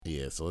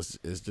So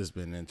it's just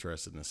been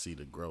interesting to see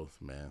the growth,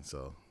 man.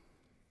 So,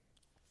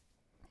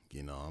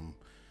 I'm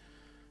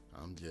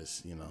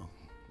just,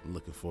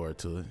 looking forward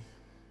to it.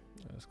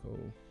 That's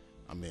cool.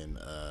 I'm in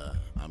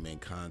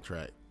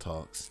contract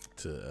talks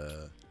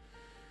to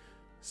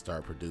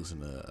start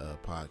producing a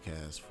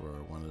podcast for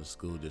one of the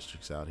school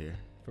districts out here.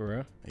 For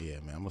real?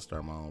 Yeah, man. I'm gonna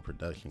start my own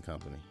production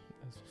company.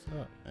 That's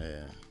what's up.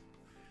 Yeah.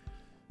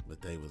 But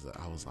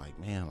I was like,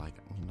 man, like,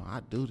 I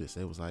do this.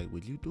 They was like,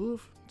 would you do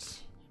it?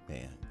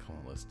 Man, come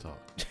on, let's talk.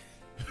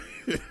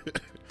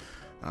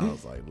 I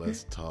was like,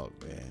 let's talk,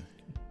 man.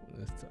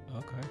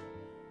 Okay.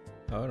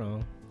 Hold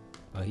on.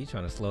 Oh, he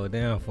trying to slow it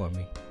down for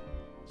me.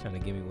 Trying to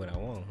give me what I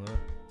want, huh?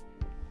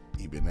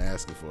 He been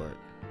asking for it.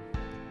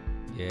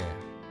 Yeah.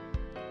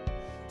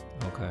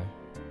 Okay.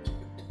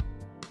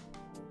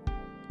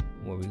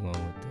 Where we going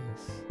with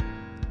this?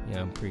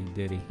 Yeah, I'm pretty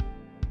Diddy.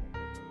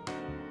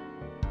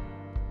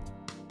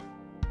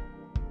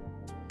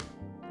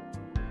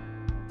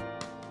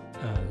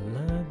 I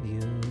love you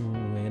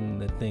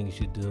and the things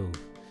you do.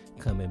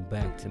 Coming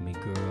back to me,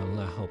 girl,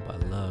 I hope I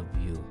love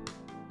you.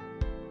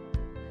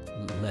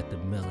 Let the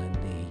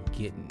melody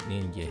get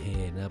in your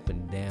head up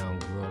and down,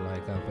 girl,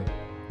 like I've been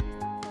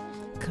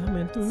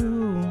coming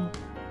through.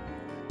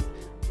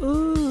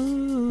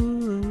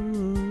 Ooh,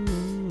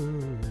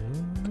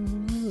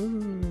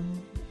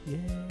 yeah.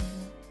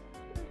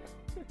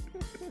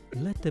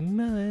 Let the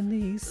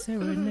melody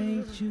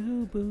serenade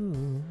you,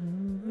 boo.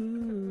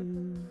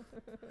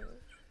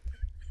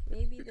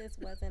 Maybe this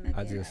wasn't a good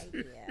idea.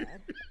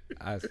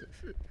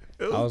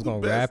 I was gonna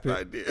rap it.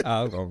 Idea.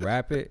 I was gonna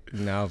rap it,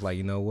 and I was like,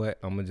 you know what?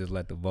 I'm gonna just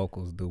let the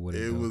vocals do what it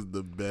do. It was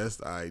the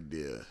best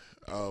idea.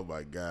 Oh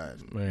my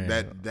God, man!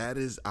 That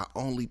is. I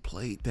only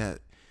played that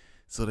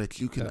so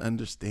that you can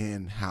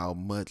understand how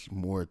much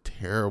more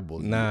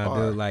terrible you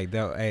are. Dude, like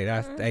that.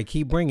 Hey,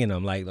 keep bringing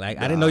them. Like I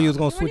didn't know you was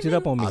gonna switch it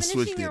up on me. I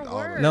switched it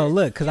all. No,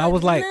 look, because I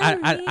was like,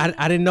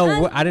 I didn't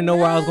know I didn't know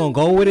where I was gonna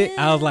go with it.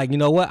 I was like, you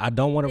know what? I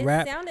don't want to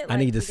rap. I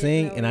need to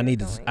sing, and I need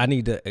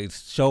to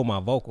show my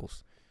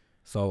vocals.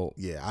 So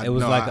yeah, it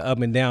was like an up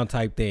and down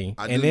type thing.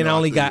 And then I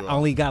only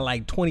got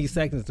like 20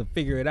 seconds to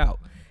figure it out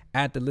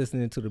after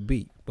listening to the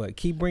beat. But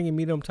keep bringing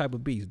me them type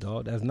of beats,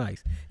 dog. That's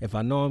nice. If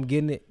I know I'm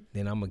getting it,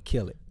 then I'm gonna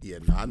kill it. Yeah,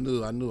 no, I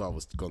knew I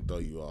was gonna throw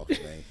you off,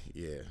 man.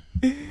 Yeah,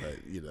 but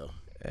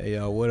Hey,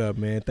 y'all, what up,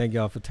 man? Thank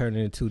y'all for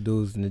turning into 2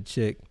 dudes and a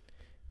chick.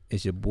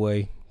 It's your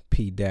boy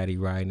P Daddy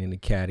riding in the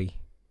caddy.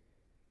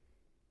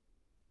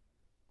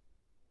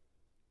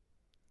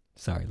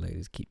 Sorry,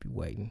 ladies, keep you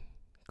waiting.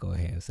 Go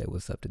ahead and say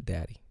what's up to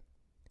Daddy.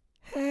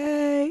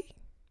 Hey.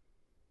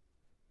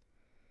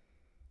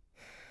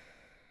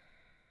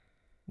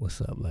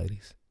 What's up,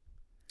 ladies?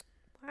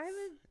 Why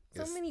are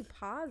so many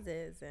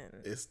pauses?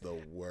 And it's the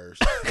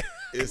worst.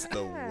 It's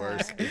the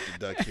worst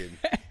introduction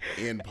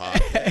in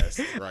podcast.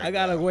 Right I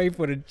gotta now. wait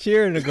for the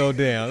cheering to go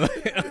down.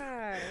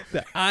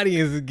 The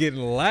audience is getting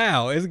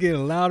loud. It's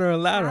getting louder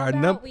and louder. How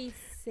about we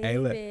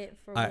save it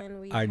for when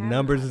we our have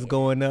numbers is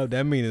going up.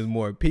 That means there's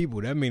more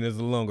people. That means there's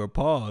a longer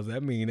pause.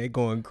 That means they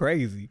going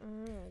crazy.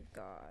 Oh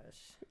gosh.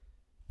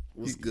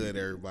 What's good,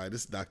 everybody?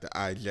 This is Dr.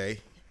 IJ.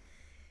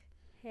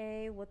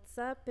 Hey, what's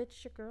up?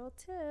 It's your girl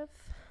Tiff.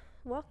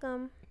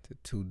 Welcome to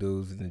 2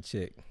 dudes and a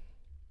chick.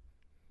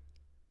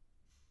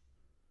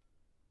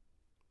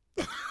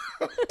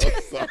 I'm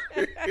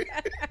sorry.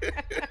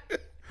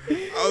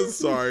 I'm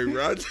sorry,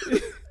 Roger.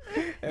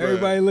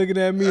 Everybody looking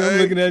at me. I'm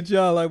looking at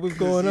y'all like, what's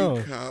going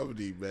on?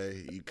 Comedy,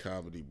 man. You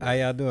comedy, man. How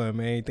y'all doing,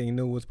 man? Anything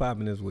new? What's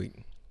popping this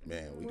week?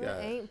 Man,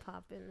 what ain't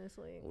popping this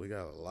week? We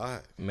got a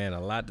lot. Man,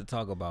 a lot to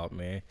talk about,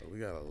 man. We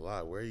got a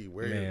lot. Where we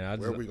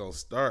gonna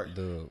start?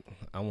 Dude,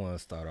 I want to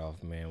start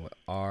off, man, with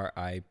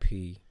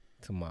R.I.P.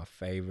 to my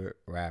favorite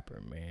rapper,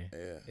 man.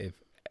 Yeah.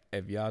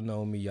 If y'all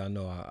know me, y'all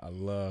know I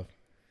love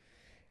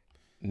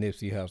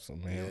Nipsey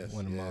Hussle, man. Yes,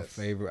 One of my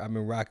favorite. I've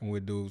been rocking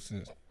with dude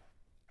since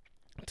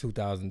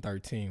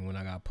 2013 when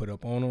I got put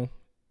up on him,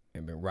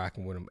 and been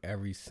rocking with him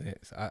ever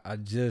since. I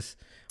just,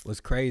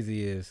 what's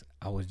crazy is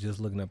I was just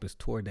looking up his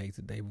tour dates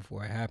the day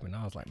before it happened.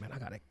 I was like, man, I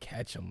gotta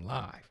catch him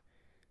live.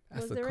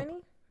 Was there any?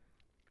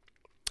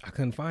 I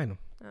couldn't find him.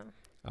 Oh.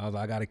 I was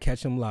like, I gotta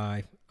catch him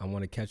live. I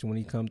want to catch him when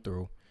he come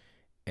through.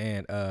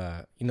 And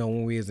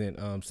when we was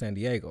in San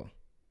Diego,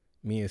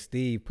 me and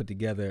Steve put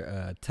together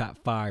a top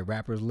 5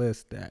 rappers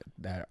list that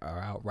are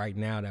out right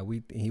now that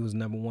he was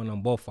number 1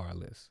 on both our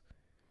lists.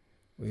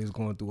 We was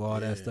going through all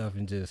that stuff,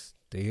 and just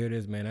to hear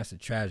this, man, that's a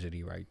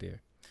tragedy right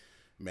there.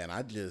 Man,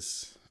 I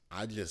just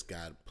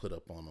got put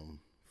up on him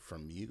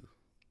from you,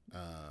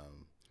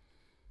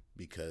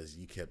 because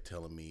you kept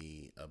telling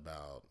me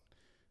about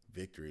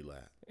Victory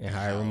Lap and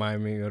how it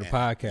reminded me of the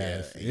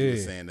podcast. Yeah, you were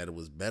saying that it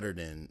was better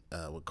than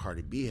what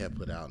Cardi B had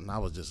put out, and I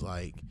was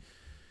like,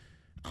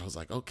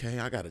 okay,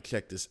 I got to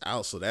check this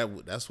out. So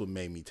that's what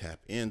made me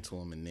tap into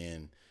him, and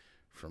then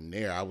from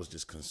there, I was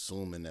just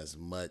consuming as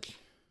much,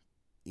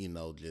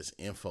 just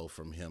info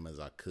from him as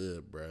I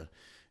could, bruh.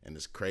 And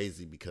it's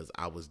crazy because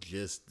I was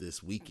just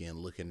this weekend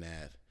looking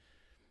at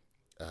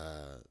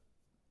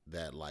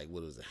that like,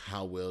 what was it?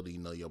 How well do you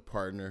know your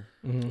partner?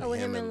 Mm-hmm. Oh,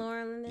 him and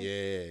Lauren.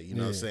 Yeah, you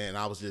know what I'm saying?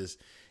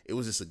 It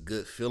was just a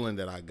good feeling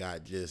that I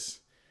got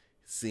just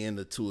seeing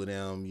the two of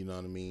them, you know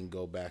what I mean,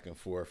 go back and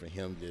forth, and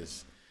him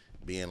just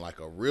being like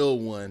a real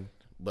one,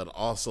 but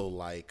also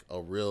like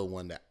a real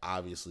one that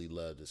obviously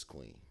loved his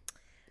queen.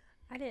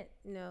 I didn't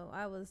know.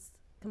 I was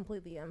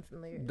completely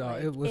unfamiliar. Dog,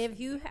 like, it was, if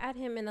you had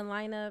him in the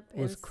lineup,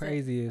 what's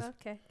crazy is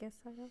okay. Guess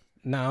I know.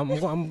 Nah,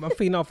 I'm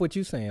feeding off what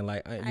you saying.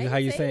 Like how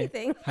you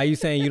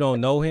saying you don't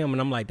know him, and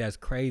I'm like, that's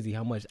crazy.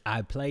 How much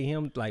I play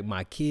him. Like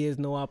my kids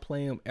know I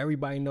play him.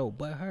 Everybody know,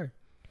 but her.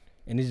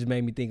 And it just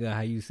made me think of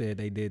how you said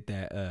they did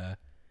that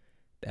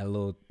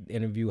little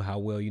interview. How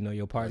well you know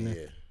your partner.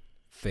 Yeah.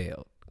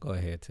 Failed. Go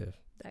ahead, Tiff.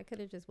 I could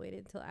have just waited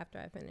until after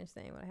I finished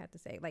saying what I had to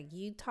say. Like,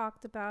 you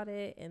talked about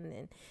it, and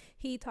then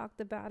he talked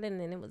about it, and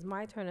then it was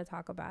my turn to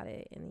talk about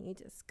it, and he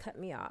just cut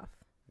me off.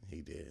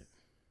 He did.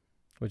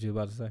 What you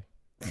about to say?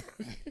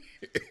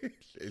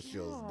 It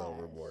shows no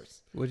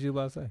remorse. What you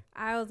about to say?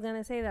 I was going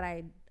to say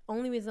that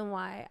only reason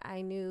why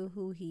I knew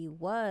who he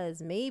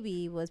was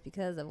maybe was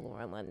because of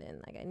Lauren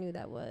London. Like, I knew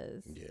that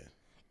was. Yeah.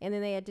 And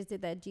then they had just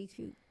did that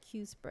GQ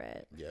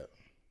spread. Yeah.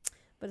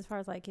 But as far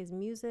as, like, his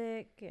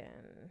music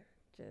and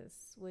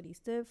just what he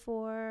stood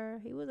for,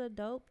 he was a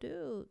dope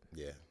dude.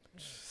 Yeah.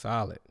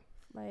 Solid.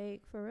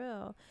 Like, for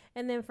real.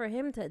 And then for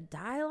him to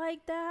die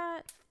like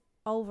that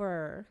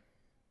over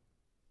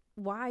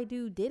why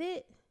dude did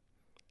it,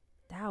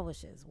 that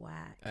was just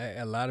whack.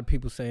 A lot of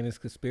people saying it's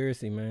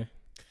conspiracy, man.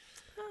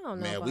 I don't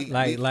know. Man,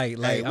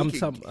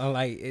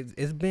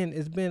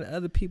 it's been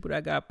other people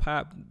that got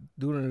popped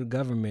due to the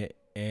government,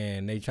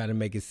 and they try to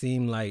make it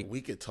seem like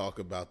we could talk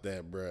about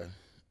that, bruh.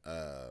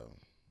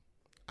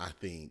 I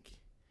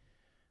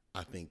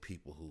think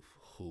people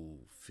who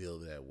feel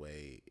that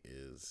way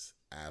is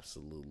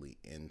absolutely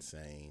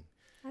insane.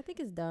 I think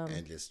it's dumb.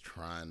 And just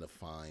trying to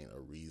find a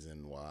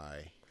reason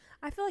why.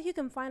 I feel like you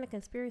can find a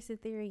conspiracy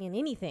theory in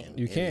anything.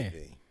 You can.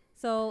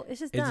 So it's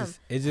just dumb.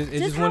 It's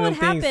just one of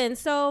them things. Happened.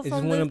 So it's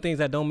just one of them things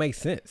that don't make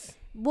sense.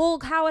 Well,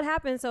 how it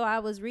happened. So I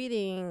was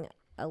reading,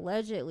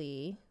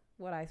 allegedly,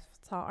 what I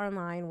saw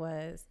online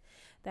was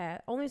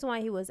that only reason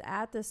why he was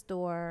at the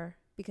store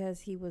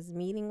because he was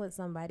meeting with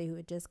somebody who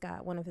had just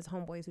got, one of his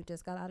homeboys who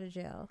just got out of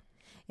jail.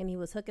 And he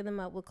was hooking them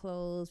up with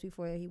clothes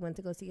before he went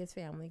to go see his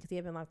family because he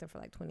had been locked up for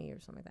like 20 years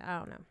or something like that. I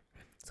don't know.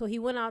 So he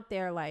went out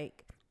there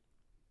like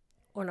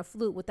on a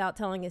flute without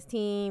telling his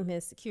team,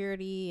 his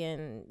security,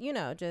 and, you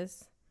know,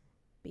 just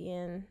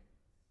being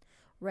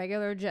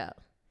regular Joe.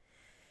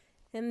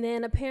 And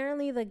then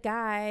apparently the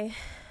guy,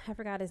 I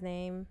forgot his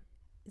name.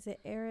 Is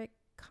it Eric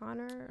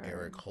Connor?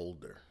 Eric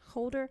Holder.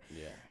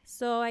 Yeah.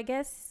 So I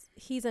guess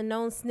he's a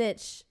known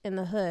snitch in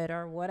the hood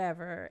or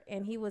whatever.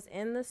 And he was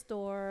in the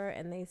store,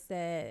 and they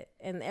said,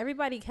 and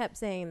everybody kept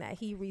saying that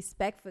he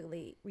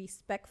respectfully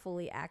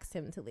asked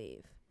him to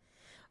leave.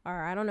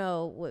 Or I don't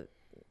know what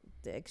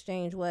the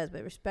exchange was,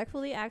 but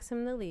respectfully asked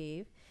him to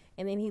leave.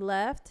 And then he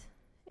left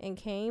and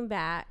came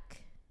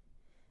back,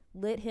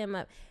 lit him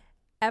up.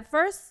 At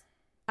first,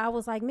 I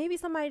was like, maybe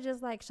somebody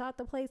just like shot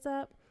the place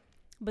up.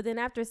 But then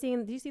after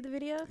seeing, did you see the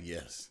video?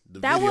 Yes.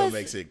 The video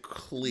makes it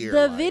clear.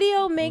 The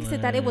video makes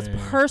it that it was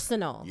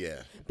personal.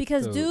 Yeah.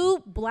 Because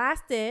dude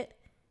blasted,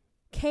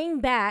 came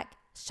back,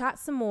 shot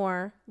some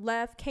more,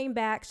 left, came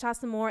back, shot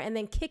some more, and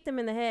then kicked him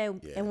in the head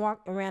and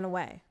ran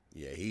away.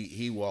 Yeah,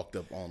 he walked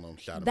up on him,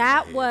 shot him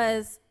that in the head.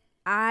 Was,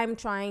 I'm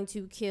trying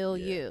to kill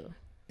you.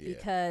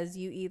 Because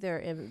you either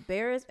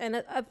embarrassed,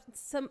 and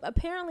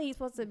apparently he's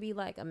supposed to be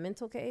like a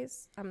mental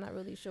case. I'm not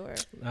really sure.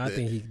 I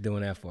think he's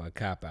doing that for a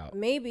cop out.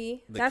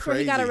 Maybe that's where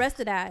he got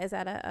arrested at. Is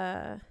at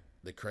a.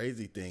 The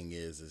crazy thing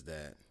is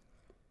that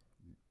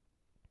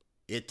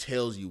it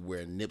tells you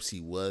where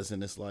Nipsey was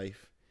in his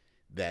life.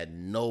 That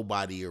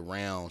nobody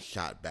around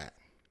shot back.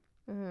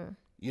 Mm-hmm.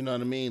 You know what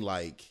I mean?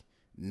 Like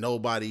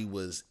nobody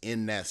was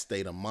in that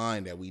state of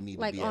mind that we need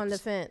like to be on the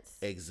fence.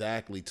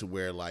 Exactly, to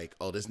where like,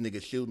 oh, this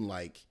nigga shooting,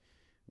 like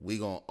we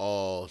gonna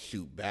all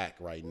shoot back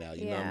right now.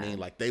 You know what I mean?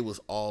 Like they was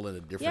all in a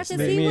different state.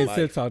 Me and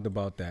Sid talked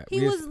about that. He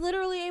was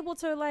literally able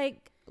to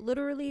like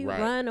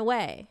run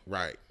away.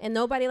 Right. And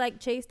nobody like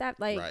chased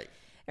that. Like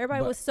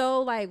everybody was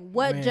so like,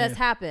 what just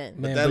happened?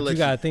 Man, but you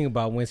gotta think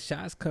about when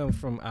shots come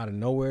from out of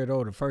nowhere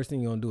though, the first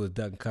thing you're gonna do is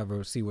duck and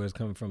cover, see where it's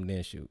coming from,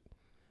 then shoot.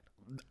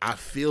 I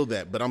feel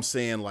that, but I'm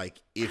saying like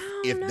if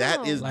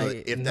that is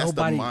like, that's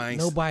the mind.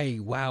 Nobody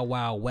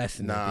Wild West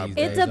in these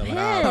days. It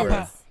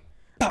depends.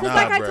 Because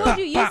like I told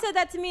you, you said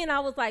that to me, and I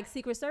was like,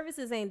 Secret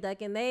Services ain't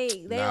ducking.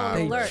 They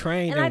on alert.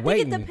 Trained and I think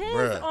waiting. it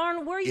depends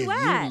on where you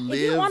at. If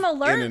you on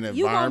alert,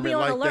 you gonna be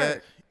on alert.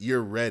 That,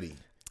 you're ready.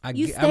 I'm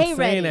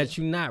saying that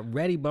you're not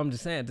ready, but I'm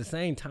just saying at the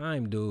same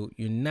time, dude,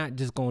 you're not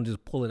just gonna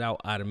just pull it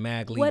out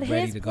automatically. What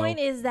ready his to point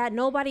go. is that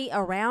nobody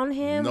around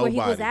him where he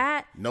was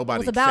at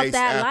was about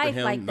that life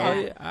him. like that. Oh,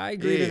 yeah, I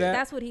agree to that.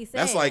 That's what he said.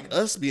 That's like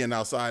us being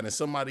outside and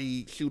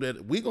somebody shoot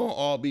at. We gonna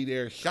all be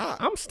there shot.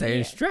 I'm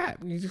staying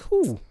strapped.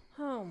 Who?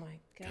 Oh my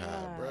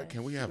God, bro,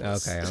 can we have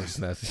okay? I'm just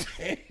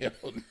messing.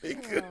 Oh my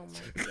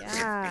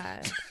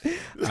God.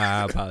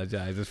 I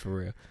apologize, just for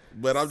real.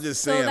 But I'm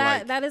just saying,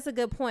 so that is a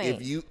good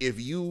point. If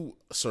you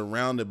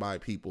surrounded by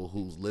people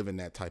who's living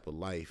that type of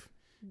life,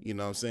 you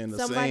know what I'm saying?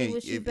 Somebody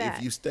would shoot back.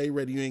 If you stay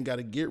ready, you ain't got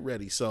to get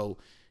ready. So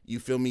you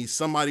feel me?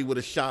 Somebody would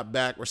have shot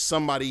back, or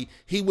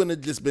he wouldn't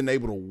have just been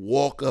able to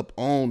walk up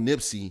on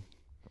Nipsey.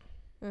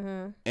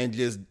 Mm-hmm. And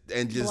just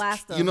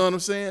you know what I'm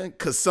saying?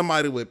 Because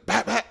somebody would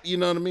bat, you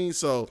know what I mean?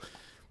 So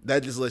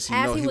that just lets you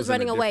know he was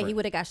running away, he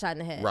would have got shot in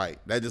the head. Right.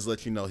 That just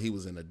lets you know he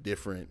was in a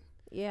different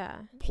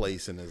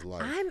place in his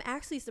life. I'm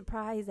actually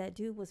surprised that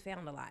dude was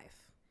found alive.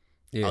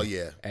 Yeah. Oh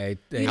yeah.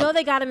 You know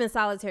they got him in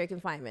solitary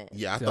confinement.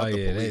 Yeah, I thought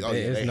the police.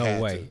 There's no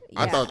way.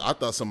 I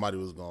thought somebody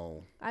was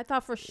going. I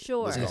thought for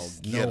sure.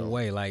 There's no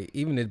way. Like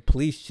even the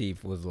police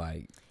chief was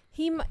like.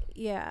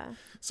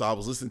 So I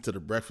was listening to the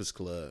Breakfast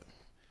Club.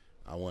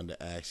 I wanted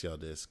to ask y'all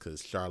this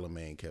because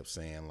Charlamagne kept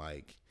saying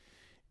like,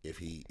 if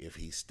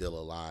he's still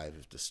alive,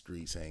 if the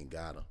streets ain't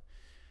got him.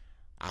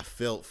 I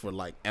felt for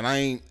like, and I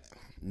ain't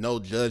no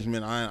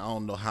judgment. I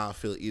don't know how I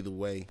feel either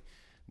way,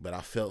 but I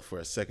felt for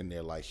a second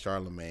there like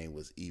Charlamagne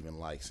was even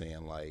like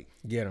saying like,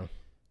 get him.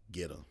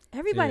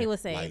 Everybody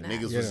was saying like that.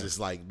 Niggas was just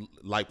like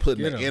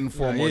putting the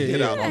informal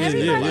hit out on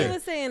everybody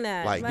was saying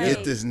that. Like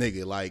get this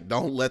nigga. Like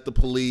don't let the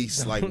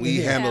police. Like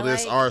we handle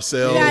this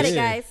ourselves. We got it,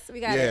 guys. We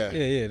got it.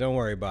 Yeah. Don't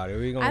worry about it.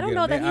 We gonna. I don't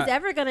know that he's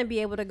ever gonna be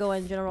able to go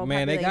in general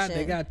population.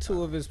 They got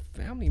 2 of his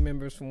family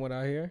members from what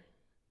I hear.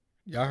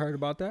 Y'all heard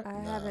about that? I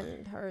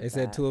haven't heard. They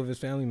said 2 of his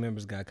family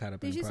members got caught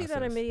up in the process. Did you see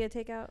that on Media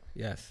Takeout?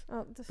 Yes.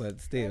 But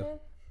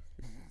still.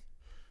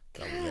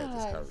 We had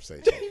this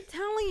conversation. I'm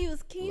telling you,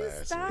 can you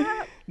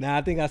stop? Nah,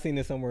 I think I seen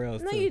it somewhere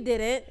else. No, too. you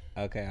didn't.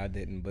 Okay, I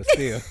didn't, but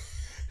still.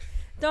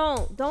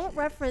 Don't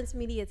reference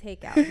Media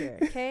Takeout here,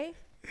 okay?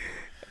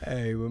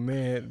 Hey,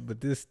 but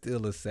this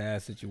still a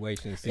sad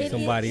situation. See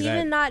somebody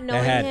even not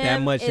knowing that had him,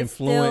 that much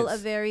influence. Still a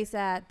very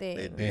sad thing.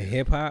 In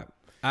hip hop,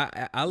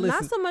 I listen.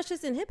 Not so much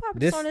just in hip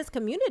hop, it's on his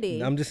community.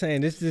 I'm just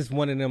saying, this is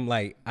one of them.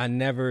 Like I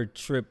never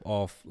trip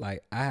off.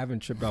 Like I haven't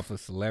tripped off a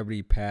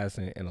celebrity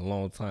passing in a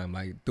long time.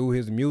 Like through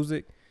his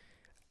music.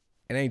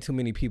 It ain't too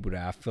many people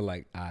that I feel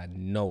like I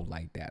know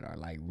like that are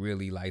like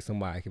really like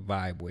somebody I can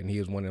vibe with, and he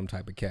was one of them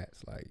type of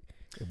cats. Like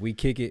if we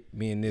kick it,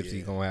 me and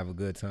Nipsey gonna have a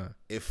good time.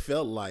 It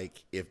felt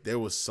like if there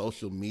was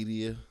social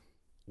media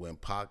when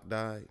Pac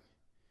died,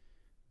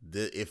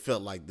 it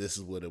felt like this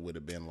is what it would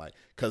have been like.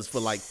 Because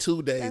for like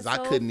 2 days, I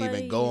couldn't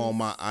even go on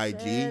my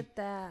IG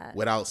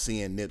without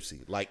seeing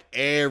Nipsey. Like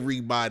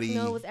everybody.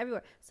 No, it was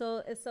everywhere.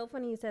 So it's so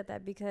funny you said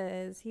that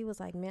because he was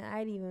like, man, I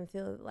didn't even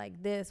feel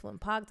like this when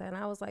Pac died. And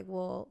I was like,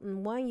 well,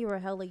 1, you were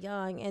hella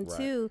young. And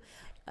 2,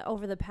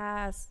 over the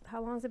past,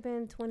 how long has it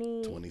been?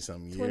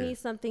 20-something years.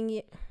 20-something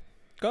years.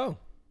 Go.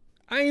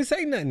 I ain't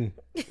say nothing.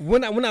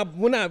 When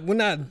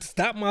I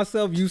stop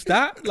myself, you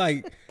stop?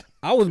 Like...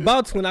 I was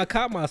about to when I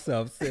caught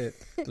myself. Said,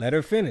 let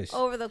her finish.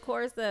 Over the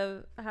course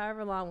of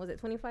however long was it,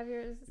 25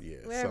 years? Yeah,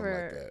 whatever.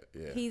 Something like that.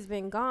 Yeah. He's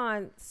been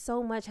gone.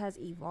 So much has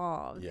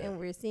evolved, and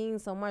we're seeing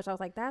so much. I was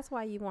like, that's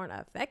why you weren't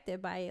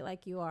affected by it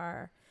like you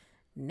are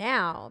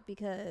now.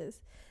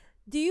 Because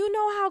do you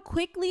know how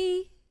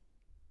quickly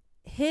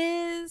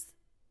it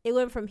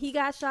went from he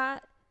got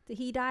shot to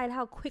he died?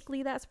 How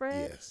quickly that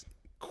spread? Yes,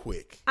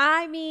 quick.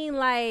 I mean,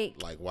 like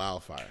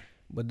wildfire.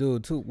 But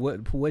dude, too,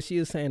 what she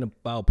is saying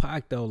about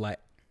Pac though, like.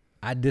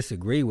 I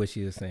disagree with what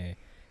she was saying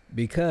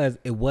because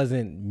it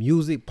wasn't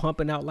music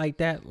pumping out like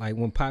that, like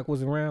when Pac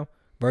was around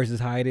versus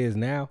how it is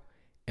now.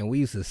 And we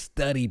used to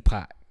study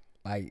Pac,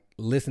 like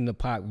listen to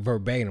Pac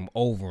verbatim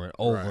over and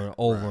over and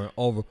over and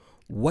over.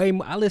 Way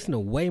more, I listen to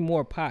way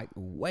more Pac,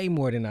 way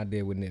more than I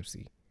did with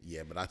Nipsey.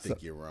 Yeah, but I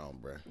think you're wrong,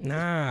 bro.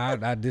 Nah,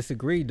 I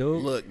disagree,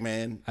 dude. Look,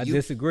 man. I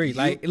disagree.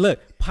 Look,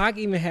 Pac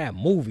even had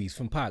movies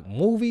from Pac.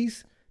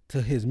 Movies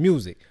to his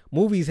music.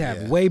 Movies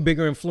have way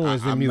bigger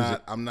influence than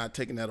music. I'm not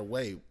taking that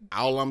away.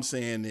 All I'm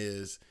saying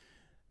is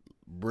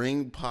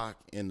bring Pac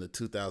into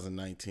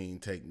 2019,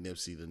 take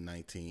Nipsey to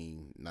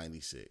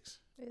 1996.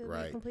 It'll be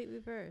a complete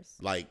reverse.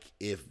 Like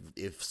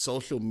if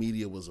social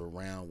media was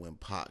around when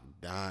Pac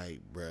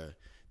died, bruh,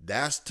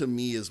 that's to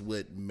me is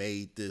what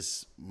made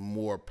this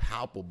more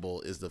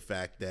palpable is the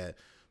fact that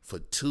for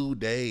 2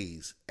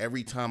 days,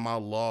 every time I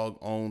log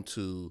on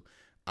to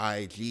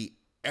IG,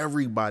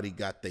 everybody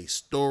got their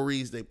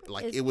stories. It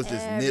was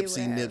just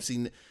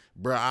Nipsey.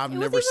 Bro, I've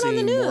never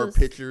seen more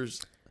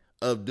pictures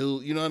of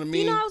dude. You know what I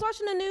mean? You know, I was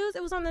watching the news.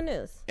 It was on the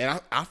news. And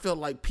I felt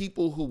like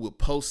people who would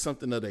post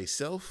something of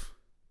themselves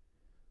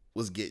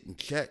was getting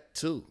checked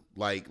too.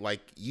 Like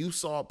you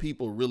saw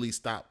people really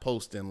stop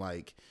posting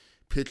like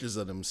pictures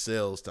of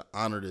themselves to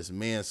honor this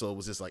man. So it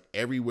was just like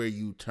everywhere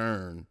you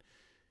turn,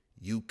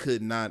 you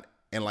could not.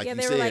 And like you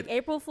said, they were like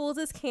April Fool's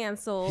is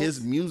canceled.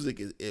 His music,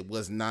 it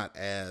was not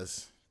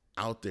as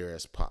out there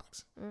as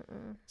Pac's.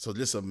 So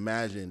just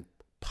imagine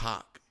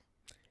Pac.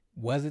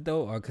 Was it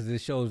though, or because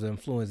it shows the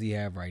influence he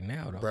have right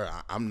now though? Bro,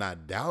 I'm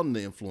not doubting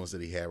the influence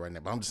that he had right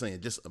now, but I'm just saying,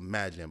 just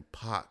imagine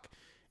Pac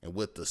and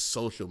with the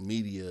social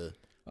media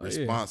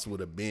response would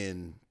have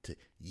been to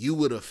you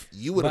would have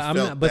felt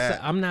that. But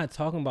I'm not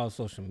talking about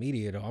social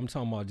media though. I'm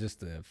talking about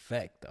just the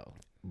effect though.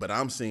 But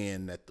I'm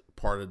saying that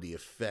part of the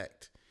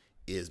effect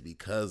is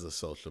because of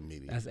social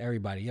media. That's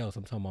everybody else.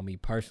 I'm talking about me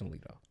personally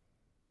though.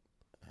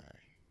 All right.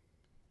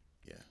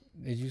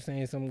 Yeah. Is you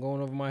saying something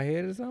going over my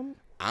head or something?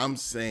 I'm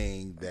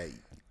saying that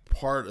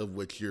part of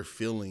what you're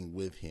feeling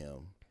with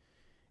him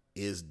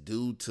is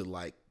due to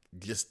like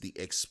just the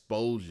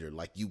exposure,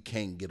 like you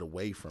can't get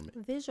away from it.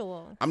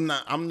 Visual. I'm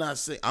not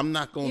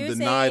going to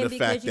deny the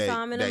fact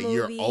that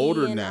you're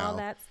older now,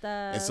 that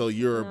stuff, and so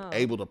you're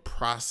able to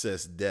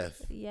process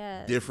death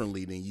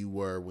differently than you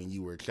were when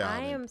you were a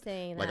child. I am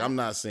saying like that. I'm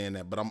not saying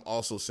that, but I'm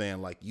also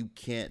saying like you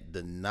can't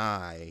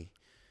deny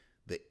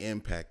the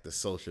impact that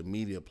social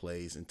media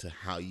plays into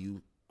how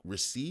you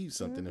receive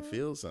something and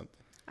feel something.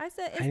 I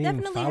said it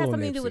definitely has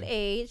something to do with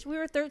age. We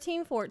were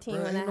 13, 14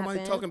 when that happened.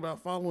 Nobody talking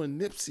about following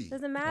Nipsey.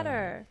 Doesn't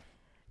matter.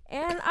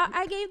 And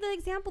I gave the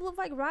example of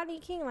like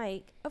Rodney King.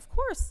 Like, of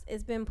course,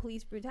 it's been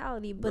police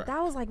brutality, but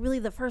that was like really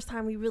the first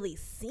time we really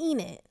seen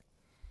it,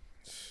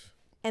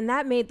 and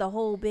that made the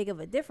whole big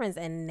of a difference.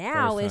 And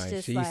now it's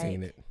just like,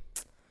 seen it.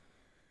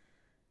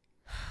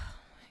 Oh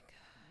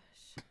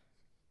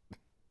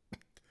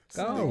my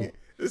gosh.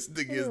 This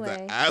nigga is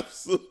the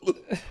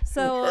absolute.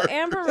 So worst.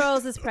 Amber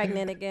Rose is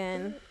pregnant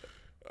again.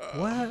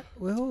 What?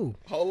 Well, who?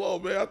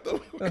 Hold on, man.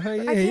 I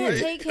can't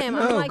take him.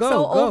 I'm like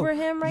over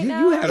him right now.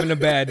 You having a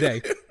bad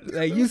day.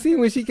 Like, you see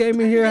when she came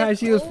in here, how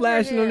she was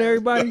flashing on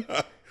everybody?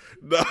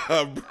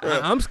 Nah,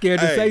 bro. I'm scared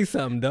to say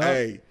something, dog.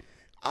 Hey,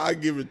 I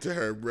give it to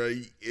her, bro.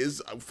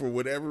 Is for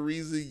whatever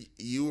reason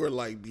you were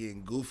like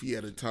being goofy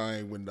at a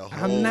time when the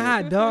whole I'm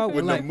not, dog.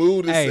 When the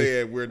mood is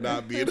saying we're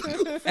not being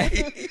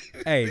goofy.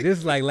 Hey, this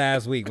is like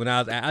last week when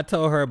I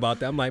told her about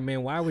that. I'm like,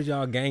 man, why was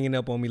y'all ganging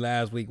up on me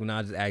last week when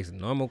I was just asking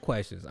normal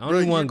questions? I don't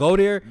even want to go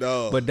there,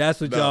 but that's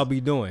what y'all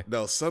be doing.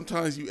 No,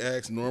 sometimes you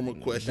ask normal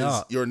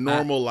questions. Your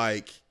normal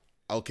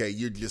okay,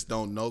 you just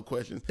don't know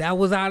questions. That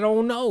was I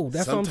don't know.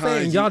 That's sometimes what I'm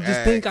saying. Y'all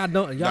just think I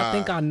don't. Y'all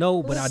think I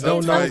know, but I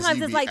don't know.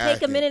 Sometimes it's like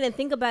take a minute and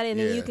think about it, and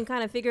then you can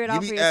kind of figure it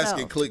out for yourself.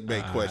 You be asking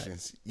clickbait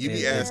questions. You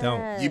be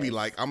asking. You be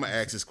like, I'm gonna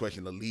ask this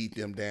question to lead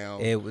them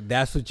down.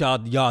 That's what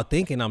y'all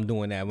thinking I'm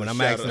doing that when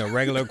I'm asking a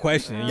regular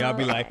question, and y'all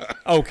be like,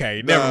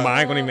 okay, never mind.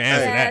 I ain't gonna even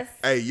answer that.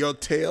 Hey, your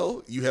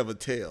tail. You have a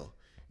tail.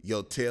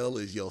 Your tail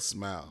is your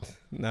smile.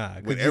 Nah.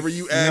 Whenever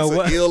you ask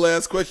an ill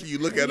ass question, you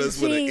look at us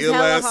with an ill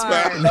ass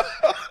smile.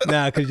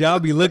 Nah, because y'all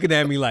be looking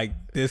at me like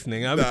this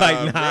nigga. I'm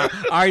like, nah, bro.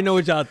 I already know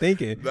what y'all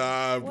thinking.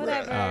 Nah, bro.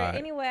 Whatever.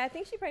 Anyway, I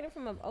think she's pregnant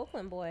from an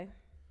Oakland boy.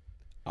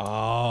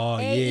 Oh,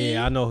 AE?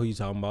 Yeah, I know who you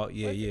talking about.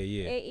 Yeah.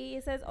 AE,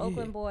 it says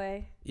Oakland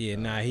boy. Yeah,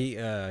 nah, he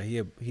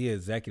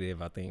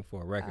executive, I think,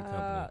 for a record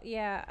company.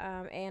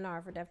 Yeah,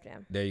 A&R for Def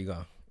Jam. There you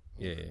go.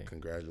 Yeah.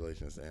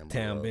 Congratulations, Amber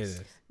Town Rose.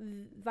 Business.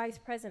 Vice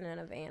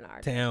president of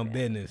A&R. Town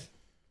Business.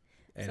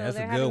 And so that's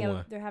a good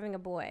one. They're having a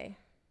boy.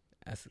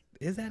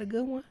 Is that a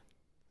good one?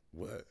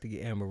 What? To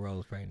get Amber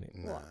Rose pregnant.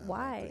 Nah,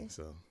 why? I don't think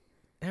so.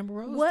 Amber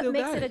Rose what still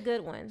makes got it a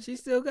good one? She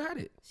still got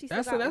it.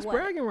 That's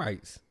bragging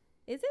rights.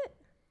 Is it?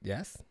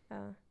 Yes.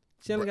 Oh.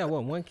 She only got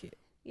one kid?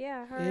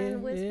 Yeah, her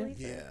and Wiz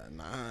Khalifa. Yeah,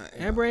 nah.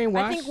 Amber ain't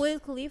washed. I think Wiz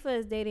Khalifa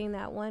is dating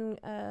that one.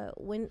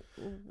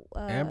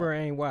 Amber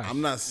ain't washed. I'm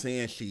not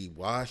saying she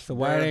washed. So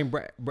why it ain't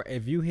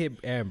if you hit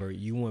Amber,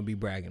 you wouldn't be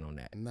bragging on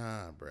that.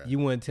 Nah, bruh. You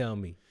wouldn't tell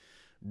me,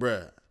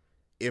 bruh.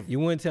 If you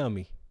wouldn't tell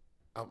me,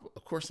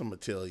 of course I'm gonna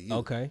tell you.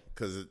 Okay.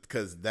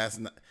 Because that's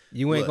not.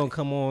 You ain't gonna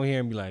come on here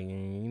and be like, you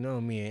know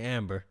me and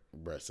Amber.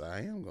 Bruh, so I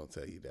am gonna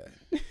tell you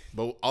that.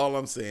 But all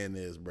I'm saying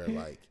is, bruh,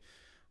 like,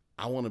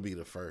 I want to be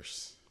the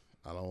first.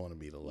 I don't want to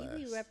be the last.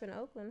 You be repping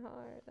Oakland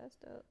hard. That's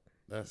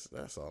dope.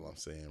 That's all I'm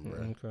saying,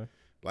 bro. Okay.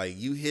 Like,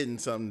 you hitting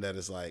something that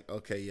is like,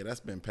 okay, yeah,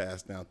 that's been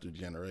passed down through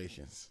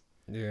generations.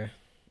 Yeah.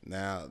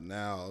 Now,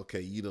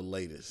 okay, you the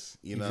latest.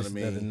 You know what I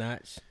mean? Another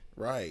notch.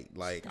 Right.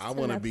 Like, I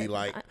want to be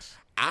like,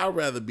 I'd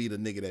rather be the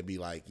nigga that be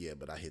like, yeah,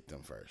 but I hit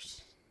them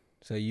first.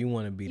 So you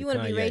want to be you the Kanye? You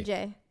want to be Ray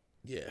J?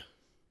 Yeah.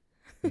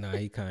 Nah,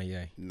 he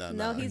Kanye.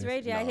 No, he's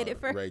Ray J. I hit it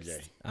first. Ray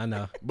J. I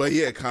know. But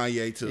yeah,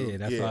 Kanye too. Yeah,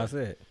 that's what I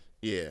said.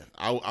 Yeah,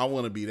 I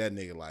want to be that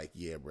nigga. Like,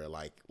 yeah, bro.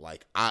 Like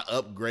I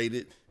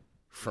upgraded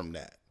from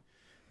that.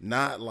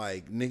 Not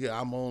like, nigga,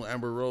 I'm on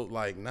Amber Rose.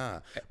 Like, nah.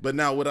 But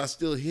now, would I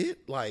still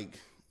hit? Like,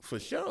 for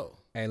sure.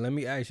 Hey, let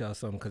me ask y'all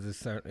something because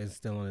it's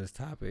still on this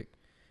topic.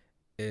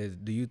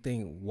 Do you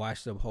think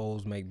washed up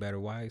hoes make better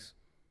wives?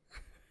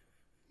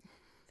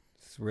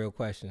 It's a real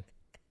question.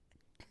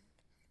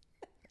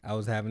 I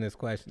was having this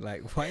question,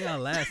 like, why y'all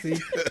laughing?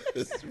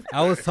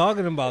 I was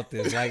talking about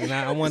this, like, and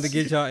I wanted to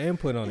get y'all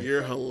input on it.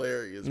 You're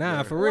hilarious. Nah,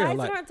 bro. for real. Why is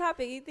like, it on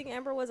topic? You think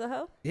Amber was a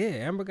hoe? Yeah,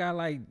 Amber got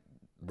like,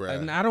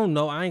 bruh. I don't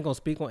know. I ain't gonna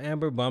speak on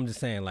Amber, but I'm just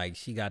saying, like,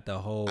 she got the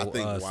whole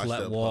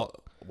slut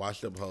walk.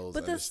 Washed up hoes.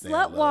 But the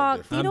slut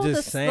walk, you know what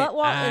the slut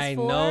walk is for? I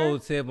know,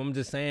 Tip. I'm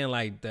just saying,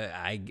 like,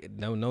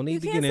 no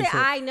need to get into it. You can't say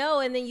I know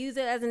and then use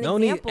it as an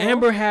example.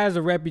 Amber has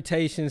a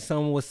reputation,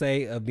 some would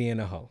say, of being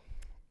a hoe.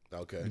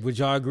 Okay. Would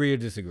y'all agree or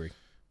disagree?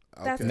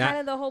 That's kind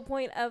of the whole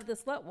point of the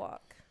slut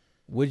walk.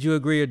 Would you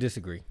agree or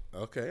disagree?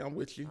 Okay, I'm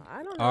with you.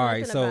 I don't know. All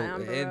right,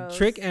 so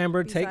trick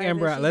Amber, take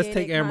Amber out. Let's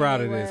take Amber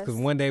out of this because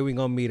one day we're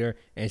gonna meet her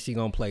and she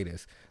gonna play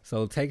this.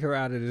 So take her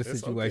out of this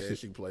situation. Okay,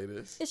 she can play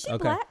this. Is she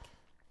black?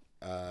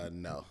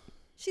 No.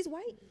 She's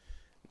white.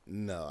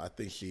 No, I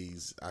think she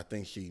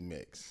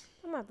mixed.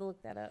 I'm gonna have to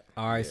look that up.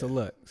 All right, so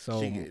look,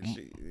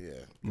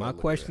 my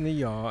question to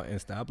y'all,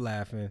 and stop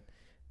laughing.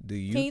 Do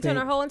you can you turn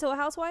her hoe into a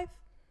housewife?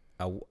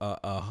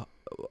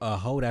 A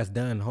hoe that's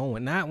done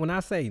hoeing. Not when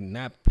I say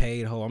not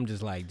paid hoe, I'm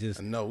just like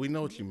No, we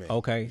know what you mean.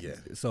 Okay. Yeah.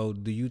 So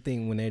do you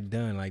think when they're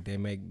done, like they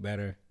make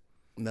better?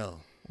 No.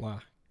 Why?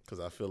 Because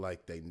I feel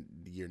like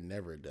you're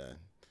never done.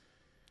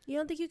 You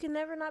don't think you can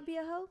never not be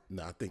a hoe?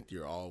 No, I think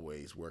you're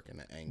always working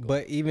an angle.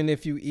 But even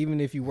if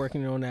you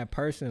working on that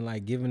person,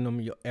 like giving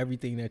them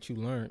everything that you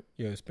learned,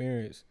 your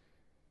experience.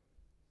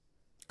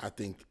 I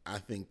think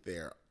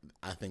they're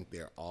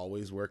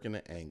always working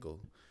an angle.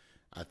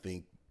 I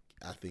think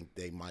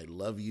they might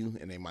love you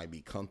and they might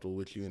be comfortable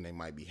with you and they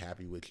might be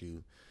happy with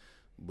you,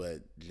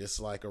 but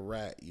just like a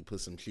rat, you put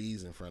some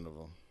cheese in front of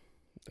them,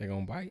 they're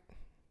gonna bite.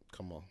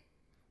 Come on,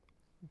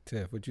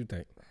 Tiff, what you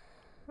think?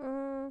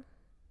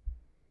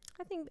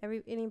 I think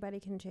anybody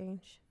can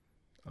change.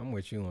 I'm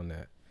with you on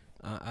that.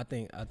 I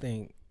think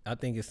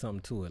it's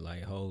something to it,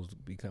 like hoes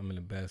becoming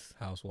the best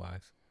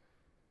housewives.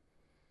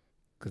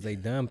 Cause they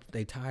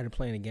tired of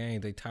playing the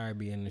games. They tired of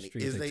being in the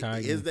streets.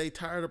 Is they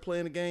tired of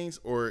playing the games,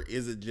 or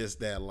is it just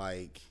that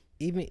like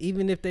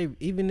even if they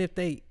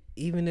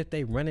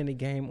running the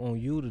game on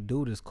you, the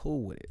dude is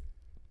cool with it.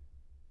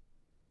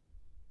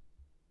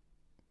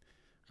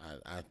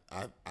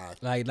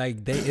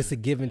 It's a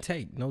give and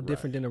take, no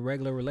different than a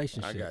regular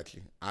relationship. I got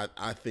you.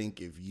 I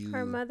think if you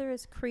her mother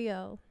is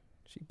Creole.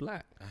 She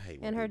black. I hate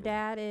and her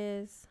dad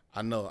is.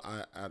 I know.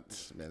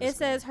 Man, it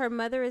says her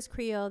mother is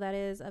Creole, that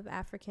is of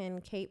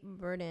African Cape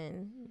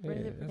Verdean.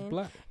 That's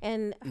black.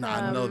 And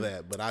I know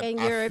that, but I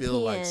feel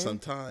like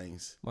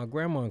sometimes my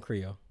grandma in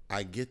Creole.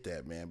 I get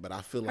that, man, but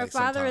I feel her like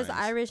father is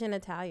Irish and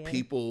Italian.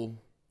 People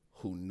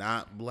who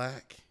not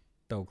black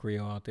throw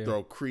Creole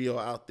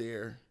out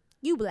there.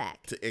 You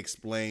black to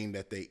explain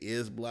that they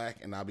is black,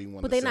 and I be want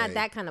to. But they not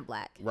that kind of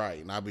black,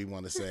 right? And I be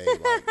want to say,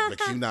 like,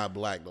 but you not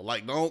black though.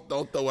 Like, don't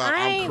throw out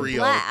I'm Creole.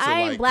 Black. To,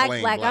 I ain't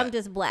like, black. I'm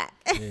just black.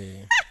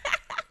 Yeah.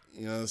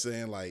 You know what I'm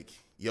saying? Like,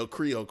 your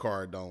Creole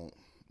card don't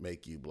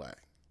make you black.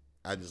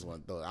 I just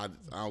want to throw. I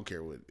don't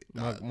care what.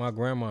 My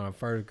grandma, the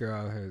first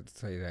girl I heard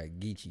say that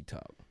Geechee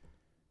talk.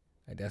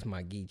 Like, that's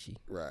my Geechee.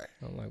 Right.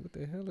 I'm like, what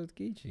the hell is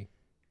Geechee?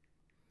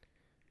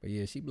 But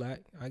yeah, she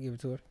black. I give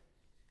it to her.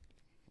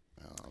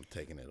 I'm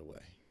taking it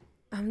away.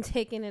 I'm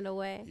taking it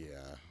away.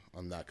 Yeah,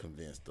 I'm not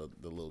convinced. The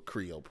little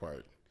Creole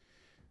part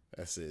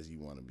that says you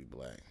want to be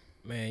black.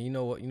 Man, you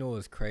know what? You know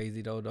what's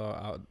crazy though,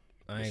 dog.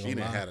 I ain't she gonna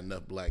didn't lie. had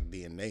enough black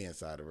DNA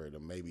inside of her.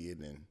 Then maybe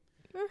it didn't.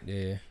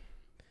 Yeah.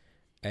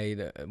 Hey,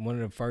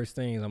 one of the first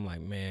things I'm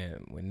like,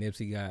 man, when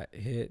Nipsey got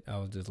hit, I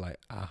was just like,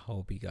 I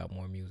hope he got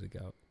more music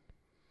out.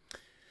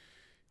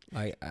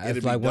 Like,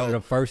 it's like one of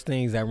the first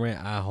things that ran.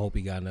 I hope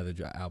he got another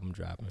album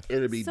dropping.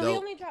 It'll be dope. So he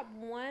only dropped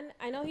one.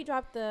 I know he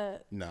dropped the.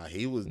 Nah,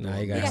 he was. He got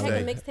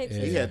a mixtape.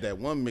 Yeah. He had that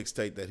one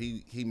mixtape that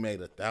he made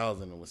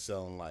 1,000 and was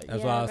selling like.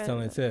 That's why I was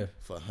telling Tiff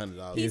for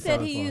 $100. He said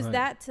he used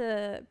that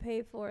to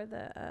pay for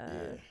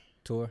the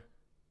tour.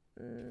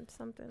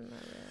 Something like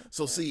that.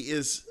 So see,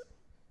 is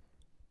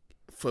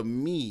for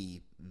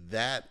me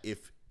that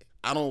if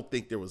I don't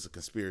think there was a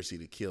conspiracy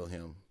to kill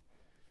him.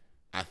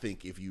 I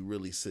think if you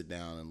really sit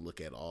down and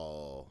look at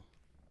all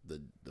the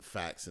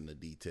facts and the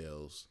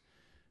details,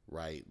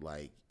 right,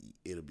 like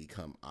it'll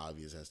become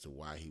obvious as to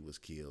why he was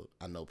killed.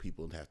 I know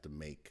people have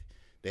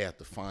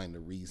to find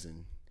the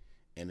reason,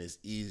 and it's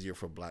easier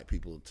for black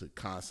people to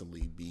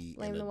constantly be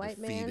in a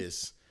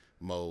defeatist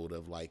mode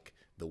of like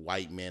the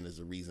white man is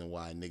the reason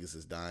why niggas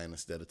is dying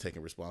instead of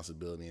taking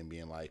responsibility and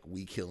being like,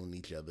 we killing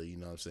each other, you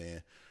know what I'm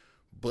saying?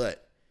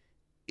 But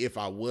if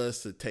I was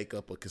to take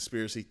up a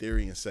conspiracy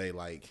theory and say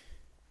like,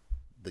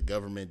 the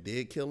government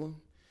did kill him,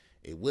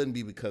 it wouldn't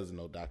be because of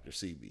no Dr.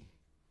 Sebi.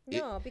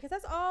 No, because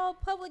that's all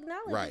public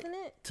knowledge, right. Isn't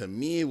it? To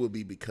me, it would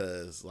be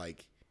because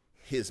like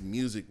his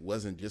music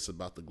wasn't just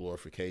about the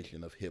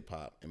glorification of hip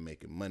hop and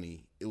making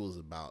money. It was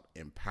about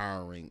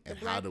empowering and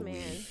how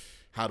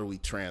do we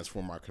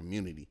transform our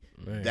community.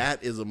 Man.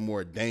 That is a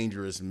more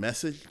dangerous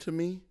message to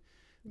me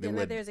than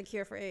that there's a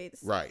cure for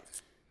AIDS. Right.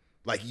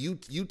 Like you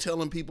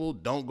telling people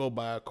don't go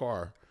buy a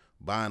car,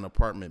 buy an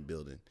apartment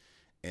building.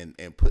 And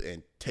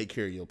take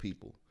care of your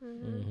people.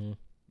 Mm-hmm.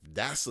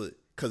 That's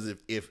because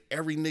if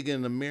every nigga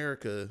in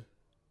America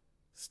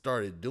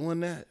started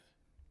doing that,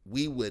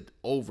 we would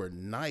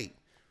overnight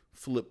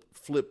flip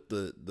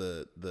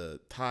the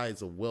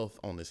tides of wealth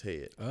on his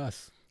head.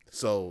 Us.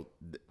 So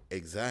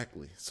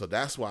exactly. So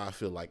that's why I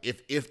feel like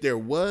if there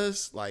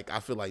was like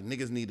I feel like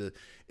niggas need to.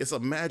 It's a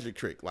magic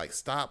trick. Like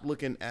stop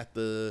looking at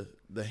the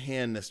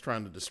hand that's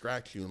trying to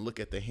distract you and look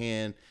at the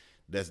hand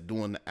that's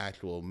doing the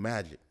actual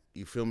magic.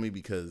 You feel me?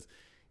 Because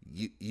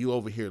you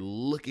over here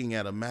looking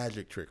at a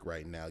magic trick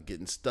right now,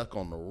 getting stuck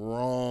on the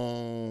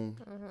wrong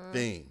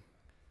thing.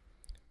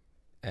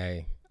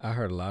 Hey, I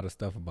heard a lot of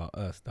stuff about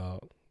us,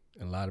 dog.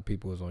 And a lot of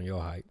people was on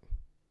your hype.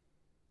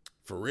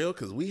 For real?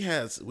 Because we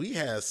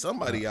had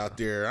somebody out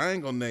there, I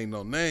ain't going to name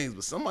no names,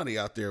 but somebody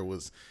out there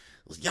was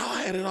y'all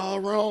had it all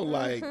wrong.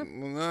 Like,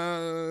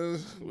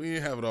 we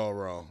didn't have it all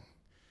wrong.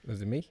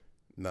 Was it me?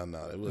 No,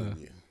 it wasn't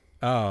you.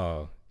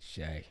 Oh,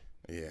 Shay.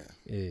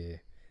 Yeah.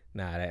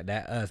 Nah,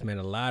 that us, man.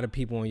 A lot of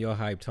people on your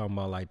hype talking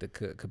about like the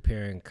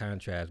comparing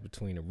contrast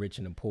between the rich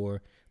and the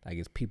poor. Like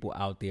it's people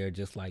out there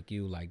just like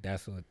you. Like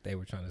that's what they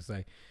were trying to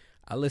say.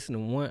 I listened to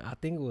one. I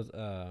think it was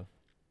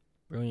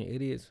Brilliant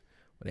Idiots.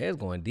 But they was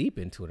going deep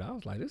into it. I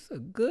was like, this is a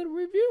good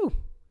review.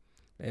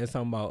 They was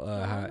talking about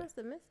I must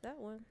have missed that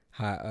one.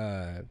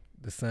 How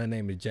the son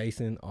name is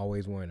Jason,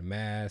 always wearing a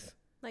mask.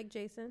 Like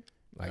Jason.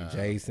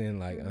 Jason.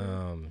 Like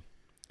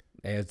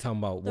they was talking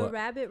about the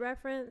rabbit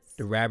reference.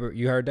 The rabbit.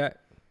 You heard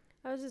that?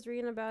 I was just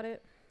reading about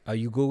it. Oh,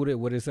 you Googled it?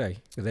 What did it say?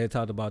 Because they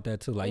talked about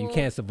that too. Like you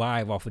can't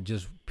survive off of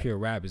just pure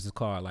rabbits. It's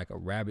called like a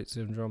rabbit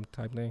syndrome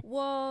type thing.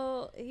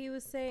 Well, he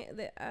was saying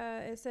that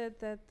it said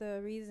that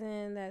the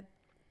reason that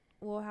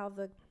how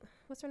the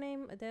what's her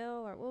name?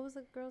 Adele or what was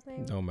the girl's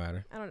name? Don't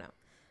matter. I don't know.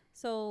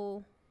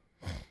 So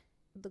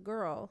the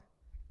girl.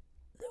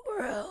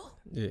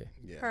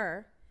 Yeah.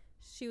 Her.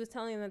 She was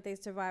telling them that they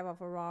survive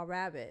off of raw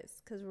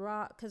rabbits because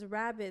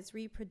rabbits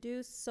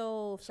reproduce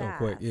so fast.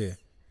 So quick, yeah.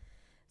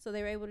 So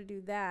they were able to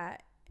do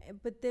that.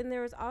 But then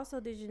there was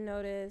also, did you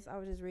notice, I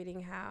was just reading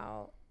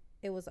how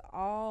it was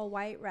all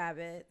white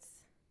rabbits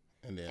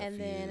and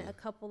then a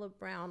couple of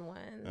brown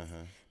ones.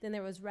 Then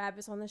there was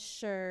rabbits on the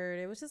shirt.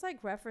 It was just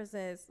like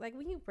references. Like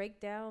when you break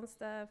down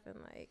stuff and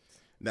like,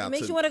 now it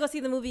makes you want to go see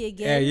the movie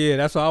again. Yeah,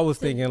 that's what I was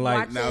thinking.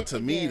 Like now to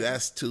me,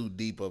 that's too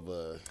deep of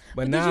a.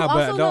 But did you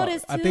also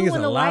notice too, I think it's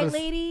when the white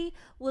lady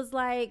was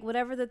like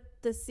whatever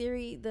the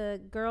series,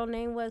 the girl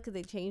name was, because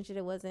they changed it.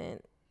 It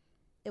wasn't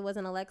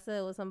Alexa.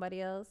 It was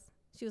somebody else.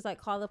 She was like,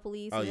 call the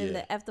police. And then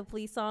the F the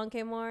police song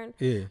came on.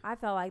 Yeah. I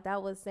felt like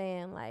that was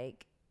saying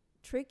like,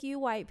 trick you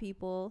white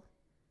people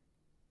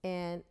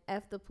and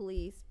F the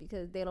police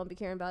because they don't be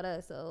caring about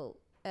us. So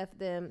F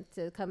them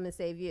to come and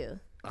save you.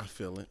 I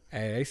feel it.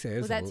 Hey, they said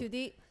was that too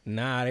deep?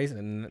 Nah, they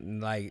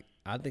like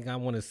I think I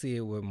want to see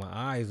it with my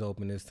eyes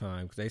open this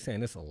time because they saying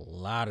there's a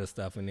lot of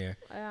stuff in there.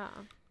 Yeah.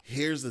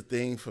 Here's the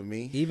thing for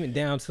me, even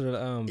down to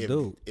the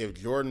dude.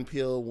 If Jordan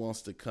Peele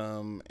wants to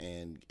come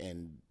and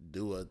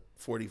do a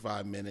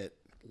 45-minute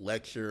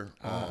lecture,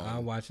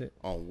 I'll watch it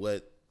on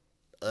what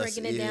us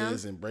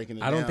is and breaking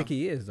it down. I don't think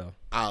he is though.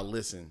 I'll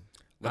listen.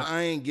 But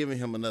I ain't giving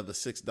him another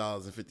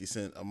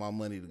 $6.50 of my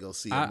money to go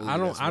see a movie.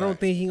 I don't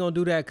think he gonna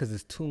do that because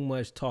it's too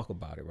much talk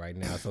about it right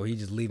now. So he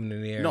just leaving it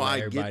in the air. No,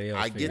 I get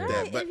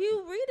that. But if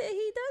you read it,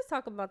 he does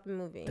talk about the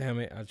movie. Damn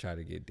it, I try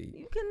to get deep.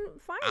 You can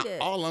find it.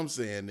 All I'm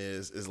saying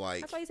is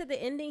like that's why you said the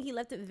ending. He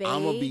left it vague.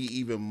 I'm gonna be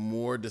even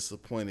more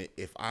disappointed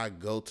if I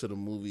go to the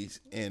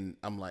movies and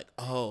I'm like,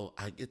 oh,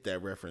 I get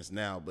that reference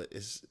now, but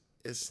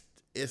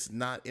it's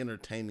not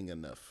entertaining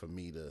enough for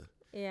me to.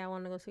 Yeah, I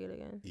want to go see it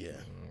again. Yeah.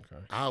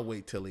 Okay. I'll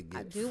wait till it gets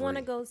I do want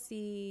to go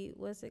see,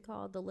 what's it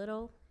called? The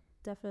Little.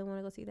 Definitely want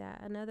to go see that.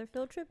 Another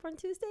field trip on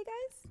Tuesday,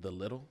 guys. The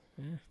Little?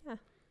 Yeah.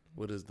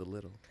 What is The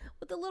Little?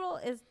 Well, The Little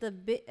is the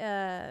big,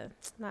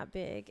 not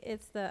big.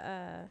 It's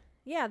the,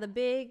 the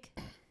big.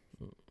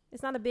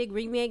 It's not a big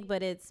remake,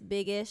 but it's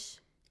big-ish.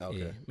 Okay.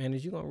 Yeah. Man,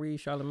 is you going to read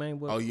Charlamagne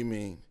book? Oh, you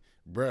mean,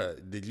 bruh,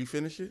 did you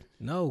finish it?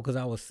 No, because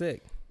I was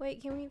sick.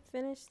 Wait, can we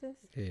finish this?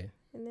 Yeah.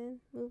 And then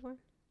move on?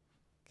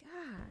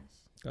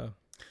 Gosh. Oh.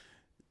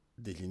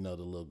 Did you know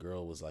the little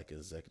girl was like an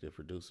executive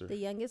producer? The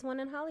youngest one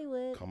in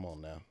Hollywood. Come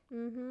on now.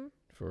 Mm-hmm.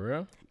 For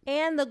real?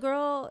 And the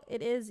girl,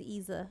 it is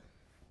Issa.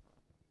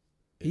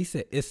 He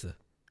said Issa.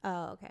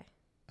 Oh, okay.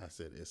 I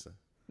said Issa.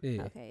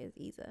 Yeah. Okay, it's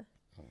Issa.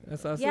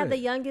 That's what I said. Yeah, the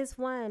youngest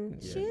one.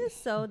 Yeah. She is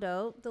so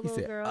dope. The little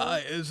girl.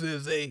 It's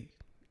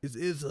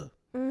Issa.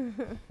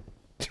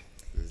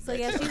 So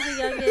yeah, she's the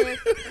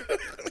youngest.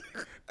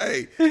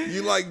 Hey,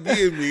 you like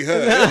being me, huh?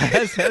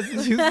 That's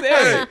what you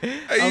said.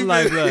 I'm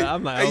like,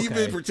 hey, you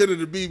been pretending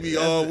to be me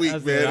all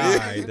week, man.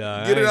 Right,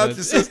 get it out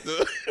your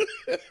system.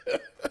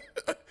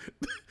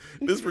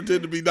 This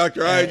pretend to be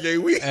Dr. IJ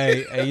week.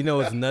 Hey, you know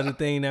what's another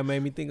thing that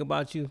made me think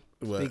about you?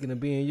 What? Speaking of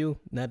being you,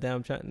 not that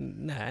I'm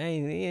trying. Nah,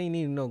 ain't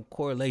even no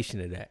correlation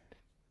to that.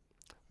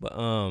 But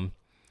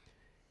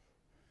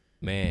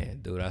man,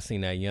 dude, I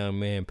seen that young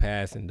man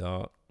passing,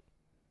 dog.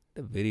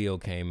 The video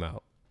came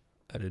out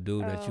of the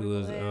dude that you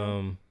was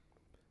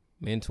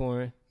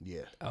mentoring.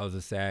 Yeah. That was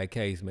a sad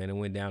case, man. It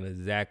went down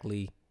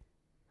exactly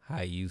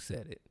how you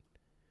said it.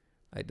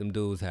 Like them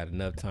dudes had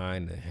enough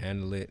time to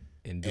handle it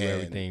and do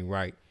everything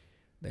right.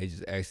 They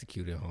just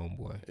executed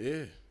homeboy.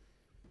 Yeah.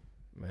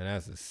 Man,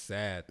 that's a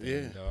sad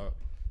thing, dog.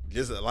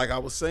 Just like I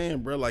was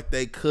saying, bro, like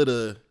they could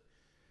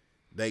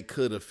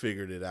have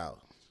figured it out.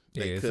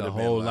 Yeah, it's a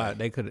whole lot.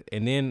 They could,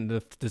 and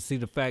then to see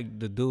the fact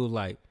the dude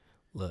like,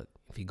 look,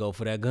 if you go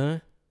for that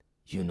gun,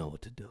 you know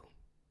what to do.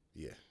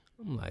 Yeah.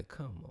 I'm like,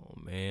 come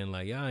on, man.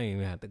 Like, y'all ain't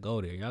even have to go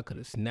there. Y'all could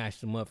have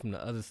snatched them up from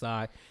the other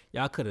side.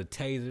 Y'all could have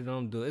tasered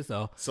them.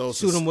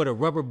 Shoot them with a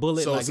rubber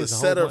bullet. So like it's a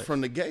setup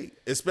from the gate,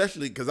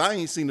 especially because I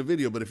ain't seen the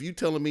video. But if you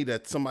telling me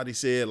that somebody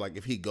said, like,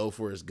 if he go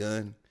for his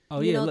gun. Oh,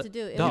 you know what to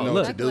do. Dog, you know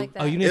what to do.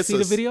 Like you didn't see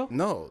the video?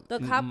 No. The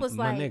cop was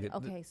like,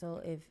 okay,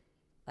 so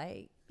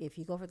if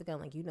you go for the gun,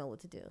 like, you know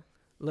what to do.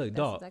 Look, that's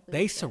dog, exactly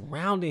they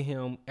surrounded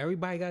him.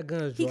 Everybody got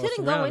guns. He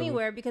couldn't go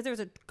anywhere because there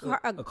was a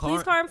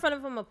police car in front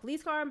of him, a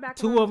police car in back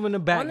of him. 2 of them in the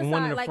back and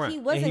 1 in the front. Like, he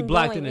wasn't and he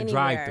blocked in a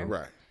drive-through.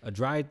 Right. A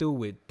drive-through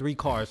with 3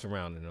 cars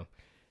surrounding him.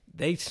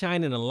 They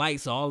shining the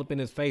lights all up in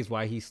his face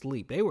while he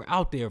sleep. They were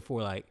out there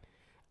for like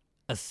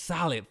a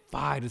solid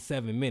 5 to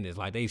 7 minutes.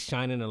 Like, they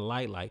shining the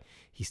light like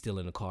he's still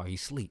in the car. He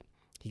sleep.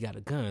 He got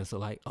a gun. So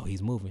like, oh,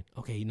 he's moving.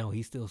 Okay, no,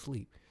 he's still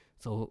asleep.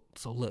 So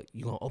look,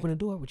 you gonna open the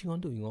door? What you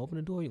gonna do? You gonna open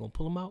the door? You gonna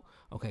pull him out?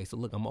 Okay, so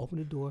look, I'm gonna open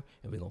the door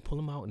and we're gonna pull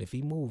him out. And if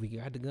he move, he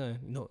got the gun.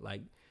 You know,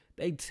 like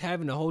they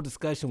having a whole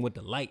discussion with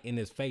the light in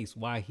his face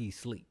while he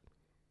sleep.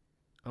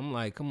 I'm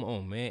like, come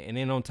on, man. And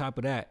then on top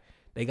of that,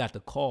 they got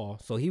the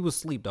call. So he was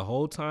asleep the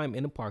whole time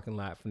in the parking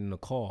lot from the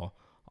call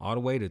all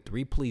the way to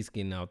 3 police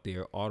getting out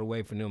there, all the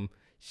way from them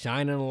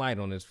shining a light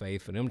on his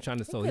face for them trying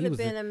to. So he was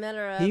been a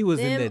matter of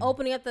them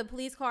opening up the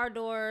police car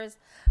doors,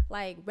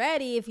 like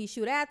ready if you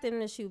shoot at them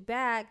to shoot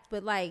back,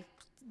 but like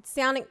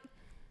sounding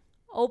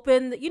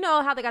open. You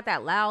know how they got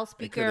that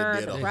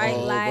loudspeaker, the bright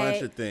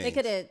light. They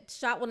could have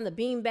shot one of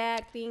the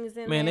beanbag things in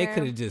there. Man, they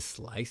could have just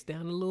sliced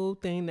down the little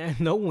thing that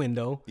no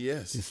window.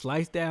 Yes, just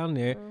sliced down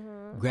there,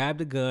 grabbed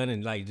the gun,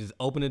 and like just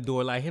open the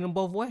door, like hit them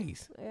both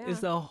ways. Yeah.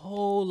 It's a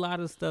whole lot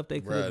of stuff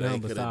they could have done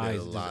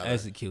besides just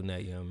executing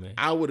that young man.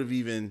 I would have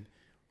even.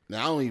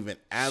 Now, I don't even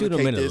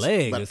advocate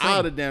this, but I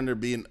would have down there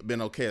been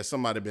okay if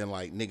somebody been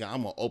like, nigga,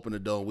 I'm going to open the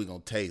door and we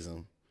going to tase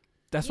him.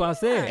 That's what I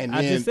said. And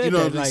I then, just said you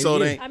know, that. Like,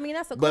 so I mean,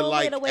 that's a cold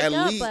way to wake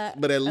up,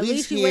 but at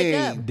least he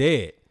ain't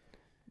dead.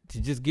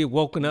 To just get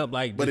woken up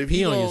like but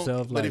pee on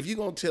yourself. But if you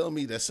going to tell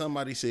me that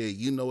somebody said,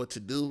 you know what to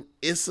do,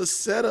 it's a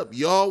setup.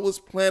 Y'all was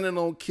planning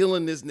on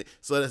killing this nigga.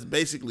 So that's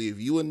basically if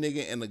you a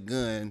nigga and a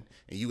gun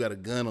and you got a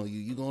gun on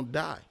you, you going to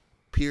die.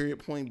 Period,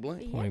 point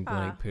blank. Yeah. Point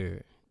blank,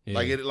 period. Yeah.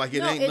 Like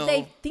it ain't if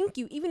they think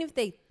you, even if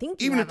they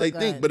think you have a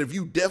gun, but if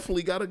you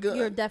definitely got a gun,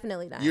 you're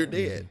definitely dying. You're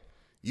dead.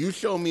 You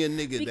show me a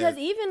nigga because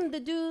even the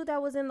dude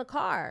that was in the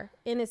car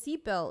in his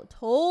seatbelt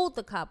told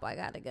the cop I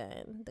got a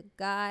gun. The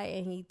guy,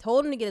 and he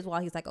told him to get his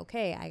wallet. He's like,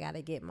 okay, I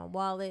gotta get my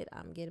wallet.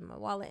 I'm getting my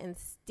wallet, and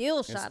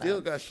still shot him.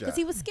 Still got shot because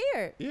he was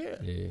scared.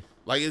 Yeah.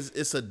 Like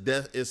it's a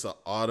death. It's an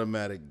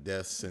automatic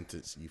death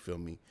sentence. You feel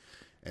me?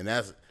 And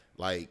that's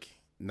like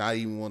not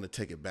even want to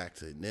take it back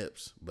to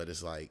Nips, but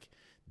it's like.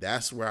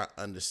 That's where I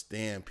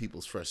understand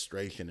people's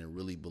frustration and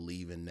really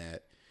believing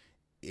that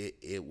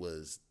it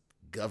was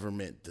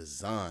government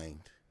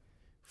designed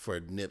for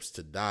Nips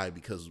to die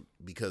because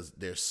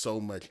there's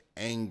so much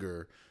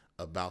anger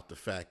about the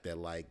fact that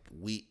like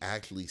we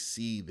actually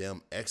see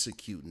them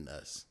executing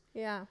us.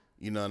 Yeah.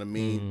 You know what I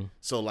mean? Mm-hmm.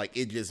 So like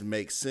it just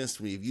makes sense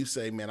to me. If you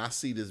say, man, I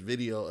see this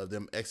video of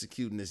them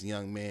executing this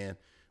young man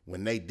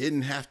when they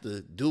didn't have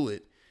to do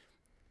it,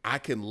 I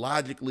can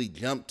logically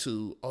jump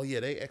to, oh yeah,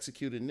 they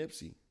executed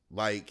Nipsey.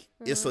 Like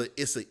it's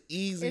an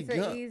easy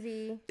jump.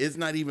 It's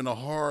not even a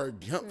hard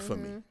jump for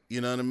me.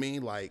 You know what I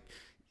mean? Like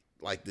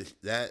this,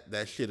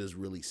 that shit is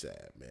really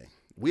sad, man.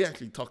 We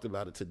actually talked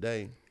about it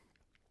today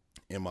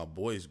in my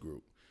boys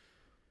group.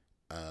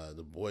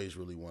 The boys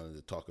really wanted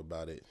to talk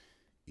about it.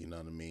 You know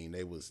what I mean?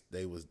 They was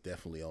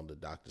definitely on the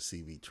Dr.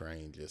 CV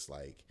train, just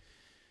like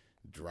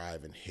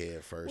driving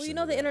head first. Well, you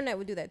know the internet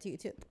would do that to you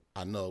too.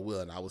 I know it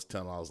will, and I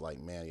was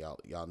like, man, y'all,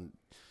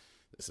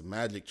 it's a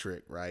magic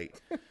trick, right?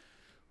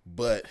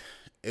 But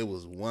it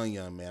was one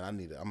young man. I'm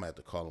gonna have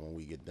to call him when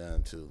we get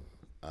done too.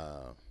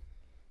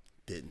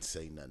 Didn't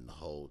say nothing the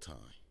whole time.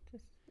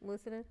 Just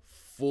listening.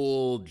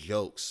 Full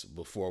jokes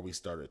before we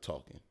started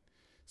talking.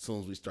 As soon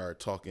as we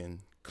started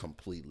talking,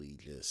 completely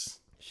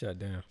just shut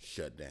down.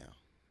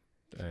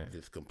 Damn.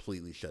 Just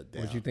completely shut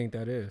down. What do you think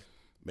that is?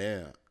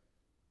 Man,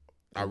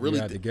 I really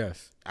had to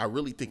guess. I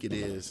really think it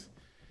is.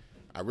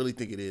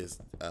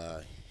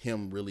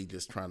 Him really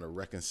just trying to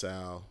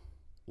reconcile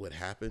what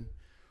happened.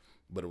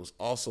 But it was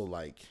also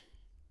like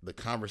the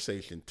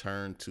conversation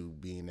turned to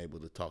being able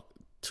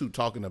to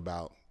talking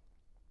about,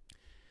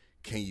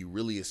 can you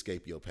really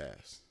escape your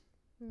past?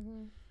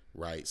 Mm-hmm.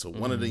 Right. So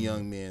one of the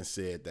young men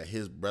said that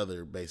his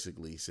brother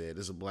basically said,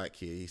 this is a black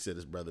kid. He said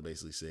his brother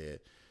basically said,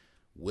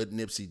 what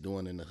Nipsey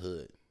doing in the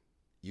hood?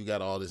 You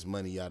got all this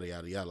money, yada,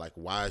 yada, yada. Like,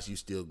 why is you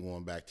still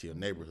going back to your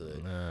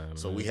neighborhood?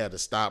 So we had to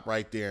stop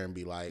right there and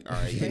be like, all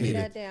right, you need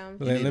to.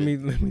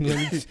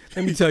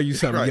 Let me tell you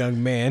something, right.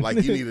 Young man.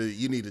 Like,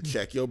 you need to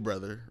check your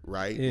brother,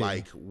 right?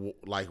 Yeah.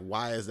 Like,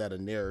 why is that a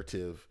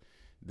narrative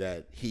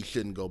that he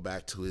shouldn't go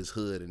back to his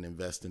hood and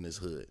invest in his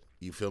hood?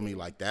 You feel me?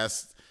 Like,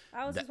 that's.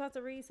 I was just about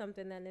to read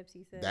something that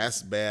Nipsey said.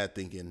 That's bad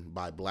thinking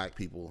by black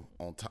people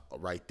on top,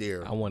 right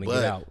there. I want to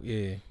get out.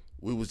 Yeah.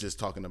 We was just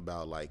talking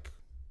about like.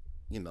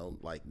 You know,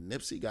 like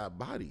Nipsey got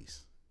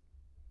bodies.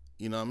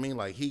 You know what I mean?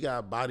 Like he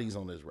got bodies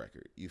on his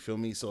record. You feel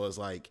me? So it's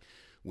like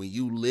when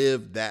you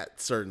live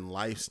that certain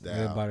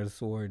lifestyle, live by the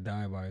sword,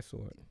 die by the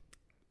sword.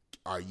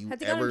 Are you Has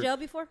he gone to jail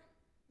before?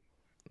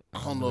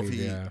 I don't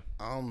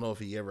know if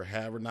he ever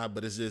have or not,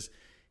 but it's just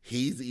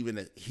he's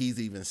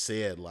even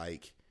said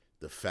like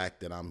the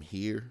fact that I'm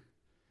here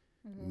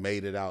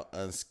made it out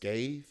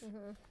unscathed.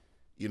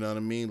 You know what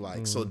I mean?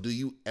 Like, so do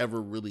you ever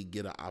really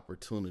get an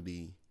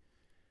opportunity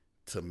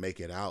to make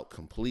it out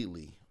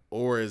completely,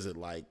 or is it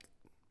like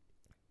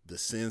the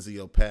sins of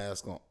your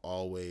past gonna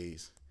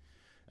always?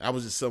 That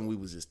was just something we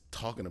was just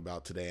talking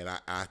about today, and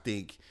I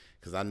think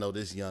because I know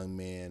this young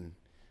man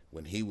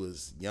when he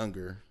was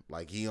younger,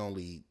 like he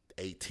only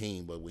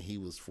 18, but when he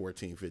was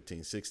 14,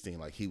 15, 16,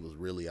 like he was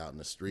really out in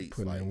the streets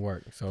putting like, in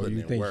work. So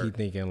you think he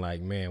thinking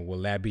like, man,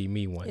 will that be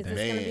me one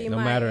day? Man,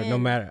 no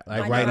matter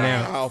like right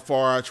now how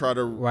far I try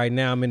to. Right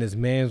now I'm in this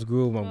man's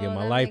groove. I'm getting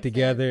my life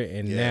together,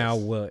 and now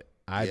will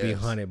I be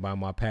haunted by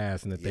my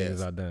past and the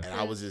things I've done?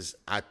 And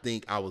I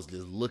think I was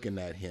just looking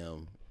at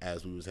him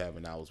as we was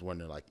having. I was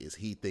wondering like, is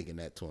he thinking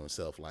that to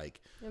himself?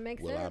 Like,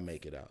 will I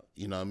make it out?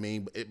 You know what I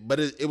mean? But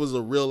it was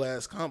a real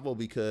ass convo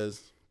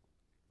because.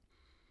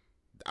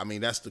 I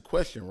mean, that's the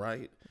question,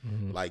 right?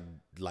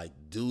 Like,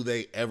 do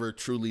they ever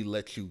truly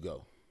let you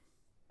go?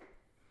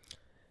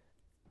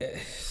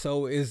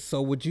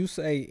 So would you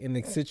say in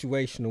a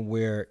situation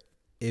where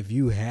if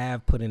you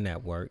have put in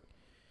that work,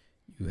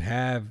 you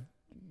have,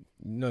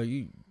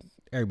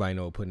 everybody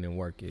know what putting in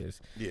work is.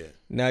 Yeah.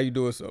 Now you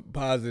do it so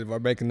positive or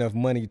make enough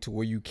money to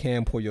where you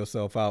can pull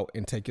yourself out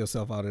and take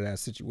yourself out of that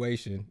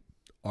situation.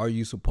 Are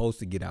you supposed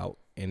to get out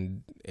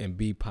and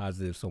be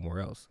positive somewhere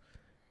else?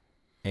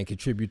 And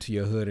contribute to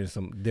your hood in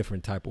some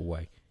different type of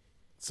way.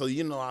 So,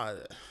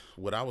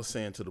 what I was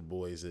saying to the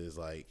boys is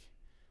like,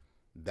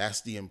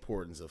 that's the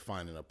importance of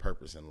finding a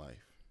purpose in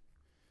life.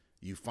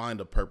 You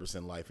find a purpose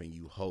in life and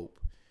you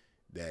hope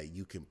that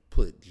you can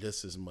put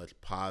just as much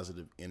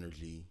positive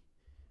energy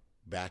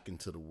back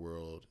into the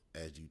world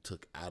as you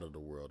took out of the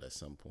world at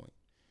some point.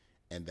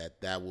 And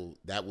that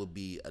will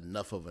be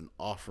enough of an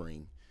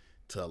offering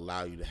to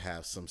allow you to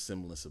have some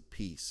semblance of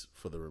peace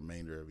for the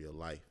remainder of your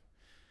life.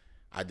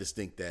 I just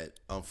think that,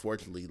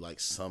 unfortunately,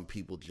 like some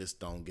people just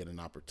don't get an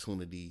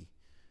opportunity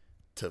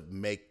to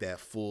make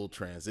that full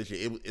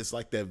transition. It's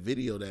like that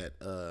video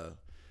that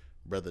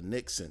Brother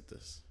Nick sent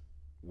us,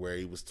 where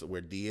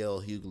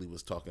D.L. Hughley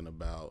was talking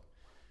about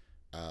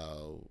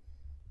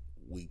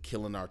we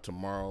killing our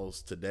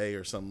tomorrows today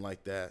or something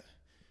like that.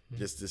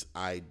 Just this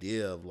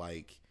idea of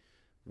like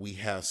we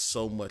have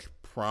so much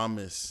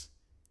promise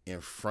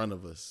in front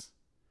of us,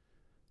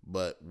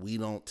 but we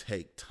don't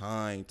take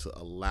time to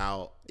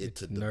allow it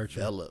to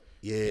develop.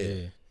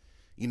 Yeah.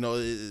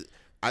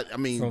 I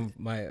mean, from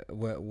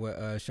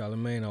what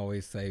Charlemagne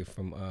always say,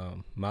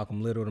 from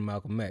Malcolm Little to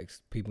Malcolm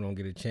X, people don't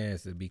get a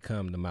chance to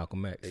become the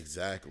Malcolm X.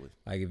 Exactly.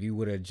 Like if you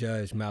would have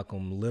judged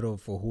Malcolm Little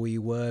for who he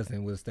was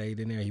and would have stayed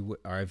in there,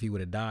 or if he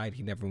would have died,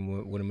 he never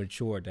would have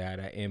matured to have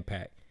that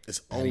impact.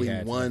 It's only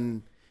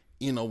one,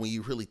 when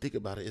you really think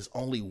about it, it's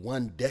only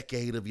one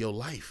decade of your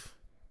life.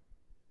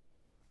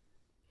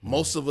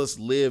 Most of us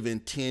live in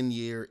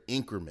 10-year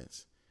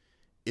increments.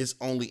 It's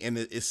only, and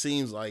it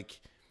seems like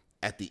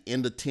at the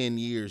end of 10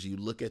 years, you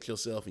look at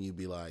yourself and you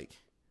be like,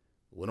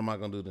 what am I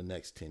going to do the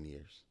next 10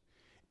 years?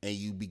 And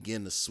you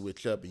begin to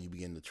switch up and you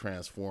begin to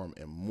transform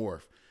and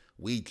morph.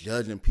 We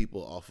judging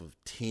people off of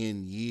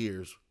 10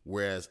 years,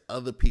 whereas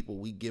other people,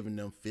 we giving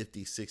them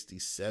 50, 60,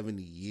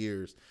 70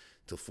 years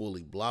to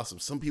fully blossom.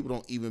 Some people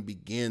don't even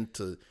begin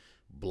to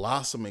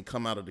blossom and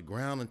come out of the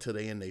ground until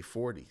they in their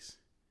 40s.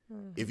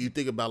 If you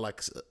think about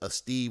like a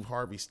Steve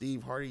Harvey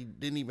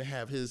didn't even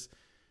have his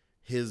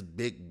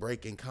big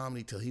break in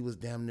comedy till he was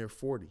damn near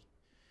 40.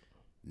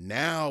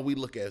 Now we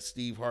look at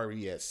Steve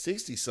Harvey at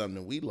 60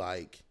 something, we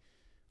like,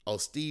 oh,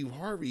 Steve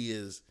Harvey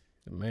is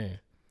the man.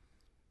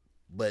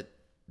 But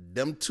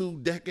them 2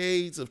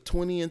 decades of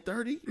 20 and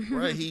 30,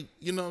 right? He,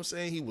 you know what I'm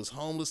saying? He was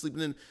homeless,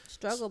 sleeping in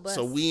struggle bus.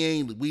 So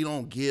we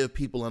don't give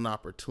people an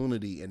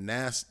opportunity, and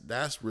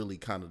that's really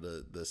kind of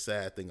the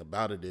sad thing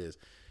about it is.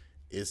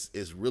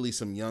 It's really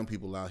some young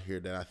people out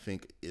here that I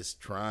think is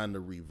trying to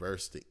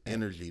reverse the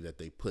energy that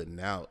they putting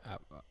out.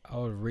 I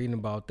was reading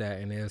about that,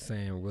 and they're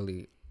saying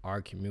really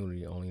our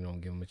community only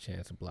don't give them a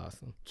chance to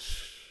blossom.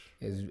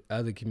 Is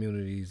other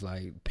communities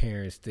like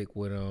parents stick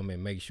with them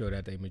and make sure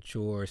that they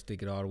mature,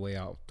 stick it all the way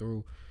out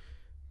through.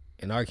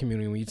 In our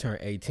community, when you turn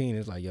 18,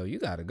 it's like, yo, you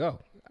got to go.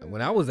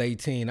 When I was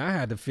 18, I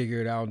had to figure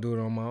it out and do it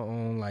on my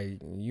own. Like,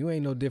 you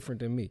ain't no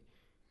different than me.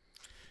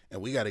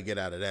 And we got to get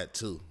out of that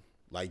too.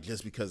 Like,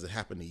 just because it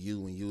happened to you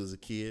when you was a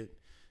kid,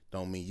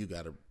 don't mean you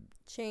got to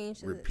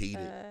repeat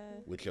it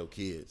with your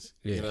kids.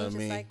 Yeah. You know what I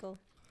mean? Cycle.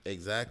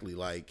 Exactly.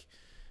 Like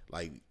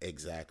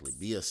exactly.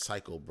 Be a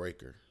cycle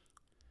breaker.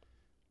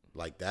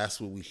 Like, that's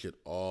what we should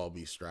all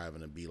be striving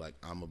to be. Like,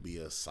 I'm going to be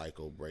a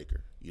cycle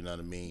breaker. You know what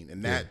I mean?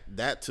 And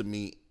that to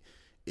me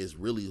is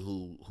really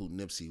who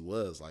Nipsey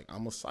was. Like,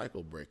 I'm a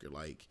cycle breaker.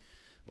 Like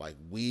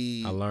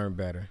I learn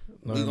better.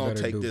 We gonna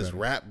take this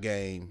rap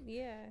game,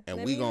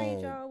 and we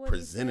gonna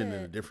present it in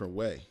a different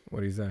way.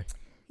 What do you say?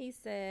 He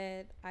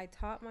said, I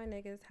taught my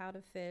niggas how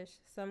to fish.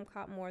 Some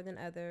caught more than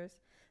others.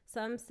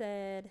 Some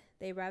said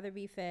they'd rather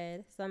be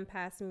fed. Some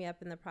passed me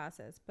up in the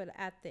process. But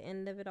at the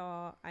end of it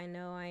all, I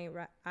know I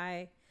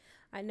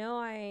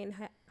ain't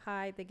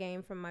hide the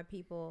game from my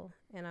people,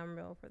 and I'm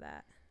real for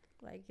that.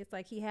 Like, it's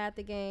like he had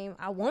the game.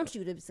 I want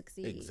you to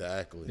succeed.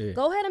 Exactly. Yeah.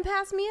 Go ahead and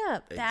pass me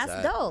up. Exactly.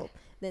 That's dope.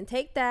 Then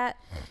take that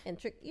and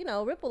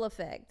ripple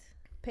effect.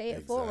 Pay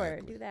it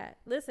forward. Do that.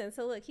 Listen,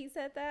 so look, he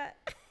said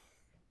that.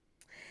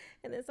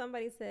 And then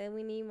somebody said,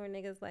 we need more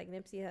niggas like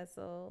Nipsey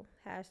Hussle.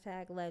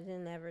 #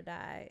 legend never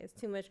die. It's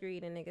too much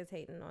greed and niggas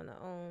hating on their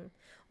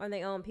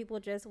own. People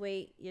just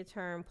wait your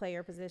turn, play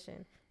your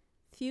position.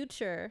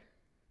 Future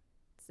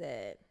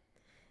said,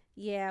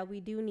 yeah, we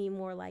do need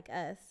more like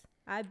us.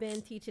 I've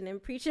been teaching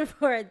and preaching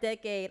for a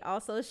decade,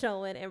 also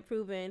showing and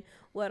proving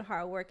what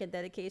hard work and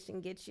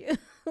dedication gets you.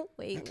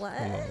 Wait, what?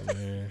 Oh,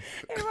 man.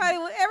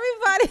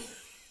 Everybody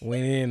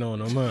went in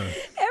on him, huh?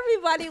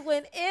 Everybody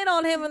went in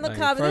on him in the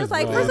comments. It was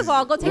like, first of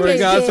all, go take care of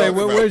your kids. Say,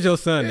 where's your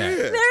son at?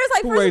 There's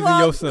like,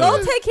 first of all,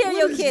 go take care of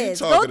your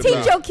kids. Go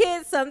teach your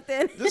kids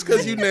something. Just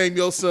because you name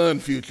your son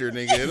Future,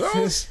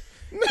 nigga.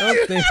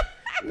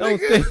 Don't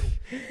think.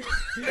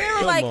 They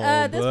were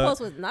like, this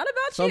post was not about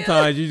you.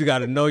 Sometimes you just got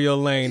to know your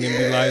lane and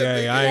be like,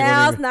 hey,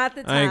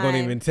 I ain't going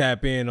to even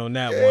tap in on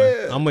that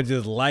one. I'm going to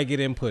just like it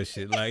and push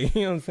it. Like,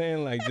 you know what I'm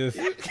saying? Like,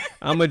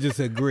 I'm going to just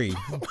agree.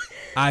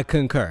 I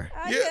concur.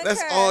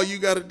 That's all you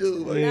got to do.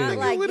 Like,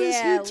 nigga, what is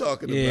he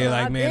talking about? Yeah,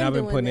 like, man, I've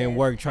been putting in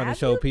work trying to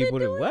show people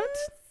that, what?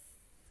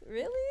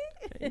 Really?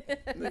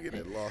 Nigga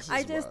that lost his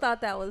I just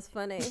thought that was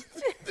funny.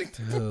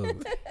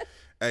 Dude.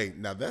 Hey,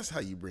 now that's how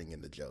you bring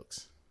in the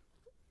jokes.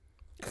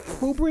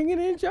 Who bringing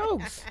in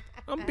jokes?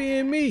 I'm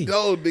being me.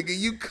 No, nigga,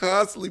 you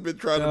constantly been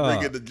trying to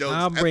bring in the jokes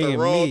I'm at bringing the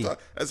wrong me. time.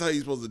 That's how you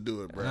supposed to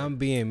do it, bro. I'm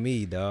being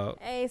me, dog.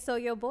 Hey, so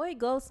your boy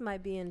Ghost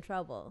might be in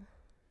trouble.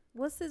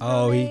 What's his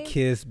real name? He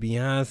kissed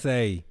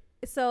Beyonce.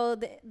 So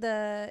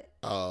I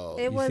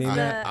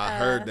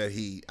heard that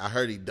he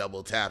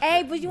double tapped.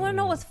 Hey, but you want to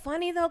know what's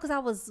funny though? Because I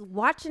was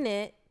watching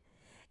it,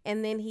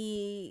 and then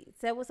he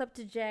said what's up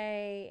to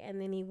Jay, and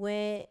then he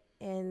went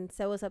and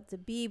said what's up to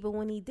B. But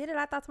when he did it,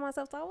 I thought to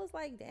myself, so I was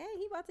like, dang,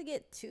 he about to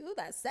get 2.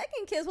 That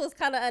second kiss was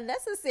kind of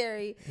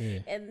unnecessary. Yeah.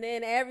 And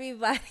then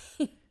everybody,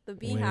 the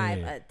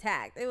Beehive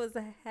attacked. It was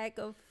a heck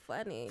of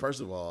funny.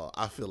 First of all,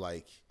 I feel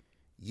like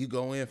you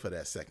go in for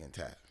that second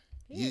tap.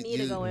 He didn't need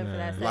to go in for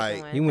that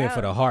second one. He went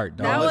for the heart,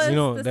 dog.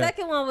 The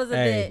second one was a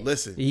bit.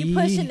 Listen, you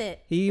pushing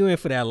it. He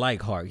went for that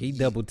like heart. He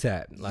double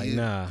tapped.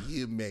 Nah.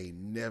 You may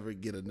never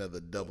get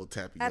another double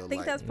tap in your life. I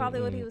think that's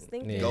probably what he was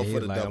thinking. Yeah, go for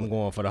the double. I'm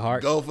going for the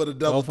heart. Go for the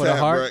double tap,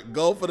 bro.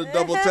 Go for the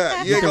double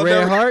tap. You ain't gonna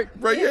red heart,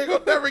 bro. You ain't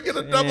gonna never get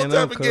a double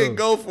tap again.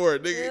 Go for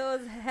it, nigga. It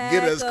was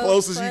get as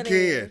close as you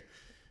can.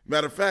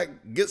 Matter of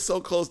fact, get so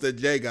close that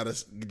Jay got to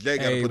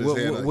put his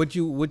hand on. What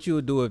you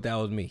would do if that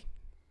was me?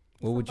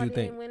 What would you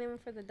think? Went in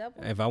for the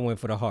double? If I went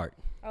for the heart.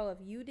 Oh, if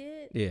you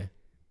did? Yeah.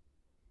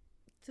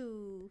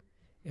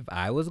 If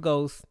I was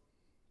Ghost,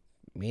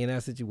 me in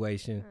that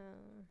situation,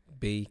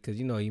 B, because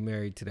you know he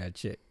married to that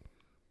chick.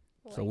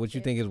 So what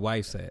you think his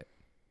wife said?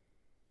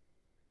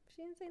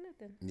 She didn't say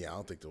nothing. Yeah, I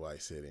don't think the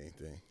wife said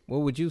anything. What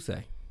would you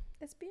say?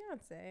 It's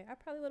Beyonce. I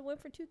probably would have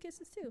went for 2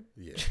 kisses too.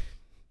 Yeah.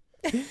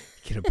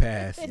 Get a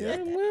pass. Yeah,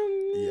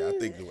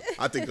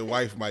 I think the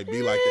wife might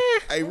be like that.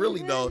 Hey,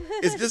 really though,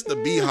 it's just the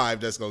Beehive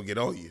that's gonna get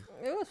on you.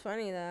 It was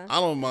funny though. I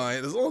don't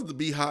mind as long as the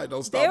Beehive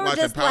don't stop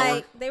watching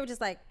Power. They were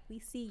just like, we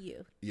see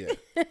you. Yeah.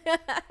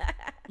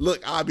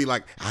 Look, I'd be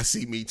like, I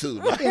see me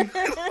too. Like you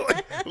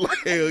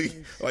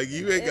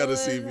ain't gotta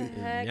see me.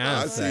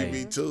 I see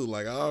me too.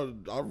 Like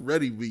I'm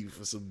ready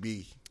for some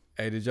B.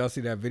 Hey, did y'all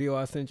see that video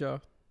I sent y'all?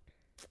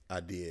 I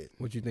did.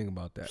 What you think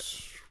about that,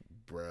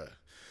 bruh?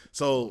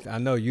 So I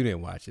know you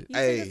didn't watch it. You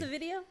sent us the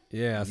video?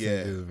 Yeah, I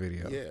sent you the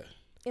video. Yeah.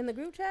 In the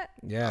group chat?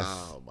 Yes.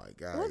 Oh my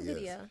God. What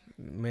video?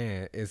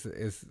 Man, it's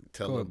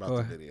tell them about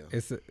the video.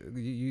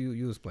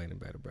 You explain it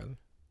better, brother.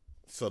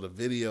 So the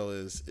video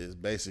is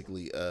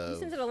basically you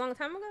sent it a long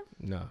time ago?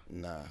 No.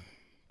 Nah.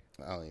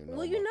 I don't even know.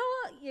 Well, you know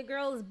what? Your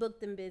girl is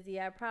booked and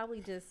busy. I probably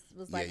just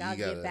was like, I'll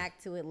get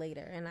back to it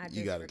later, and I just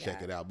you gotta forgot.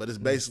 check it out. But it's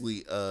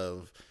basically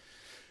of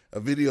a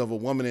video of a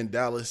woman in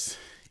Dallas.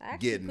 I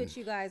actually put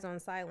you guys on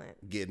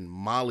silent. Getting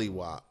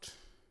mollywopped.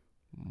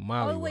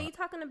 Oh wait, you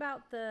talking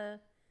about the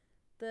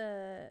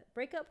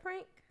breakup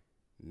prank?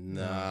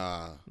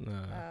 Nah.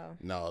 Oh.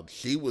 No,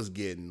 she was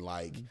getting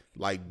like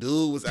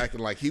dude was acting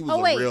like he was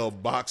a real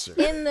boxer.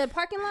 In the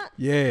parking lot?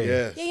 Yeah.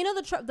 Yes. Yeah, you know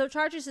the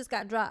charges just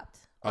got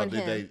dropped on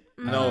him. They?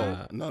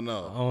 Mm-hmm. No.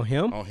 On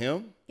him? On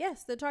him?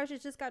 Yes, the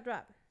charges just got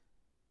dropped.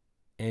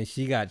 And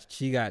she got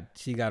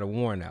a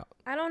warrant out.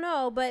 I don't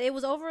know, but it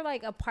was over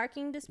like a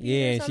parking dispute.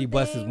 Yeah, or and she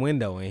bust his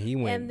window, and he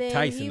went Tyson on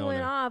her. And then he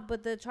went off,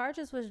 but the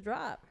charges was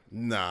dropped.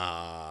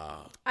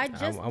 Nah. I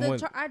just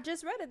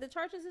read it. The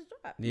charges is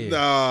dropped. Yeah.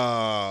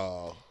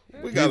 No.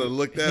 We gotta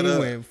look that up. He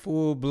went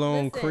full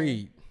blown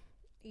Creed.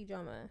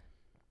 E-drama.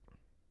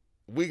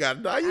 We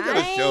got. Nah, you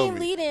gotta show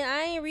me.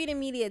 I ain't reading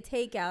Media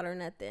Takeout or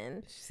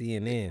nothing.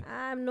 CNN.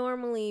 I'm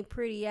normally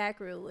pretty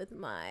accurate with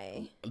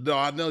my. No,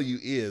 I know you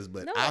is,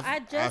 but no,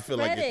 I just feel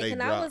read like it,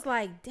 and I was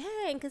like,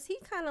 dang, because he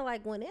kind of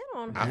like went in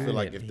on her. I feel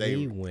like if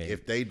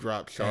they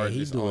drop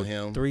charges on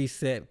him,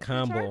 3-set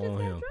combo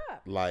on him.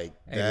 Like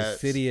the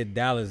city of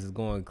Dallas is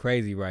going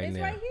crazy now. It's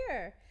right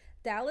here.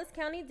 Dallas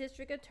County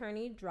District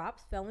Attorney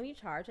drops felony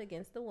charge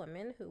against the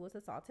woman who was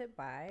assaulted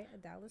by a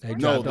Dallas.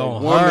 No, the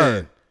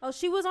woman. Oh,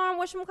 she was on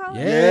whatchamacallit?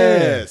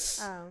 Yes.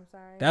 Oh,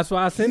 sorry. That's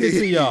why I sent it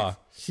to y'all.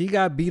 She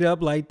got beat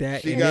up like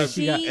that.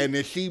 And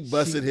then she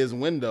busted his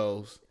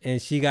windows.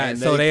 And she got.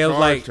 So they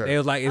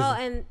was like.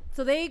 And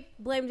so they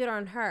blamed it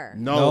on her.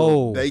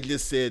 No, they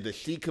just said that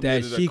she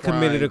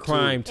committed a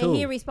crime too. And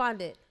he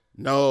responded.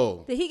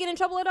 No. Did he get in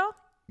trouble at all?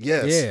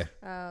 Yes. Yeah.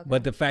 Oh, okay.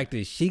 But the fact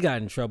is she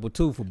got in trouble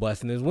too for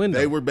busting his window.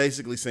 They were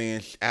basically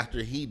saying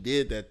after he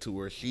did that to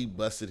her, she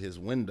busted his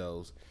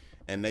windows,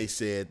 and they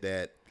said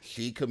that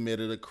she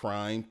committed a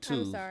crime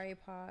too. I'm sorry,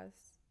 pause.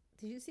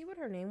 Did you see what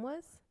her name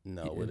was?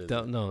 No, what is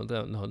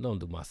don't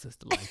do my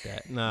sister like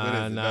that.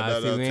 Nah.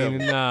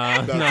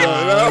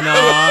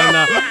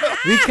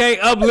 We can't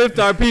uplift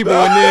our people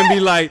and then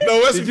be like, no,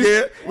 yes, we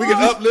can. We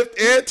can uplift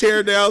and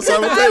tear down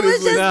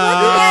simultaneously.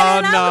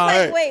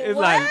 No, wait, it's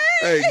what? like,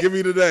 hey, give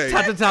me the name.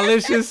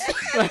 Tata-talicious.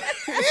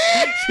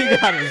 She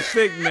got a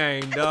sick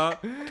name, dog.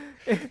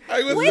 Wait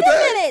a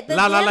minute.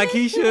 La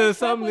Keisha or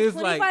something. It's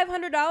like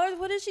 $2,500.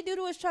 What did she do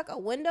to his truck? A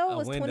window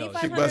was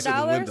 $2,500. She busted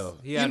the window.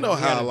 You know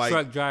how like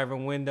truck driver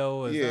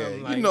window or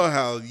something. You know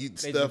how you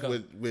stuff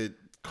with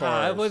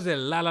cars. Was it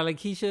La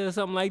Keisha or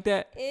something like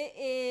that? It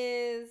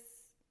is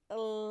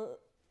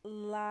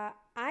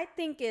I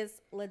think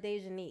it's La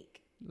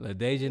Dejanique. La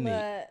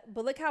Dejanique.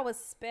 But look how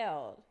it's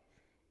spelled.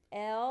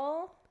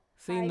 L.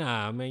 See,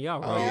 nah, man, y'all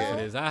wrong for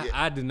this.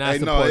 I do not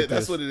support this.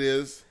 That's what it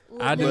is.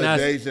 I do not.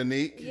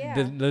 Dejanique. Yeah.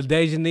 The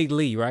Dejanique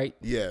Lee, right?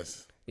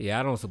 Yes. Yeah,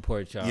 I don't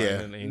support y'all.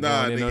 Yeah.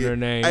 Nigga, on her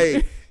name.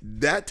 Hey,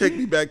 that take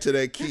me back to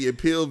that Key and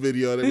Peele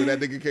video when that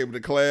nigga came to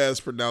class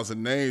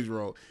pronouncing names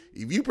wrong.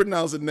 If you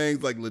pronounce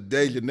names like La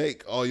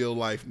Dejanique all your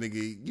life,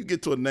 nigga, you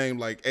get to a name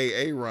like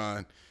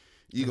Aaron,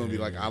 you're going to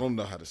be like, I don't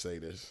know how to say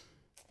this.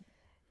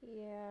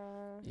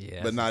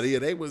 Yeah. But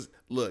they was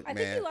look, man. I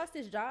think he lost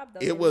his job though.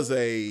 I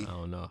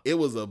don't know. It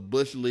was a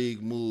Bush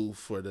League move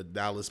for the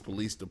Dallas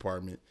Police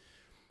Department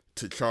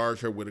to charge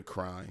her with a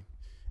crime.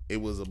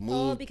 It was a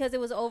move because it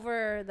was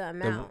over the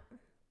amount.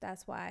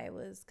 That's why it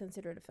was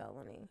considered a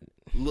felony.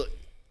 Look,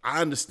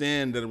 I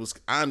understand, but I'm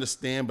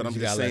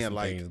just saying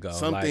like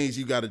some things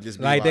you got to just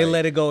be like they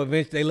let it go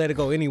eventually. They let it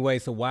go anyway,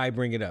 so why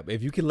bring it up?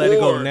 If you can let it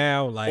go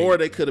now, or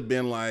they could have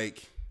been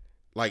like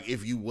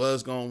if you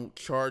was gonna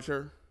charge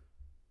her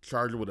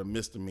with a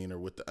misdemeanor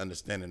with the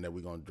understanding that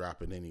we're going to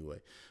drop it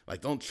anyway. Like,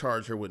 don't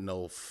charge her with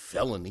no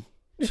felony.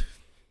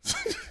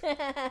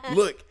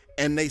 Look,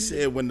 and they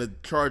said when the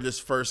charges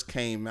first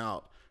came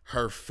out,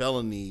 her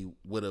felony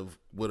would have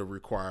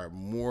required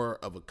more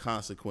of a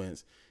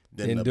consequence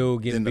than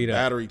the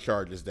battery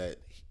charges that.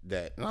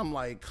 And I'm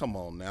like, come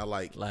on now.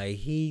 Like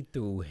he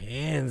threw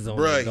hands on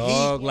the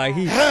dog.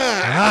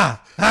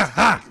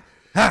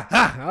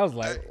 I was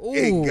like, ooh.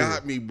 It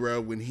got me,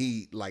 bro, when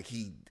he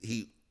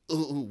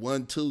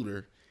one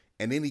tutor,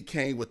 and then he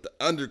came with the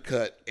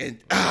undercut, and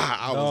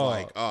I was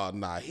like, oh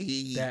nah,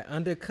 that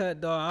undercut,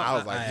 dog. I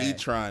was like, he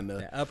trying to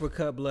that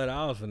uppercut blood.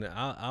 I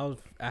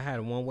had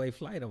a one-way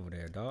flight over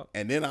there, dog.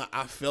 And then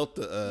I felt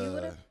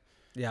the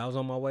I was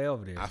on my way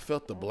over there. I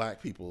felt the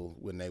black people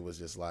when they was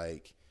just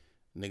like,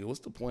 nigga,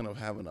 what's the point of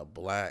having a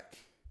black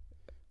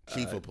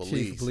chief of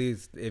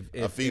police? If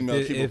a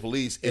female chief of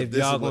police, if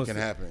this is what can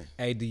happen.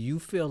 Hey, do you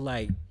feel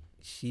like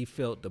she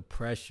felt the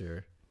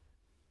pressure?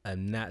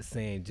 I'm not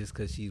saying just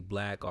because she's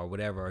black or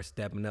whatever, or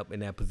stepping up in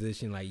that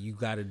position, like you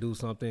got to do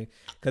something.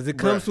 Because it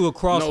comes to a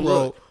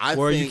crossroad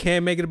where you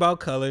can't make it about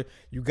color.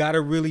 You got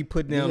to really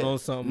put down on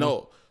something.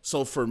 No.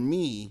 So for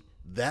me,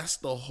 that's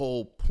the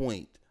whole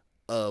point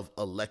of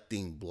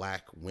electing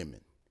black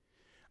women.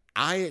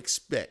 I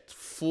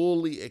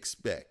fully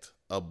expect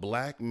a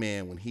black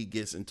man when he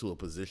gets into a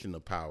position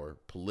of power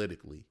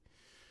politically.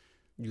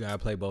 You got to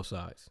play both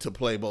sides. To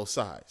play both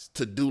sides.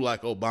 To do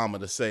like Obama,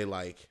 to say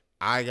like,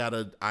 I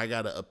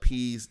gotta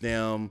appease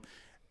them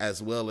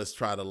as well as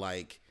try to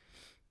like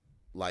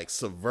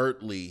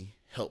subvertly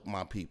help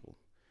my people.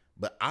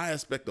 But I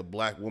expect a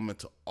black woman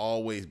to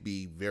always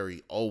be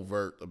very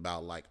overt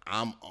about like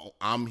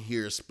I'm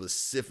here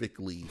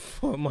specifically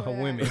for my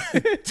women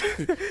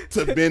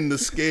to bend the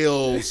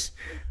scales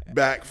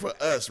back for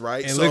us,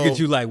 right? And look at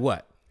you like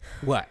what?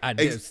 I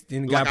just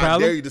didn't got a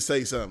problem. I dare you to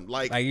say something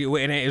like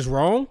and it's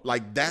wrong.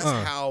 Like that's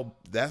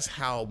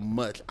how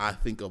much I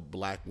think of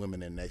black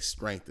women and their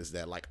strength is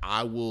that like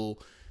I will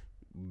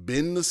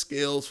bend the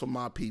scales for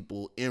my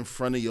people in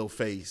front of your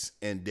face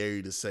and dare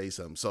you to say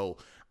something. So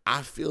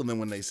I feel them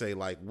when they say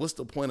like, what's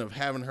the point of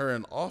having her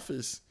in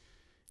office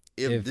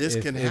if this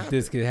can happen? If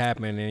this could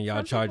happen and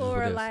y'all charge us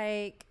for this.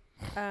 Like,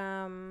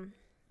 the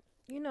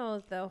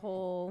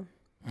whole,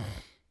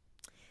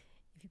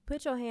 if you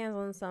put your hands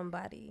on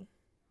somebody,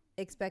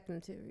 expect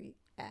them to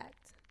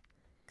react.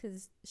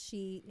 because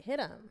she hit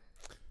him.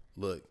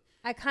 Look,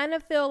 I kind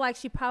of feel like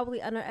she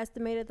probably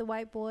underestimated the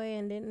white boy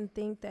and didn't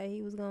think that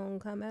he was gonna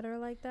come at her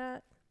like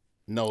that.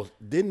 No,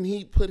 didn't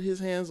he put his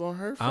hands on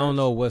her first? I don't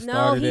know what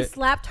started it. No, he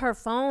slapped her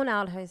phone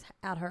out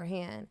her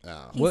hand.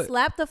 Oh. He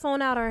slapped the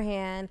phone out her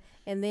hand,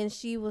 and then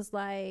she was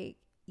like,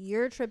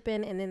 "You're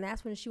tripping," and then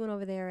that's when she went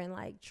over there and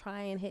like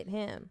try and hit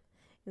him,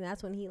 and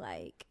that's when he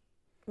like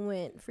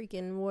went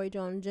freaking Roy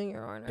Jones Jr.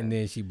 on her. And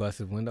then she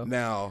busted window.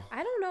 Now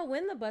I don't know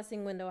when the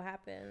busting window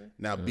happened.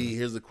 Now, B,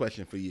 here's a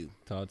question for you.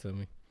 Talk to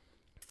me.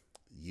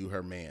 You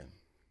her man.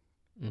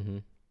 Mm-hmm.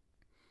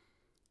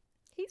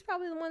 He's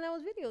probably the one that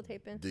was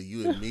videotaping. Do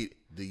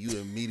you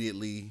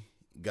immediately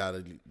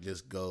gotta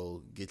just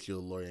go get you a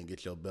lawyer and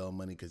get your bail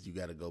money because you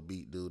gotta go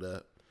beat dude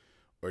up,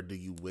 or do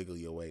you wiggle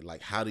your way?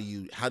 Like, how do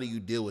you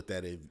deal with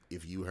that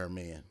if you her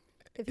man?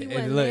 If you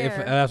wasn't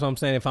there, that's what I'm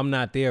saying. If I'm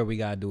not there, we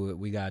gotta do it.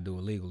 We gotta do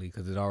it legally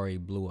because it already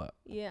blew up.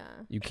 Yeah.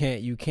 You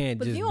can't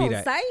but just you be on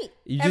that. Site,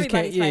 you just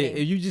can't. Yeah,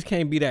 you just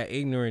can't be that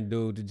ignorant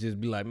dude to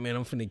just be like, man,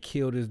 I'm finna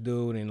kill this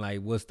dude, and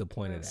like, what's the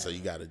point of that? So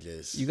you gotta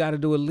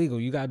do it legal.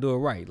 You gotta do it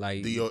right.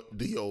 Like,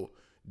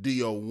 do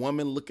your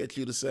woman look at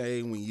you the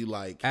same when you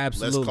like,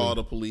 absolutely, let's call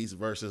the police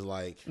versus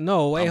like,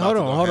 no, wait, hold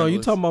on. You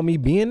talking about me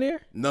being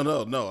there? No.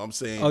 I'm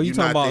saying, you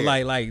talking about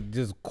like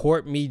just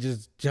court me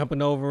just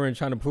jumping over and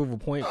trying to prove a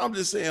point? I'm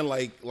just saying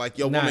like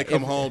your woman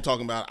come home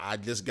talking about I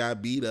just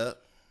got beat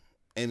up,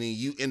 and then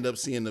you end up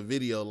seeing the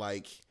video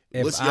like.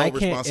 What's your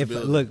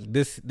responsibility? Look,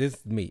 this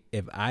is me.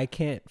 If I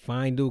can't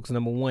find Dukes,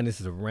 number one, this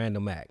is a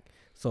random act,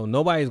 so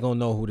nobody's gonna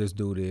know who this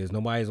dude is.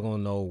 Nobody's gonna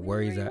know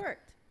where he's at.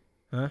 Worked.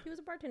 Huh? He was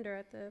a bartender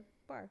at the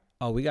bar.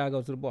 Oh, we gotta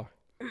go to the bar.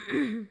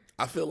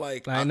 I feel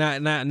like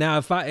now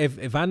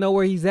if I know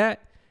where he's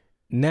at,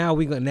 now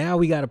we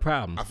got a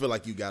problem. I feel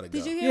like you gotta go.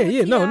 Did you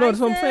hear no, that's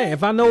what I'm saying.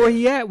 If I know where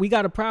he at, we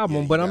got a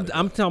problem. Yeah, but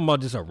I'm talking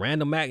about just a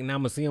random act, and I'm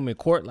gonna see him in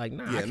court. Like, I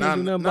can't do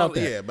nothing about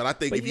that. Yeah, but I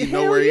think if you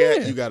know where he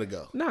at, you gotta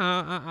go.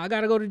 Nah, I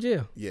gotta go to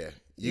jail. Yeah.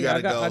 You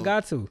gotta go. I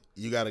got to.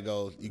 You gotta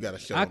go. You gotta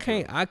show. I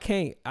can't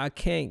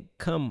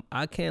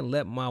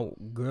let my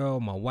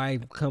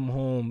wife come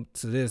home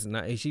to this.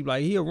 And she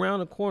like, he around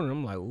the corner.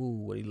 I'm like, ooh,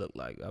 what he look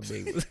like? How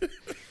big was?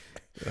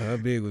 How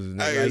big was his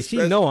name? Like, she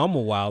know I'm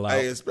a wild out.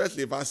 Hey,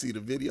 especially if I see the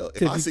video.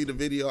 If I see the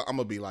video, I'm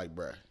gonna be like,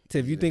 bruh.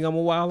 Tiff, you think I'm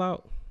a wild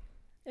out?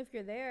 If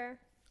you're there.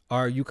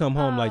 Or you come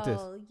home like this?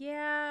 Oh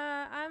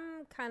yeah,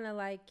 I'm kind of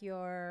like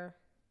your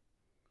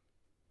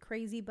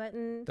crazy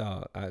button.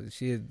 Dog,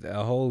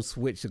 a whole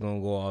switch is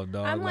gonna go off,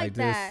 dog. I'm like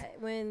that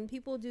this. when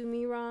people do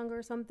me wrong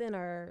or something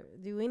or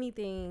do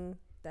anything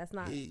that's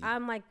not.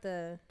 I'm like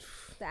the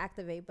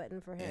activate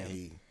button for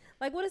him.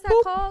 Like, what is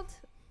that called?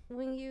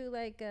 When you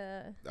like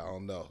I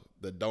don't know,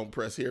 the don't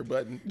press here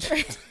button.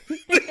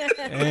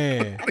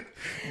 Man.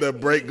 The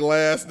break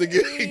glass to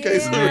get in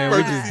case of man,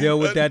 we just dealt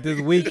with that this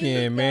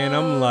weekend, man.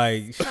 I'm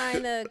like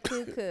kind of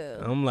cuckoo.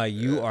 I'm like,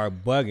 you are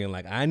bugging.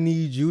 Like, I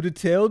need you to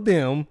tell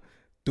them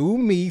through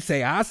me,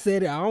 say I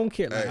said it. I don't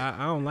care. Like,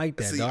 I don't like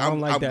that. See, I'm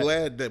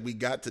glad that we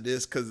got to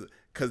this because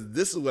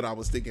this is what I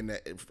was thinking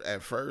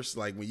at first.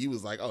 Like when you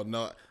was like, oh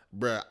no,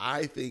 bruh,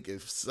 I think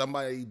if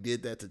somebody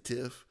did that to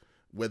Tiff,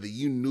 whether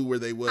you knew where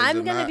they was,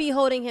 I'm gonna be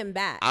holding him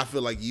back. I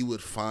feel like you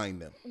would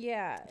find them.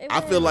 Yeah, I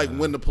feel like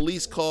when the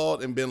police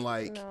called and been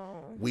like,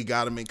 we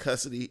got him in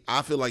custody.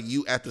 I feel like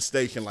you at the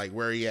station, like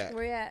where he at?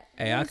 Where he at?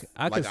 Hey,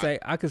 I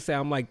could say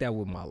I'm like that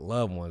with my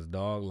loved ones,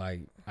 dog.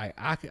 Like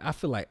I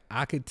feel like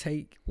I could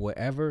take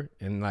whatever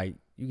and like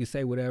you can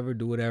say whatever,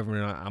 do whatever,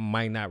 and I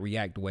might not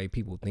react the way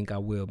people think I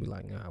will. Be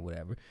like, nah,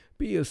 whatever.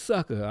 Be a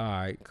sucker. All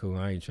right, cool.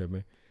 I ain't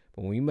tripping.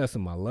 But when you mess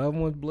with my loved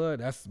one's blood,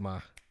 that's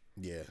my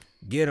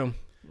get them.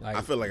 Like,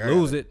 I feel like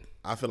lose it.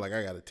 I feel like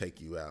I got to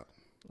take you out.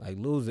 Like,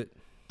 lose it.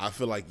 I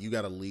feel like you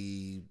got to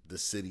leave the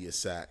city of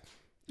Sac.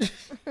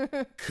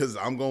 Because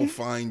I'm going to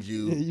find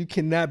you. You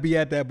cannot be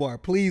at that bar.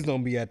 Please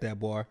don't be at that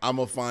bar. I'm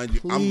going to find you.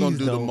 Please I'm going to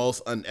do the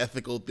most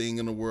unethical thing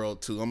in the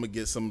world, too. I'm going to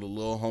get some of the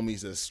little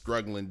homies that's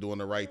struggling doing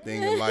the right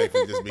thing in life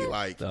and just be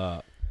like,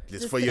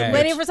 just for your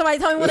waiting for somebody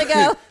to tell me where to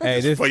go.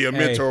 This for your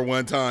mentor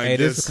one time. Hey,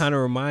 this kind of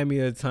remind me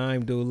of the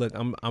time, dude. Look,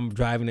 I'm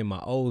driving in my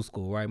old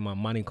school, right? My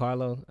Monte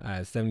Carlo. I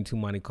had 72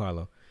 Monte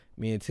Carlo.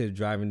 Me and Tiff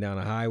driving down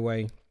the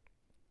highway.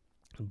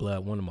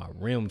 One of my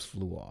rims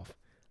flew off.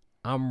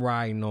 I'm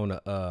riding on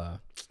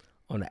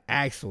the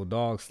axle,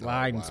 dog,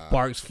 sliding,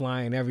 sparks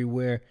flying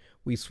everywhere.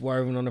 We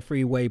swerving on the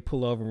freeway,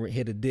 pull over,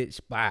 hit a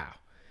ditch. Wow.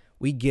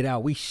 We get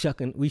out, we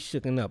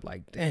shooken up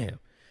like, damn.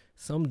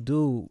 Some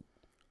dude,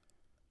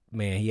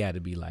 man, he had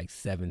to be like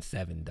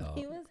 7'7", dog.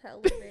 He was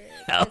hella big.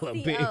 Hella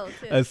big.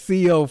 A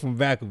CO from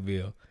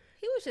Vacaville.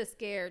 He was just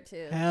scared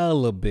too.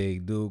 Hella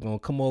big, dude. Gonna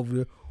come over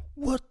there.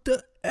 What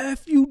the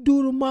F you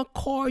do to my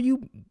car?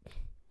 You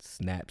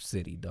Snap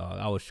City, dog.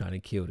 I was trying to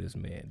kill this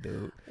man,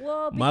 dude.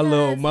 Well, my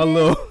little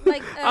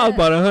like, I was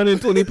about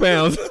 120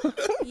 pounds.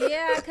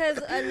 Yeah, because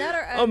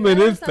another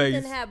his something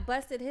face. Had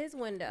busted his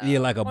window. Yeah,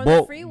 like a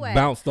bolt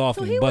bounced off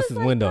so and busted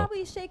his window.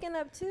 Probably shaking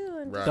up too.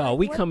 And right. Dog,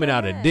 we coming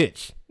out a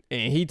ditch,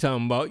 and he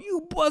talking about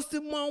you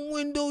busted my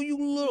window, you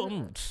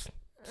little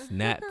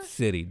Snap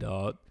City,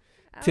 dog.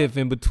 Tiff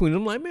in between.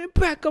 I'm like, man,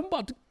 back, I'm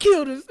about to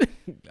kill this.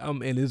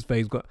 I'm in his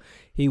face.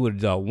 He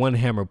would have one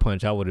hammer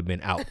punch. I would have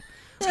been out.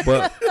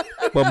 But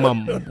my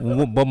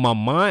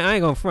mind, I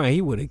ain't gonna front.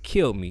 He would have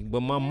killed me.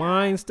 But my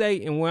mind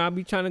state and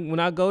when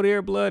I go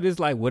there, blood, it's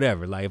like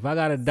whatever. Like if I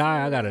gotta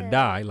die, I gotta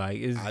die. Like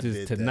it's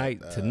just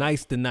tonight.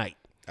 Tonight's the night.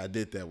 I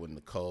did that with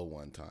Nicole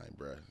one time,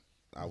 bro.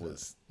 I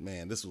was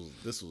this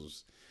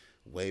was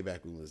way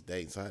back when we was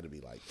dating, so I had to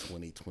be like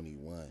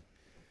 2021.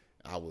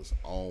 I was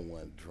on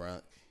one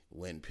drunk,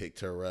 went and picked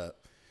her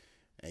up,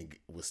 and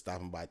was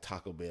stopping by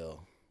Taco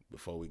Bell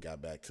before we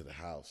got back to the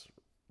house,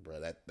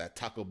 bro. That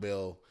Taco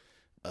Bell,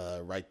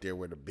 right there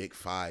where the Big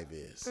Five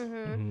is,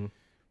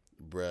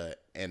 bruh.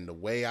 And the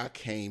way I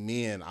came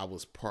in, I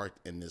was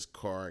parked, and this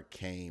car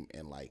came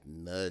and like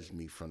nudged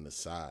me from the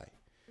side,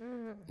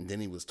 and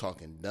then he was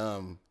talking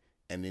dumb,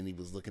 and then he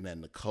was looking at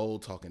Nicole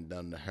talking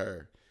dumb to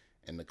her.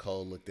 And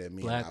Nicole looked at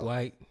me. Black,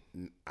 white?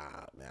 Man,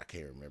 I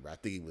can't remember. I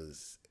think he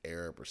was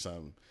Arab or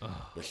something.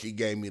 Oh. But she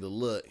gave me the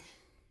look.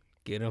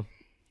 Get him.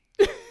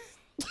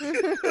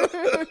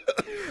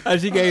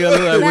 She gave you a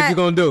look. Like, what you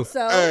gonna do?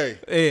 So,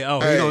 hey,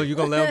 you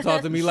gonna let him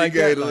talk to me like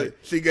that?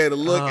 She gave a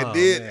look, and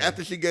then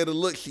after she gave a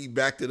look, she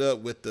backed it up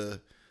with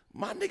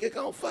my nigga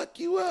gonna fuck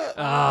you up.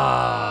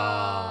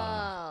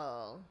 Oh.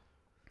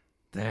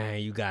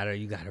 Dang, you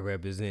gotta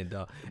represent,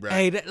 dog. Right.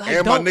 Hey,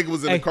 and my nigga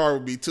was in the car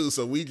with me too,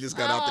 so we just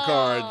got out the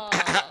car.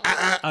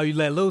 And, you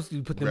let loose?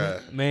 You put them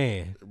in,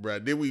 man.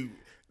 Bruh, then we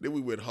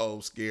went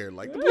home scared,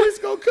 like the police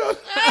gonna come.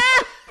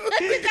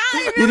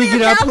 Did he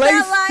get our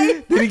place?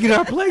 Did he get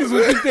our place?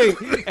 What you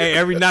think? Hey,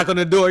 every knock on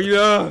the door, you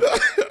know.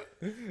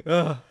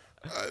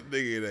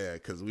 Nigga, that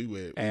because we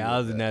went. Hey, I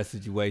was in that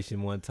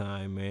situation one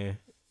time, man.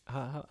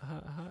 How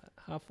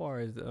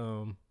far is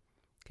Can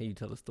you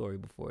tell a story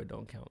before it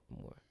don't count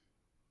more?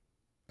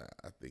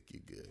 I think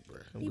you good, bro.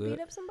 You beat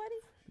up somebody?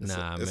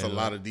 It's a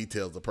lot of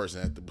details the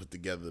person has to put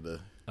together.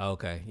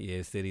 Okay,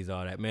 yeah, cities,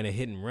 all that. Man, a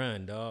hit and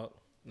run, dog.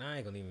 Nah, I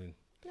ain't gonna even.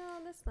 No,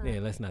 that's not. Yeah,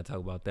 let's not talk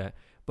about that.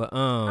 But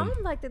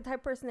I'm like the type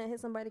of person that hit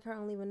somebody's car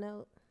and leave a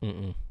note.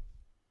 Yeah,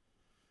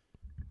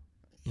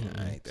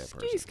 I ain't that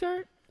person.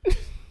 Skirt.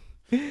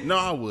 No,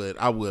 I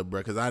would,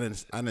 bro, because I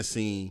didn't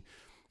seen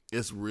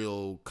it's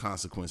real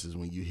consequences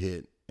when you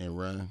hit and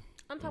run.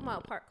 I'm talking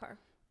about a parked car.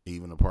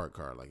 Even a parked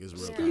car, like it's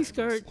real.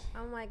 Skirt.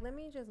 I'm like, let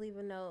me just leave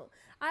a note.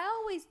 I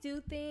always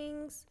do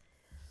things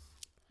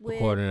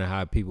according to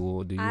how people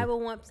will do. I would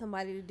want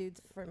somebody to do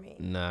for me.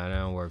 Nah, that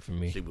don't work for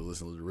me. She would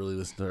really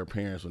listen to her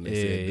parents when they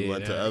said do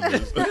unto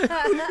others.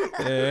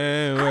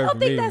 I don't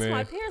think that's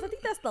my parents. I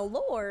think that's the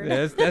Lord.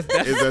 Is that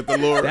the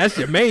Lord? That's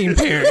your main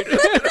parent,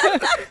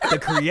 the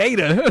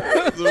Creator.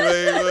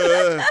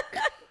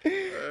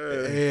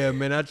 Yeah,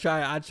 man. I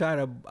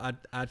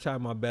try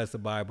my best to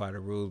abide by the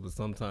rules, but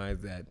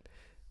sometimes that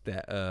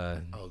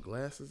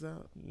glasses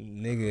out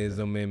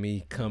niggism in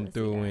me come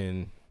through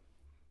and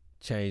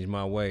change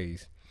my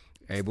ways.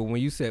 Hey, but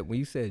when you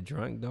said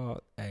drunk,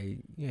 dog, hey,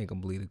 you ain't gonna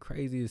believe the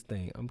craziest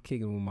thing. I'm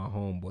kicking with my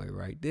homeboy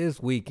right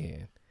this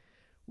weekend.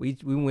 We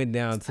went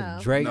down to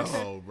Drake's.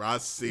 No, bro, I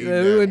see.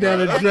 We went down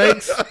to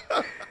Drake's.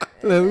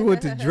 We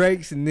went to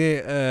Drake's and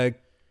then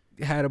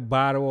had a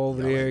bottle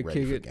over there.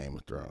 Ready for Game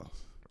of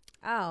Thrones.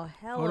 Oh,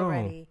 hell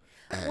already.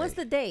 Hey, what's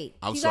the date?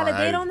 You got a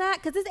date on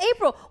that? Because it's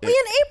April. We in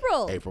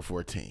April. April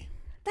 14th.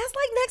 That's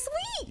like next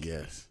week.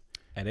 Yes.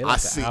 And it's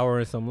like an hour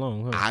or something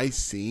long, huh? I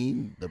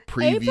seen the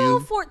preview.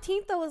 April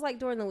 14th, though, is like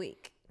during the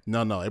week.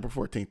 No, April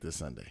 14th is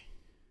Sunday.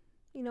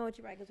 You know what,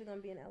 you're right, because we're going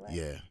to be in L.A.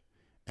 Yeah.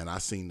 And I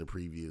seen the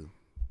preview.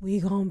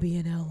 We going to be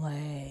in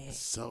L.A.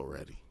 So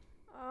ready.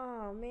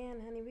 Oh,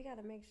 man, honey, we got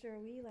to make sure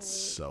we like.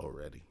 So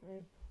ready.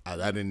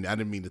 I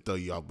didn't mean to throw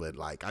you off, but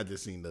like I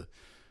just seen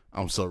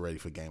I'm so ready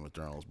for Game of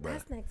Thrones, bro.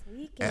 That's next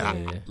weekend. And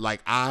you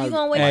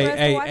gonna wait for us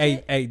to watch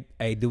it?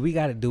 Hey, do we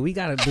gotta do?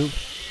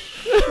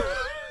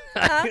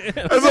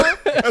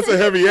 That's a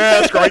heavy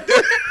ask right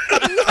there.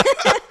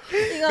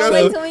 You gonna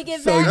wait till we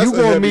get back? So you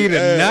want me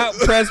to not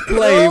press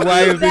play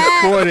while it's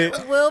recorded?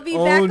 We'll be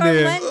back on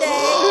Monday.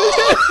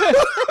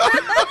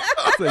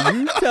 So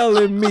you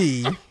telling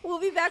me? We'll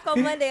be back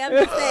on Monday. I'm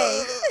just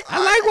saying. I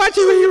like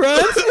watching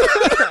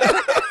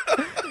reruns.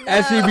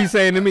 As she be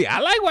saying to me, I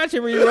like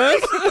watching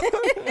reruns.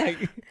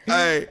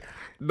 Hey,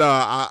 no,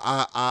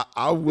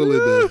 I'm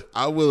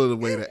willing to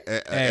wait an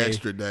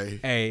extra day.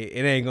 Hey,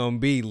 it ain't gonna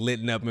be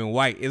lit up in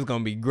white. It's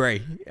gonna be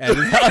gray.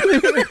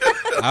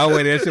 I'll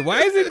wait that shit.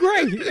 Why is it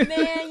gray?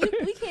 Man,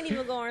 we can't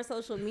even go on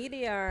social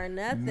media or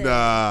nothing.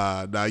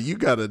 Nah, you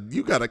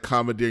gotta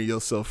commandeer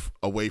yourself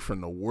away from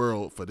the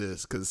world for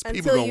this, because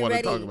people don't want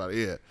to talk about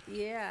it.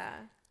 Yeah.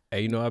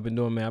 Hey, you know what I've been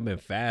doing, man? I've been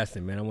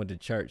fasting, man. I went to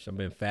church. I've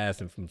been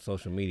fasting from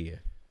social media.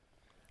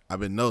 I've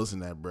been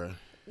noticing that, bro.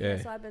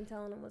 Yeah. So I've been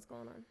telling them what's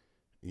going on.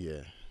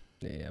 Yeah.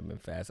 Yeah, I've been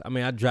fasting. I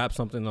mean, I dropped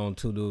something on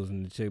 2 Dudes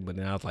and the Chick, but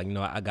then I was like,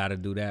 I got to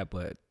do that.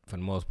 But for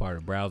the most part,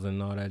 the browsing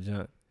and all that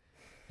junk,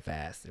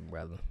 fasting,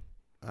 brother.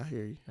 I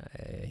hear you.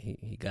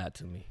 He got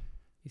to me.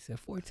 He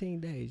said 14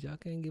 days. Y'all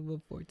can't give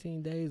up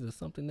 14 days or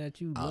something that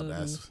you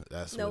love.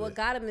 That's no. What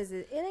got him is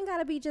it ain't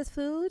gotta be just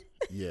food.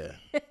 Yeah,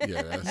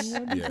 that's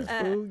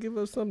food. Give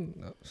us something.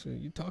 No, so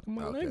you talking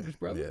my language,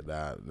 brother?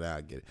 Yeah, now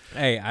I get it.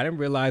 Hey, I didn't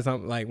realize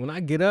I'm like when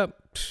I get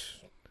up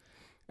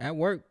at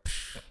work,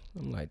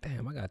 I'm like,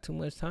 damn, I got too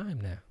much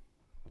time now.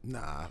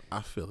 Nah,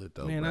 I feel it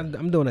though. Man,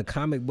 I'm doing a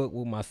comic book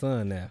with my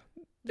son now.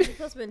 You're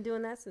supposed to been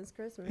doing that since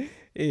Christmas.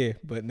 Yeah,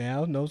 but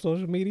now no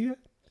social media.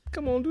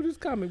 Come on, do this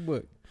comic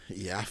book.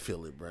 Yeah, I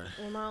feel it, bro.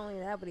 Well, not only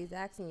that, but he's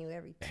asking you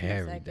every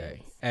seconds.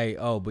 Day. Hey,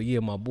 but yeah,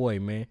 my boy,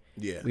 man.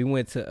 Yeah. We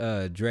went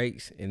to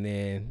Drake's and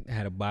then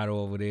had a bottle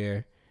over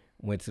there.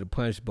 Went to the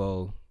Punch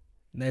Bowl.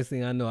 Next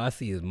thing I know, I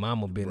see his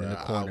mama been in the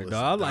corner,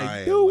 dog. I'm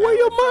like, dude, where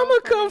your mama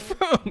come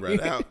from? Bro,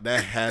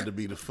 that had to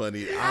be the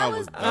funny.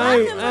 I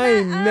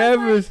ain't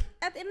never. Like,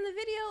 at the end of the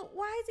video,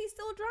 why is he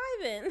still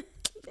driving?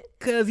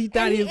 Cause he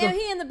thought he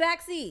in the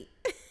back seat.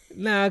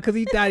 Nah, cause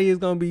he thought he was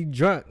gonna be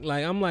drunk.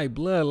 Like I'm like,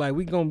 blood, like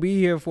we gonna be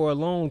here for a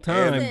long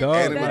time, dog.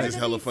 And it was like, just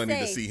hella funny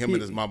to see him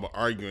and his mama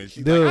arguing.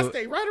 She's like, I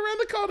stay right around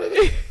the corner.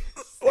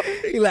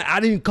 He like, I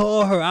didn't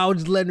call her. I was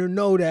just letting her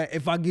know that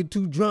if I get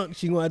too drunk,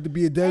 she gonna have to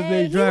be a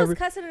designated driver. He was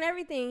cussing and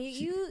everything.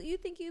 You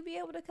think you'd be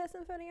able to cuss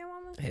in front of your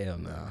mama? Hell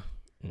no. Nah.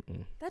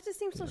 That just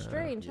seems so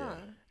strange, huh?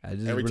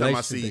 Every time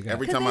I see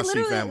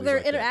families, they're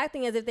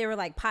interacting as if they were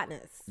like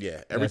partners.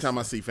 Yeah, every time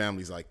I see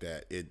families like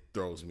that, it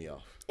throws me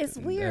off. It's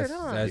weird,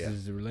 huh? That's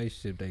just the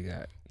relationship they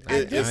got.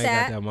 I get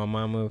that. My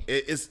mama.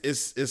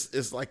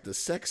 It's like the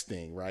sex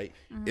thing, right?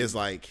 Mm-hmm. It's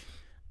like,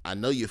 I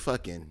know you're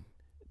fucking,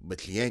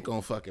 but you ain't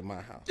gonna fuck in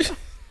my house.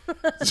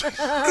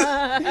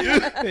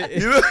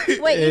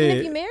 Wait, even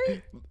if you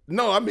married?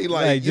 No, I mean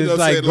like just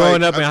like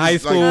growing up in high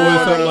school or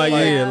something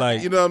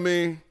like you know what I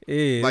mean?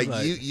 Yeah, like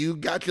you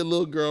got your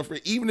little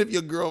girlfriend. Even if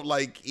your girl,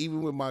 like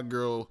even with my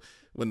girl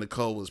when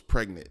Nicole was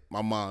pregnant,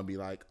 my mom would be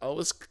like, "Oh,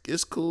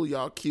 it's cool,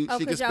 y'all cute.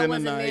 She can spend the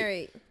night."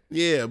 Married.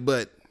 Yeah,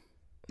 but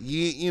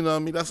you know what I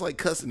mean? That's like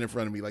cussing in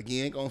front of me. Like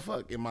you ain't gonna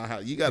fuck in my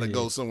house. You got to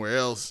go somewhere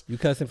else. You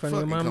cuss in front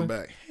of your mama? Come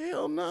back?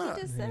 Hell nah.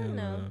 You just said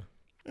no.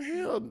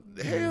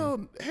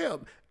 Hell.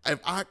 If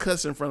I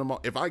cuss in front of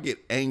if I get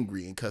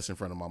angry and cuss in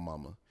front of my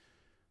mama,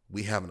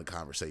 we having a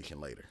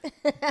conversation later.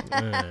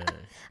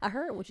 I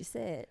heard what you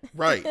said.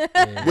 Right.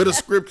 With a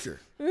scripture.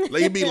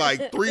 Like you'd be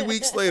like 3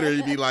 weeks later,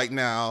 you'd be like,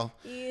 now,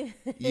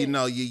 you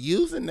know, you're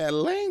using that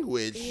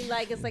language.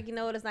 It's like, you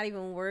know what, it's not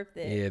even worth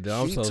it.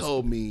 Yeah, she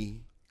told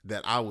me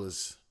that I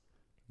was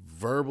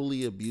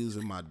verbally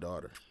abusing my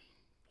daughter.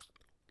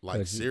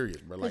 Like serious,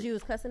 bro. Because you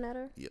was cussing at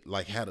her?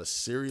 Like had a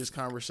serious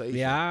conversation.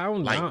 Yeah,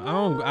 I'm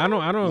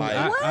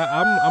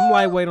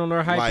lightweight on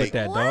her hype with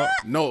that, dog.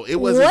 No, it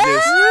wasn't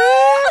just.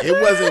 It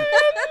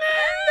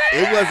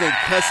wasn't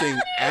cussing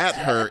at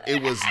her.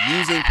 It was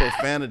using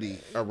profanity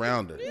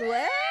around her.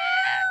 What?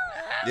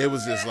 It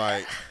was just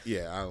like,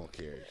 yeah, I don't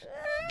care.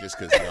 Just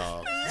because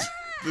y'all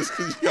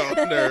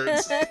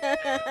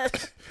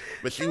nerds.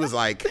 But she was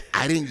like,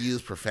 I didn't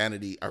use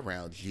profanity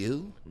around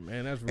you.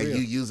 Man, that's real. And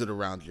you use it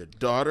around your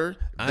daughter.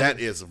 That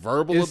is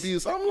verbal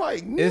abuse. I'm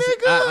like, nigga.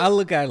 I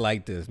look at it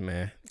like this,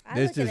 man.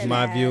 This is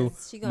my view.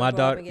 My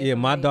daughter,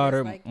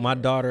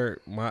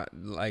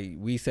 like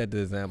we set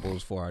the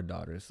examples for our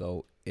daughter.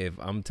 So if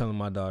I'm telling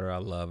my daughter I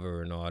love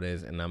her and all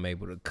this, and I'm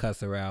able to cuss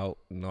her out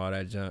and all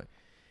that junk,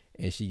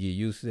 and she get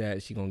used to that,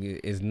 it's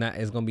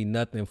gonna be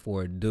nothing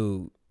for a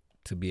dude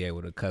to be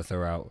able to cuss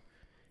her out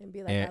and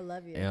be like, I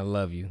love you. And I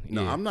love you.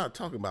 No, I'm not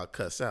talking about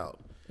cuss out.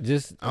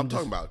 I'm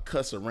talking about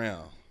cuss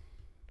around.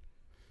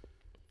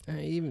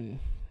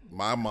 Even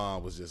my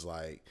mom was just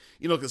like,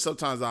 you know, because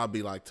sometimes I'll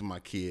be like to my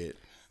kid,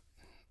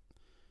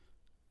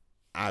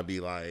 I'd be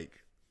like,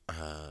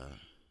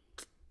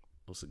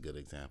 what's a good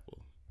example?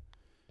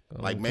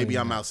 Like maybe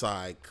I'm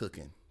outside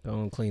cooking.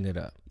 Don't clean it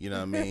up. You know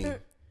what I mean?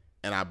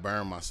 And I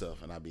burn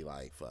myself and I'd be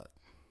like, fuck.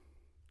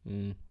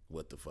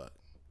 What the fuck?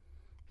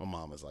 My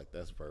mom is like,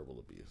 that's verbal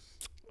abuse.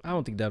 I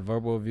don't think that's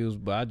verbal abuse,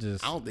 but I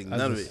don't think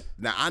none of it.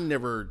 Now I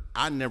never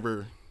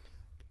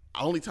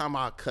only time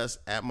I cuss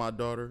at my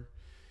daughter,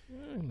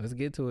 let's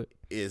get to it,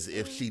 is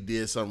if she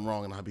did something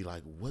wrong and I'd be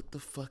like, what the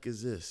fuck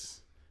is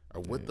this?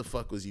 Or what the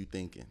fuck was you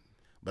thinking?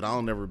 But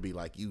I'll never be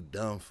like, you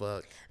dumb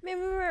fuck.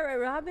 Man, remember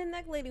Robin,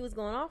 that lady was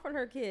going off on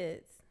her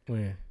kids.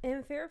 When?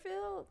 In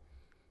Fairfield.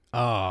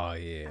 Oh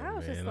yeah, I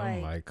was man. Just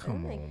I'm like,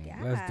 come on,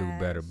 let's do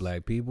better,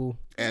 black people.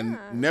 And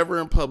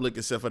never in public,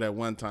 except for that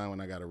one time when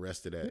I got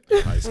arrested at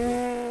high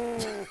school.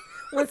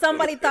 When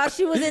somebody thought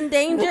she was in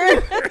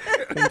danger.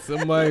 And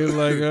somebody was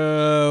like,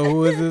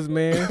 who is this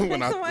man?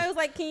 Somebody was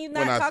like, can you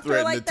not talk to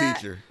her like that? When I threatened the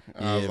teacher,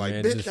 I was like,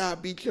 bitch, I'll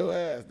beat your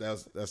ass.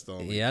 That's the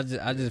only. Yeah,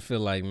 I just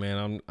feel like,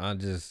 man,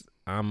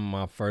 I'm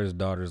my first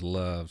daughter's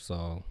love,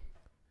 so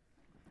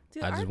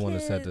dude, I just want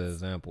to set the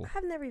example.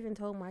 I've never even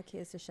told my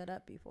kids to shut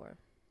up before.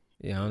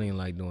 Yeah, I don't even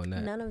like doing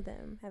that. None of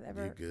them have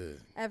ever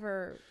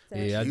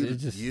said. Yeah,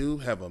 you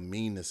have a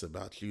meanness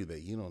about you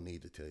that you don't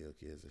need to tell your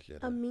kids to shut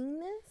up. A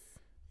meanness?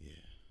 Yeah.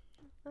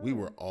 Oh. We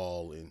were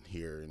all in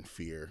here in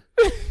fear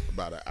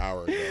about an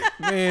hour ago.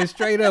 Man,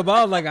 straight up,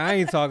 I was like, I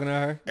ain't talking to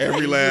her.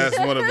 Every last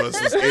one of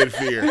us was in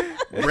fear.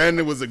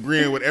 Brandon was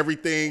agreeing with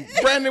everything.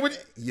 Brandon,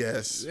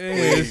 yes,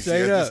 please,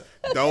 straight up.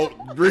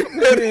 Don't bring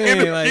that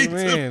energy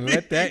to me.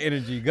 Let that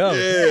energy go.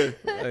 Yeah,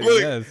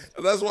 look,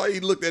 that's why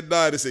he looked at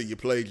Nine and said, "You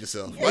played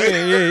yourself."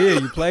 Yeah,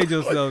 you played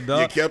yourself,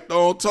 dog. You kept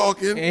on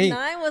talking.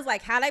 Nine was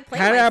like, "How'd I play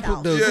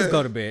myself?" Just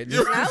go to bed.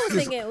 I was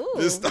thinking, "Ooh,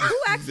 who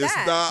asked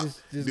that?"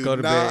 Just go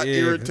to bed.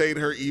 Irritate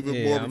her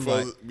even more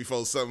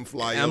before something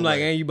flies. I'm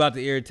like, "Ain't you about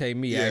to irritate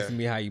me? Asking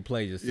me how you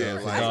played yourself?" Yeah,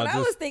 that's what I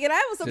was thinking.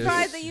 I was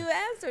surprised that you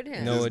answered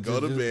him. No, just go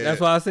to bed.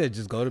 That's why I said,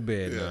 just go to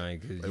bed,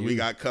 Nine. We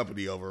got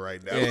company over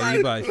right now.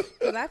 Yeah,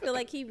 because I feel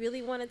like he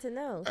really wanted to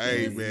know.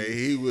 Hey man,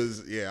 he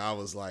was. Yeah, I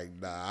was like,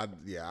 nah.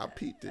 I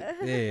peeped it.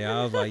 Yeah,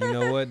 I was like, you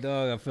know what,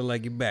 dog? I feel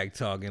like you're back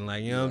talking.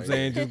 Like, you know what I'm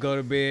saying? Just go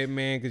to bed,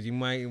 man, because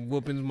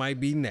whoopings might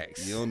be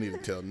next. You don't need to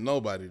tell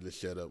nobody to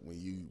shut up when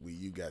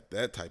you got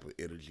that type of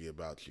energy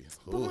about you.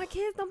 But my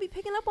kids don't be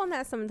picking up on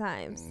that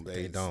sometimes.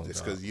 They don't.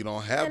 It's because you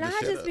don't have. And I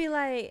just be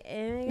like,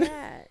 oh my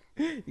God.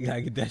 You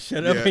gotta get that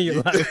shut up in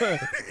your life.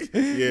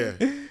 Yeah.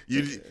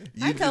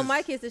 I tell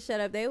my kids to shut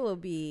up. They will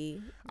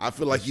be. I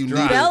feel like you need.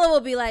 Bella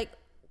will be like,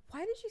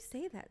 why did you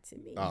say that to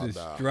me? Oh,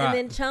 and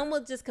then Chum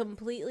will just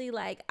completely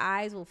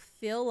eyes will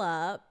fill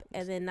up,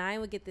 and then Nine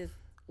would get this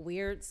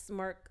weird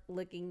smirk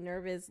looking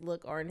nervous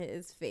look on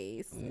his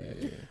face.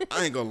 Yeah.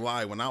 I ain't gonna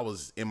lie, when I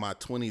was in my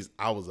 20s,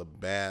 I was a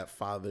bad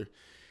father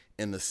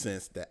in the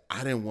sense that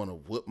I didn't want to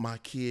whoop my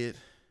kid.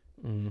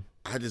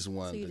 I just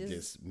wanted to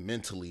just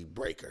mentally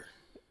break her.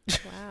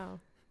 Wow.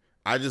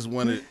 I just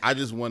wanted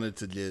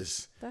to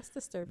just. That's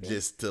disturbing.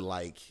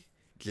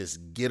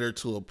 Just get her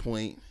to a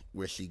point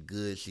where she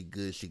good,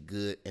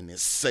 and then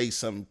say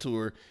something to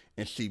her,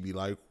 and she be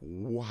like,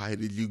 "Why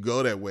did you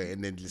go that way?"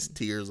 And then just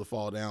tears will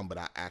fall down, but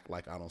I act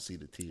like I don't see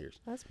the tears.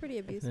 That's pretty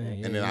abusive.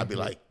 And then I'd be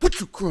like, "What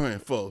you crying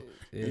for?"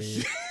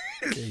 She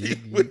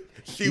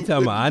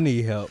talking about I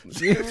need help. I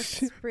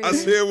said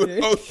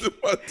when I was in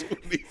my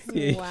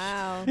 20s.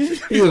 Wow.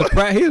 He was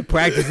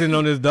practicing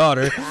on his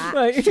daughter.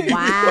 Wow. She'd be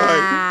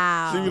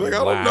like,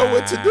 I don't know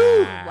what to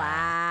do.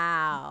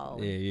 Wow.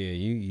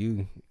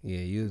 Yeah,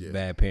 you was a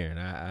bad parent.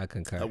 I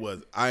concur.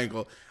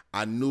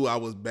 I knew I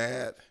was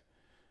bad.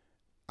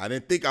 I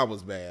didn't think I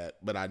was bad,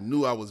 but I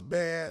knew I was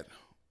bad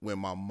when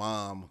my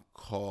mom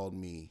called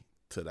me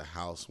to the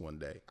house one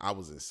day. I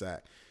was in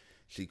SAC.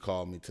 She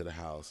called me to the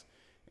house,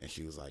 and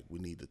she was like, "We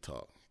need to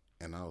talk."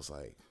 And I was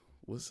like,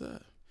 "What's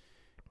up?"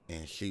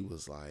 And she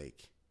was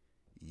like,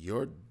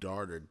 "Your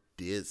daughter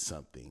did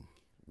something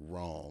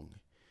wrong.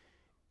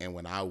 And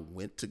when I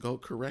went to go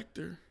correct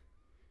her,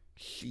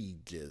 she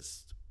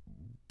just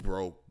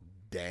broke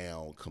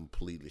down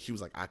completely." She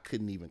was like, "I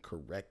couldn't even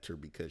correct her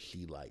because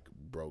she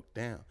broke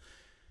down."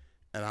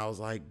 And I was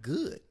like,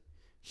 "Good."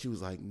 She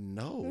was like,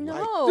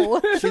 No.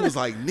 She was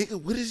like,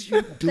 "Nigga, what is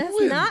you doing?"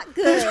 That's not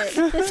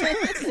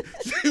good.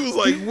 She was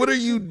like, "What are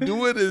you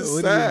doing in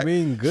SAC?" What do you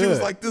mean good? She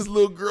was like, "This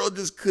little girl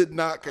just could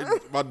not."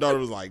 My daughter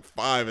was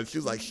 5, and she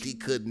was like, she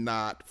could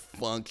not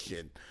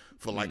function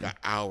for an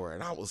hour.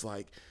 And I was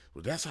like,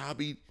 "Well, that's how I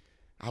be."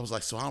 I was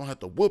like, "So I don't have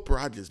to whoop her.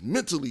 I just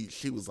mentally."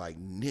 She was like,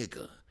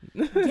 "Nigga,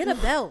 get a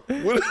belt."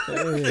 She was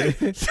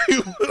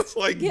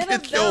like,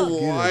 "Get your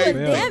life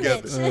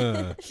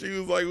together." She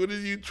was like, "What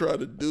did you try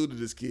to do to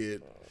this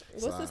kid?"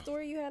 What's the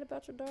story you had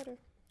about your daughter?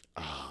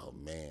 Oh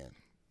man.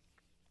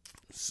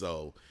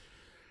 So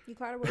you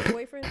caught her with a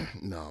boyfriend?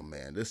 No,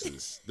 man. This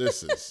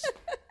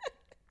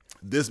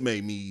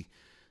made me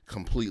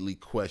completely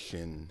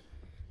question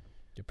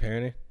your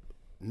parenting.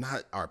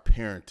 Not our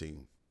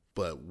parenting,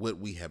 but what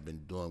we have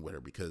been doing with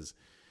her, because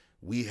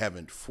we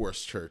haven't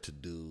forced her to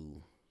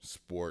do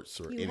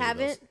sports or any of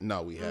those.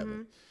 No, we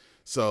haven't.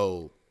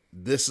 So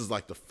this is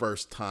the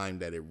first time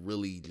that it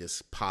really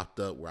just popped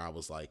up where I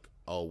was like,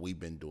 oh, we've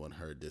been doing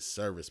her a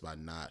disservice by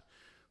not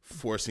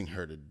forcing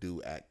her to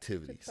do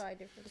activities.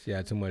 She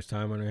had too much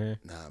time on her hands?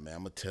 Nah, man,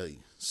 I'm going to tell you.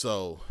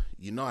 So,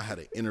 I had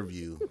an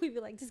interview. We'd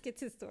be like, just get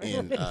to the story.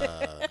 In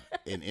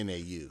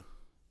NAU.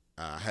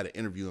 I had an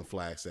interview in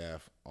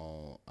Flagstaff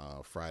on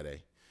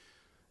Friday.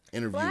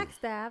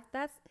 Flagstaff,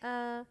 that's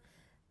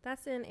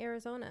in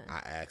Arizona. I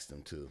asked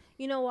them to.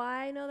 You know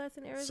why I know that's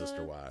in Arizona?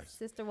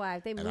 Sister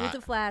Wives. They moved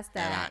to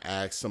Flagstaff. And I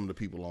asked some of the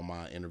people on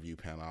my interview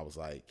panel, I was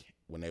like,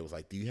 when they was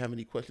like, "Do you have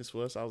any questions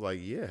for us?" I was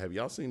like, "Yeah. Have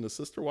y'all seen the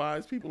Sister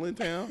Wives people in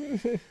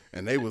town?"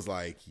 And they was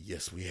like,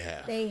 "Yes, we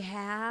have." They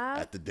have?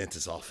 At the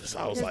dentist's office.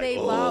 I was like, they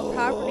bought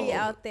property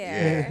out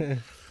there. Yeah.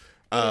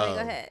 Anyway,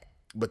 go ahead.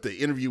 But the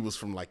interview was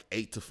from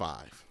 8 to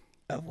 5.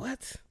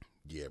 What?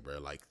 Yeah, bro.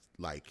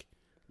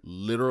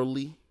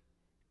 Literally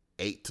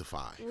 8 to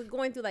 5. We're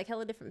going through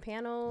hella different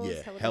panels.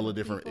 Yeah, hella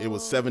different. It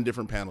was 7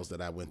 different panels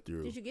that I went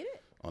through. Did you get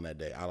it? On that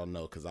day? I don't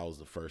know, because I was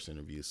the first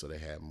interview, so they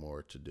had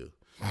more to do.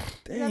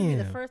 Damn. You'd rather be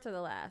the first or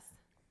the last?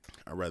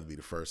 I'd rather be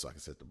the first so I can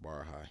set the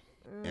bar high.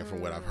 And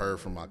from what I've heard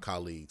from my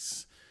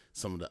colleagues,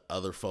 some of the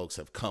other folks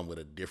have come with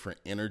a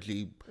different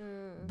energy,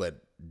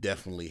 but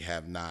definitely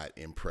have not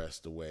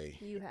impressed the way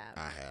you have.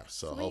 I have.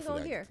 So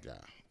hopefully I get the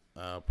job.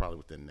 Probably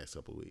within the next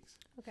couple of weeks.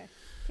 Okay,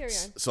 carry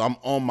on. So I'm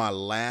on my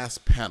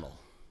last panel.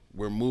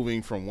 We're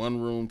moving from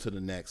one room to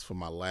the next for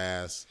my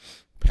last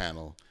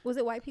panel. Was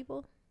it white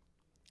people?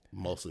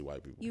 Mostly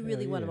white people. You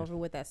really won them over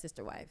with that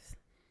sister wives.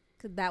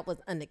 Because that was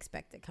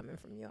unexpected coming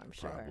from you, I'm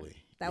sure. Probably.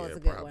 That was a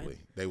good one.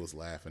 They was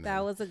laughing.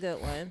 That was a good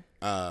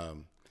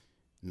one.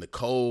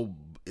 Nicole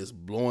is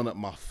blowing up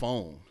my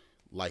phone,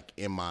 like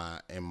in my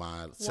second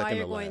While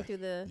you're going through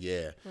the...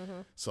 Yeah.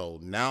 Mm-hmm. So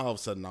now all of a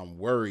sudden I'm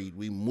worried.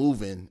 We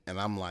moving, and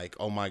I'm like,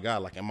 oh my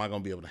God, like, am I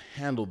going to be able to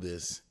handle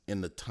this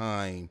in the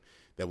time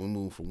that we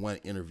move from one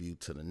interview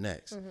to the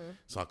next? Mm-hmm.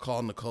 So I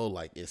called Nicole,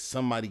 like, is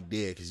somebody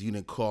dead? Because you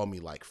didn't call me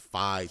like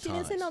 5 times. She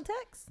didn't send no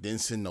text?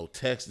 Didn't send no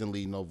text, didn't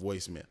leave no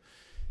voicemail.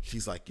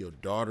 She's like, your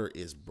daughter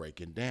is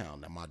breaking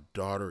down. Now, my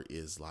daughter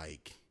is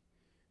like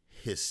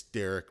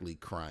hysterically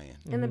crying.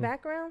 In the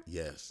background?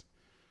 Yes.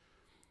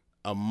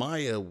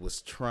 Amaya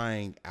was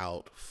trying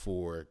out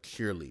for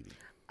cheerleading.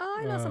 Oh,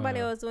 I know somebody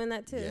else doing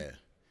that too. Yeah.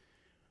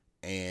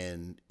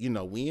 And,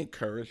 we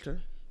encouraged her.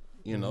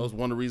 It's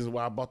one of the reasons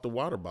why I bought the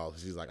water bottle.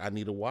 She's like, I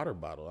need a water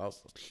bottle. I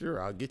was like,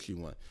 sure, I'll get you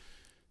one.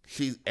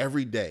 She's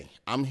every day.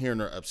 I'm hearing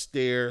her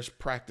upstairs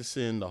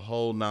practicing the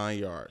whole 9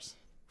 yards.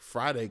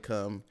 Friday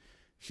come,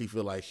 she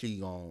feel like she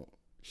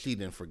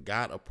done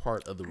forgot a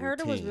part of the routine. I heard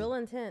it was real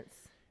intense.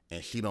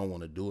 And she don't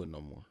want to do it no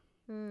more.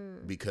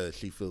 Because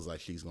she feels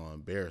like she's going to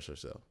embarrass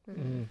herself.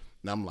 Mm-hmm. And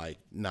I'm like,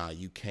 nah,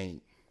 you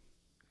can't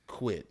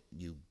quit.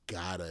 You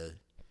gotta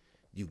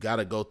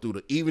go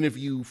through even if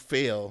you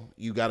fail,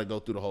 you gotta go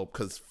through the whole,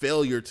 because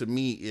failure to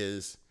me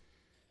is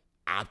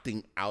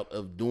opting out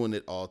of doing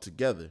it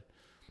altogether.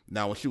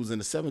 Now, when she was in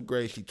the 7th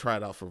grade, she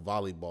tried out for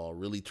volleyball,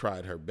 really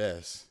tried her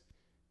best,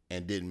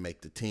 and didn't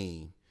make the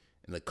team.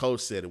 And the coach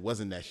said it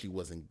wasn't that she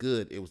wasn't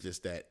good. It was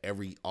just that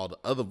all the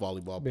other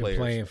volleyball players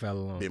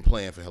been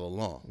playing for hella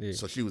long. Yeah.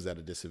 So she was at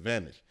a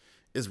disadvantage.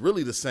 It's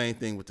really the same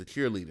thing with the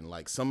cheerleading.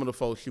 Like, some of the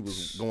folks she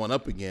was going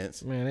up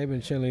against. Man, they've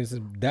been cheerleading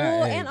since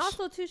that age. And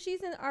also, too, she's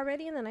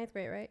already in the 9th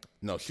grade, right?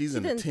 No, she's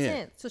in the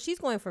 10th. So she's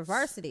going for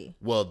varsity.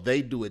 Well,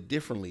 they do it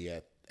differently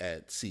at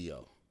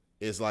CO.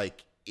 It's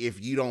like,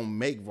 if you don't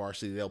make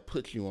varsity, they'll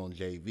put you on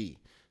JV.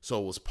 So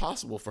it was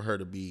possible for her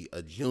to be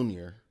a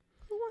junior.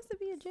 Who wants to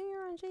be a junior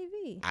on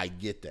JV? I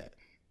get that.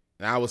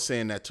 And I was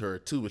saying that to her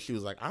too, but she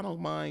was like, I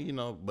don't mind,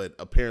 but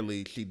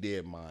apparently she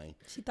did mind.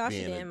 She thought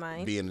she didn't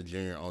mind. Being a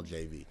junior on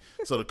JV.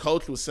 So the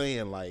coach was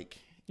saying, like,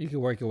 you can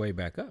work your way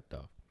back up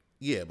though.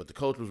 Yeah, but the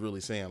coach was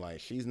really saying, like,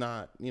 she's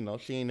not,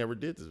 she ain't never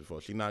did this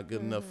before. She's not good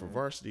enough for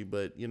varsity,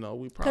 but, we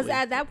probably. Because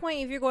at that point,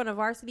 if you're going to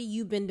varsity,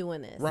 you've been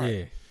doing this. Right.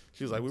 Yeah.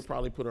 She was like, we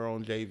probably put her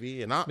on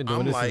JV. And been doing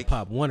I'm this like, since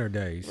Pop Warner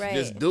days. Right.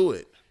 Just do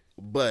it.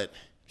 But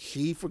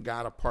she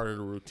forgot a part of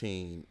the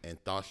routine and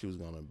thought she was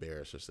going to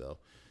embarrass herself.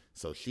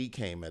 So she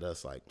came at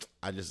us like,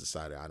 I just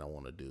decided I don't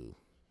want to do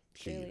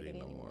cheerleading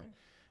no more.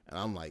 And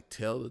I'm like,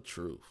 tell the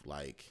truth.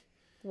 Like,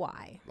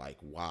 why? Like,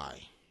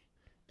 why?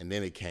 And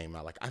then it came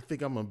out like, I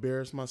think I'm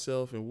embarrassed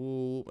myself and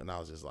whoop. And I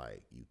was just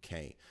like, you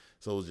can't.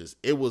 So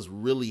it was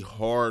really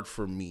hard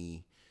for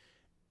me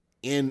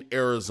in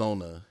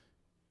Arizona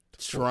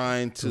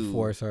trying to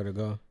force her to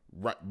go.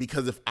 Right.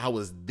 Because if I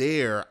was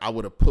there, I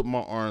would have put my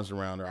arms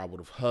around her. I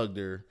would have hugged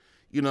her.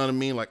 You know what I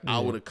mean? Like, I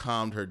would have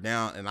calmed her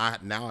down. And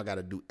now I got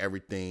to do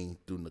everything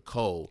through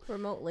Nicole.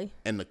 Remotely.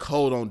 And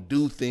Nicole don't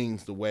do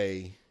things the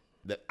way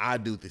that I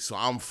do things. So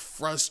I'm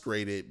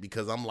frustrated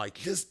because I'm like,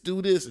 just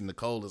do this. And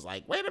Nicole is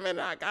like, wait a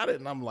minute, I got it.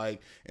 And I'm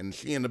like, and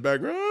she in the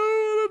background,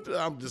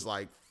 I'm just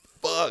like,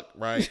 fuck,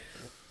 right?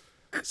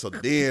 So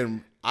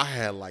then I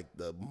had like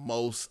the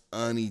most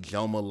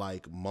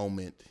Ijoma-like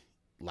moment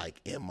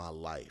like in my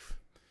life.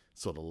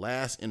 So the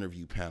last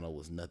interview panel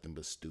was nothing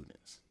but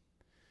students.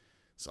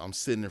 So I'm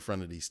sitting in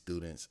front of these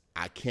students.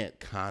 I can't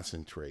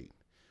concentrate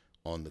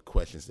on the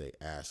questions they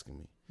ask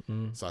me.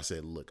 So I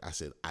said, look,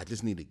 I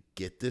just need to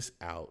get this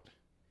out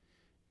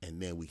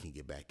and then we can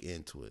get back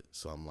into it.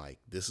 So I'm like,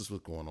 this is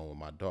what's going on with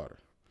my daughter.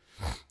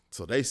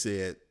 So they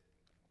said,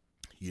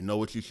 you know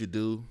what you should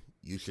do?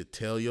 You should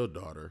tell your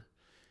daughter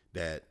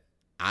that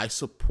I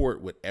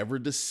support whatever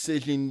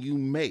decision you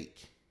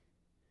make.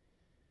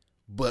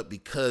 But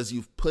because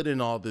you've put in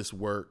all this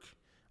work,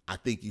 I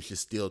think you should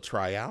still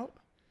try out.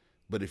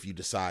 But if you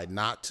decide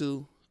not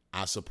to,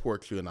 I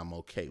support you and I'm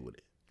okay with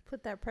it.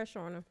 Put that pressure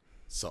on her.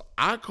 So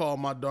I called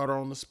my daughter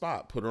on the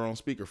spot, put her on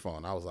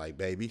speakerphone. I was like,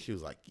 baby. She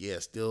was like, yeah,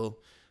 still.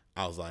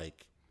 I was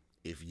like,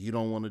 if you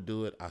don't want to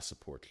do it, I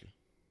support you.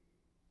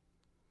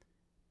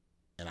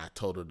 And I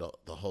told her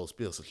the whole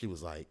spiel. So she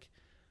was like,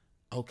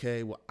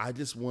 okay, well, I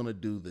just want to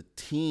do the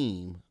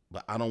team,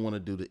 but I don't want to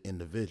do the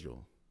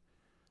individual.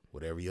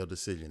 Whatever your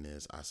decision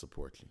is, I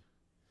support you.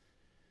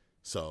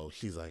 So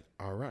she's like,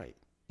 all right.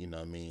 You know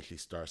what I mean? She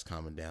starts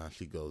calming down.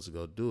 She goes to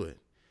go do it.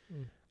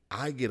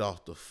 I get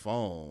off the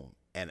phone,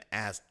 and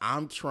as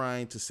I'm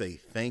trying to say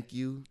thank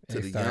you to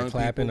the young people,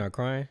 clapping or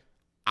crying?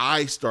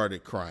 I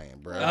started crying,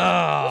 bro. Oh.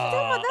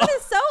 That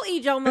is so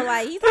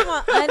Ijoma-like. He's talking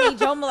about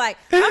un-Ijoma-like.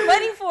 I'm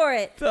waiting for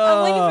it.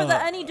 I'm waiting for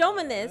the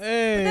un-Ijoma-ness.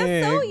 But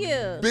that's so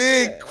you.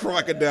 Big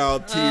crocodile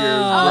tears, bro.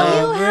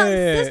 Oh, you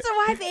have sister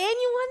wife and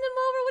you won them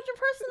over with your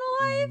personal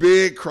wife?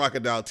 Big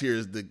crocodile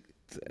tears. The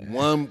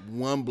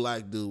one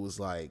black dude was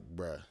like,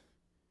 bruh,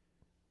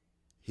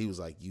 he was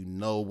like, you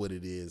know what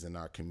it is in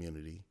our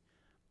community.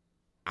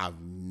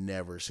 I've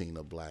never seen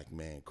a black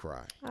man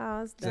cry.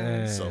 Oh, it's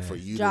done. So for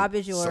you, job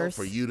is yours.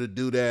 So for you to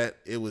do that,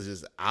 it was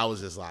just, I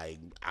was like,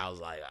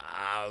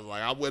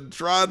 I wasn't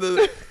trying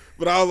to,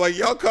 but I was like,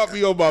 y'all caught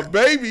me on my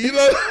baby, you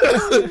know.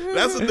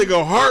 That's a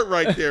nigga heart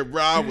right there,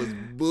 bro. I was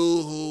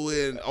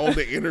boo-hooing on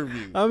the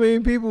interview. How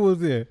many people was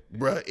there,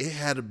 bro? It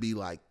had to be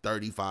like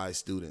 35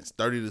 students,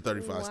 30 to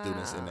 35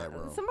 students in that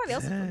room. Somebody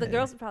else, the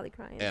girls were probably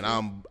crying. And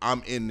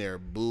I'm in there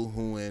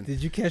boo-hooing.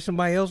 Did you catch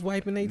somebody else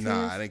wiping their tears?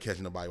 Nah, I didn't catch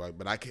nobody wiping,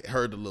 but I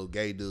heard the little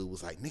gay dude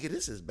was like, nigga,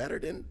 this is better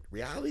than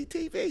reality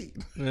TV.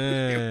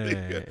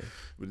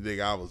 But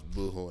nigga, I was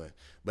boo-hooing.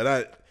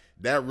 But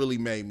that really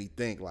made me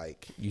think,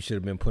 like, you should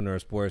have been putting her in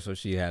sports so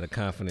she had a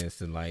confidence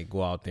to like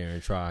go out there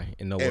and try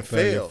and know what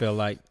failure felt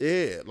like.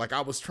 Yeah, like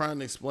I was trying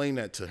to explain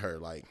that to her,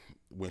 like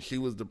when she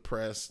was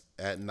depressed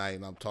at night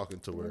and I'm talking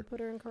to her, put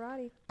her in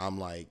karate. I'm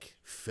like,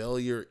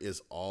 failure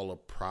is all a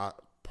part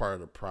of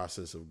the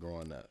process of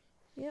growing up.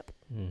 Yep.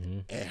 Mm-hmm.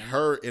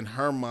 And in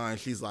her mind,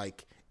 she's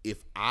like,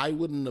 if I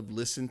wouldn't have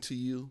listened to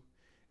you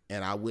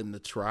and I wouldn't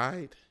have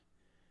tried,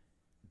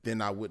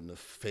 then I wouldn't have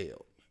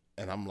failed.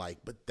 And I'm like,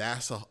 but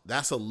that's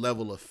a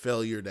level of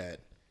failure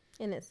that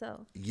in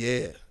itself.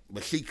 Yeah.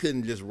 But she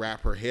couldn't just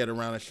wrap her head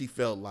around it. She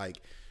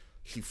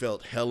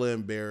felt hella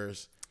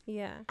embarrassed.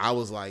 Yeah. I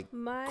was like,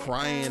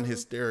 crying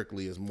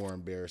hysterically is more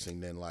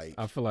embarrassing than like.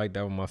 I feel like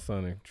that was my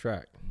son in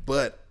track.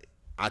 But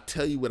I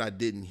tell you what I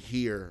didn't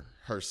hear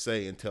her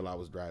say until I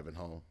was driving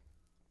home.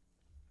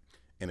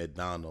 And it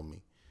dawned on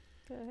me.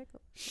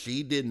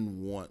 She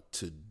didn't want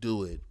to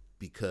do it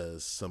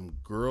because some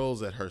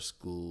girls at her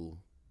school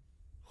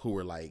who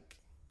were like,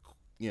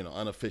 you know,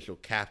 unofficial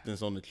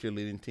captains on the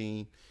cheerleading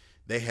team,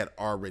 they had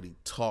already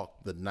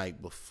talked the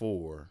night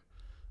before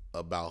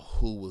about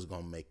who was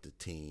going to make the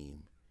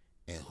team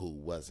and who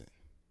wasn't.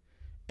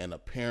 And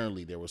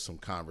apparently there was some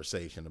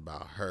conversation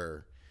about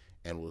her,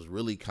 and was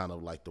really kind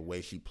of like the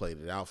way she played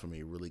it out for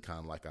me, really kind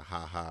of like a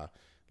ha-ha,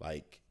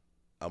 like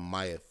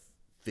Amaya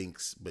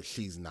thinks, but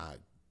she's not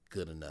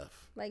good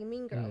enough. Like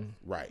Mean Girls.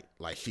 Right.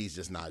 Like she's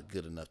just not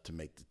good enough to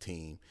make the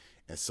team.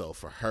 And so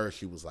for her,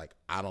 she was like,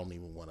 I don't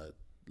even want to,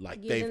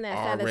 like, they've that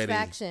already.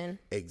 Satisfaction.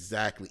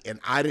 Exactly. And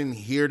I didn't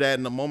hear that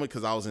in the moment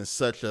because I was in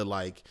such a,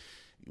 like,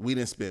 we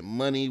didn't spend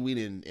money. We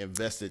didn't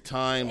invest the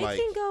time. It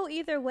can go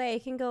either way.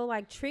 It can go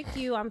like trick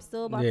you. I'm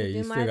still about to do my best. Yeah,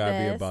 you still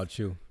gotta be about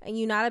you. And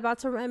you're not about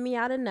to run me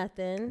out of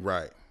nothing.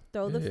 Right.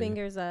 Throw the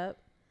fingers up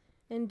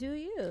and do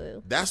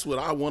you. That's what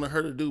I wanted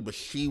her to do, but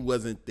she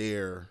wasn't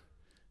there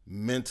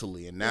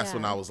mentally. And that's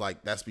when I was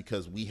like, that's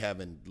because we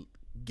haven't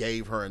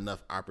gave her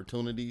enough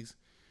opportunities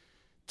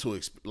to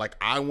like,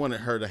 I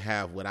wanted her to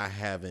have what I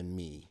have in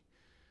me,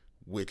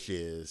 which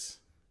is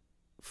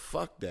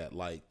fuck that.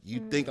 Like, you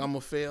think I'm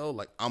gonna fail?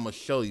 Like, I'm gonna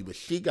show you. But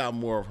she got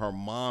more of her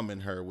mom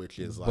in her, which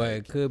is like. But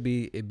it could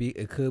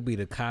be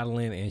the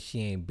coddling, and she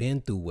ain't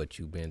been through what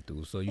you've been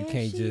through, so you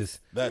can't just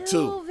that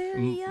too.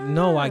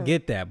 No, I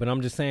get that, but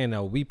I'm just saying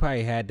though, we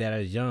probably had that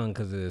as young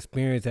because of the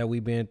experience that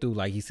we've been through.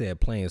 Like he said,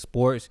 playing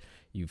sports,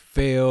 you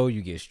fail,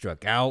 you get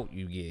struck out,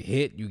 you get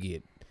hit, you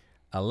get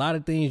a lot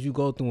of things you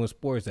go through in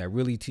sports that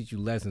really teach you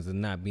lessons of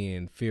not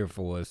being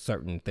fearful of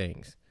certain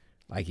things,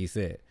 like he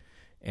said.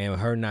 And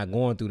her not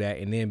going through that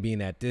and then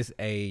being at this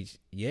age,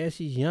 yeah,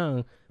 she's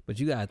young, but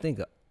you got to think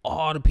of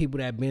all the people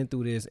that been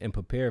through this and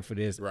prepared for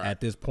this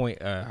at this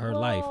point her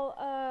life.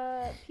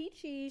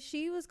 Peachy,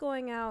 she was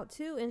going out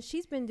too, and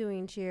she's been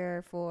doing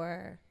cheer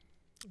for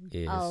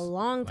a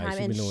long time,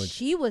 and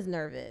she was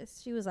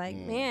nervous. She was like,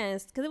 man,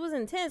 because it was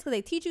intense, because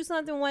they teach you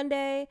something one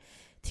day,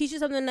 teach you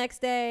something the next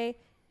day,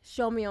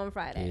 show me on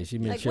Friday. Yeah, she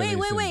been like, wait,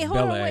 hold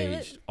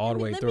on, all the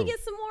way through. Let me get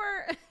some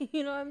more,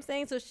 you know what I'm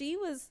saying? So she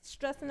was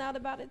stressing out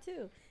about it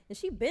too. And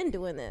she been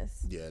doing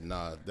this. Yeah,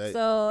 nah.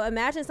 So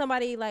imagine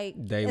somebody like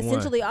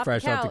essentially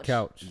fresh off the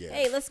couch. Yeah.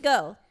 Hey, let's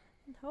go.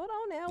 Hold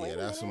on now. Yeah,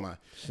 that's what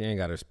she ain't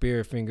got her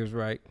spirit fingers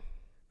right.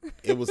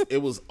 It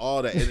was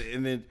all that,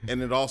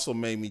 and it also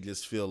made me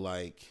just feel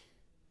like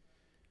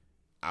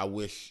I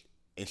wish,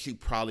 and she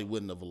probably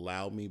wouldn't have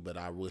allowed me, but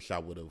I wish I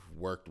would have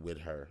worked with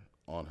her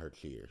on her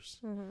cheers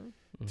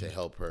to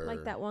help her.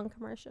 Like that one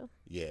commercial.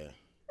 Yeah.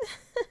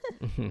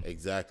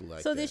 Exactly like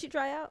that. So did she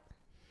try out?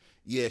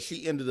 Yeah,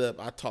 she ended up,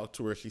 I talked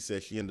to her, she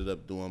said she ended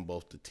up doing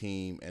both the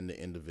team and the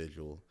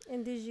individual.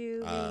 And did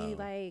you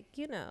really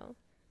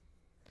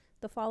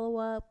the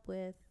follow-up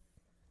with,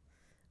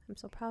 I'm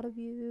so proud of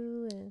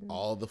you? And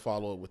all the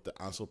follow-up with the,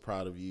 I'm so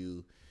proud of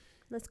you.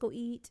 Let's go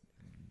eat.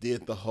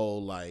 Did the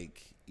whole,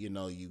 like,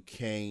 you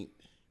can't.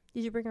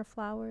 Did you bring her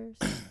flowers?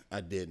 I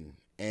didn't.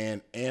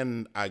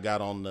 And I got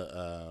on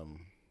the,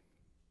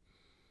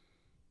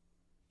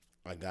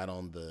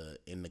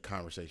 in the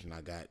conversation,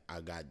 I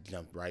got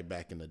jumped right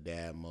back into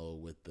dad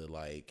mode with the,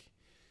 like,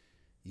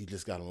 you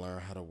just got to learn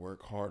how to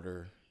work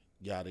harder,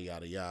 yada,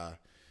 yada, yada.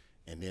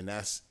 And then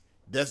that's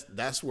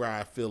where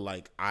I feel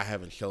like I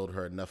haven't showed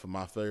her enough of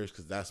my failures,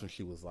 because that's when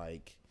she was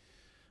like,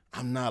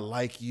 I'm not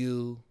like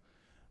you.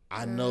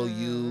 I know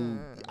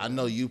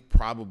you've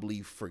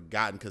probably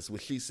forgotten, because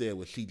what she said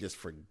was she just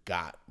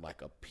forgot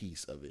like a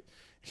piece of it.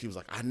 She was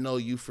like, I know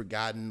you've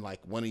forgotten like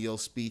one of your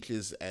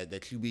speeches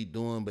that you be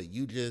doing, but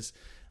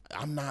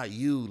I'm not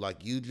you.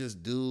 Like, you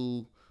just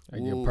do.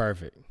 Like, you're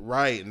perfect.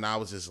 Right. And I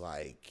was just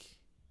like,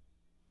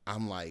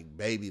 I'm like,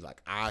 baby,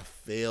 like, I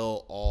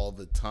fail all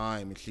the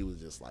time. And she was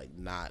just like,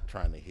 not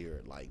trying to hear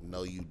it. Like,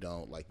 no, you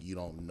don't. Like, you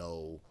don't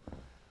know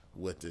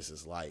what this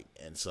is like.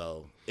 And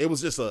so it was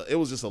just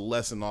a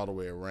lesson all the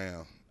way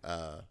around.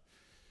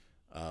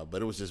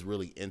 But it was just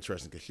really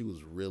interesting because she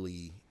was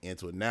really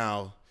into it.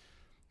 Now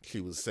she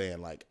was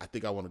saying, like, I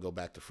think I want to go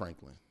back to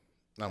Franklin.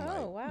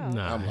 Wow.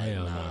 Nah, I'm like,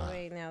 nah.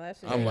 Wait, now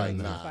that's I'm like,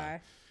 nah.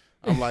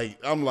 I'm like,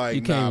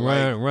 you can't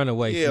run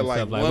away. Yeah, from like,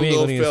 stuff. one we ain't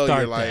little gonna even failure,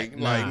 start like,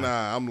 that.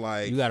 nah. I'm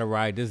like, you got to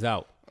ride this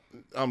out.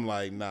 I'm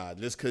like, nah.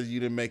 Just because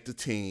you didn't make the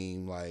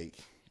team, like,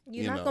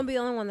 you're not gonna be the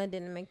only one that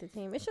didn't make the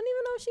team. It shouldn't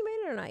even know if she made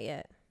it or not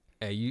yet.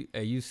 Hey,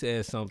 you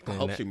said something. I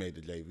hope she made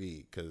the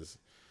JV because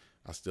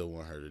I still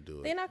want her to do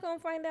it. They're not gonna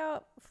find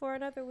out for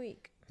another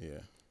week. Yeah.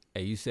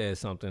 Hey, you said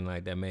something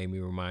like that made me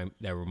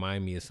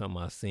remind me of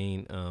something I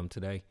seen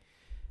today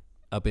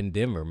up in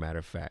Denver. Matter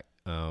of fact,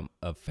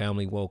 a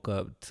family woke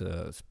up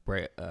to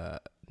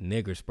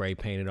nigger spray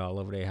painted all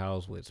over their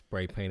house with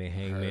spray painted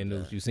hangman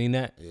noose. You seen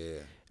that? Yeah.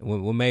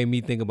 What made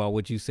me think about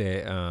what you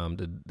said?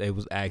 They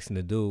was asking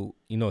the dude.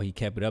 You know, he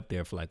kept it up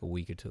there for like a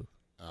week or two.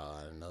 Oh,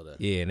 I didn't know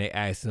that. Yeah, and they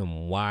asked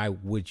him, why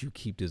would you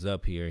keep this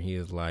up here? And he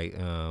was like,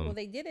 well,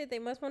 they did it. They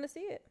must want to see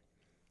it.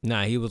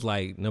 Nah, he was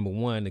like, number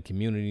one, the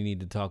community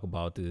need to talk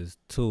about this.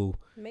 Two,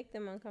 make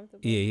them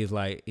uncomfortable. Yeah, he's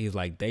like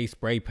they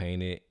spray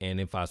painted, and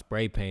if I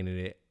spray painted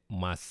it,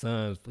 my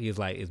sons, he's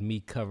like, it's me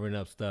covering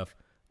up stuff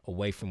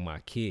away from my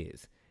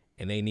kids,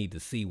 and they need to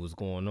see what's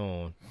going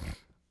on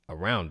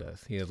around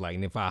us. He was like,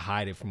 and if I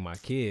hide it from my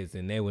kids,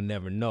 then they would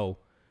never know,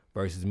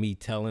 versus me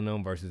telling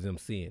them versus them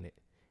seeing it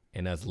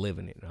and us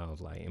living it. And I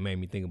was like, it made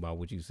me think about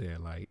what you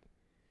said like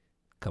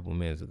a couple of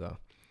minutes ago,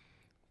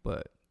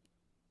 but.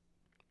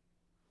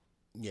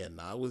 Yeah,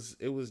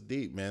 it was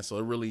deep, man. So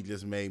it really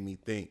just made me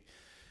think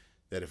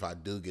that if I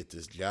do get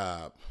this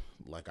job,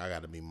 like, I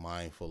got to be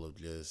mindful of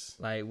just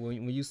like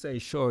when you say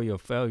sure your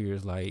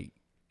failures, like,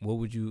 what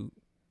would you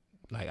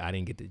like? I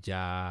didn't get the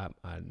job,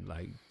 I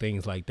like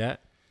things like that.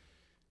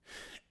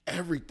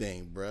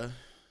 Everything, bruh.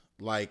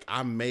 Like,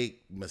 I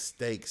make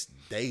mistakes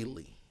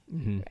daily.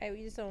 Mm-hmm. Right,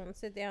 we just don't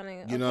sit down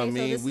and you know what I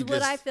mean? So this is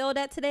what I failed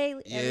at today.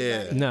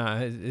 Yeah.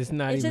 Nah, it's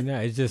not even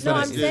that. It's just no.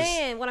 I'm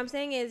saying what I'm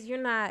saying is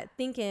you're not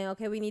thinking.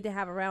 Okay, we need to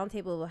have a round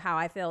table of how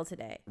I failed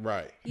today.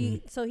 Right.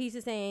 So he's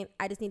just saying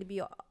I just need to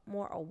be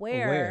more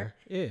aware.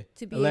 Yeah.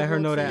 To be let able her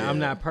know that to, I'm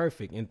not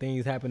perfect and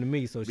things happen to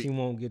me, so she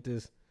won't get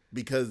this.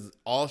 Because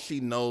all she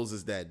knows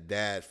is that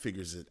dad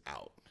figures it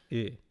out.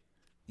 Yeah.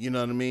 You know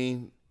what I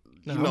mean?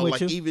 No, you know,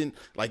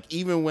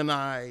 even when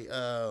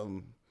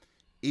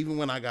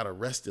I got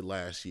arrested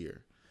last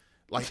year.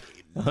 Like,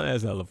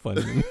 that's hella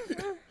funny.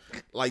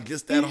 Like,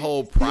 just that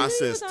whole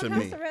process to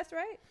me. House arrest,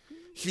 right?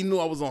 She knew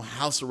I was on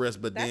house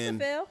arrest, but that's then a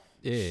fail.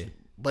 Yeah.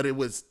 But it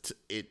was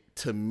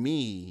to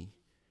me,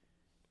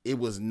 it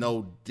was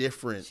no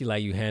different. She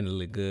like, you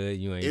handle it good.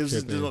 You ain't. It was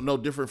tripping. Just no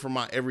different from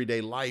my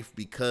everyday life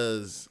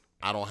because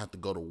I don't have to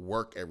go to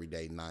work every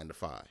day 9 to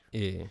 5.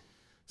 Yeah.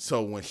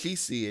 So when she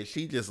see it,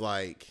 she just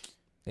like,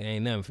 it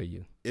ain't nothing for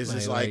you. It's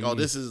just like, oh,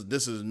 this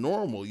is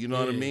normal. You know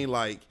what I mean?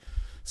 Like.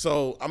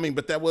 So, I mean,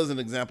 but that was an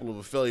example of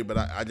a failure, but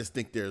I just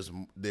think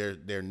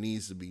there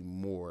needs to be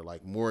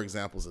more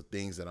examples of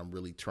things that I'm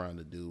really trying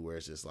to do where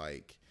it's just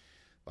like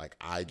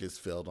I just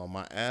failed on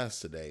my ass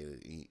today,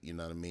 you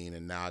know what I mean?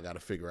 And now I got to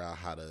figure out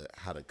how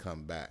to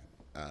come back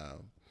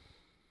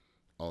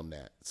on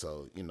that.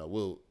 So, you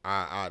know,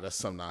 that's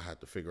something I have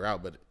to figure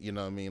out, but you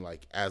know what I mean?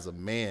 Like, as a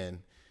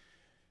man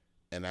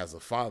and as a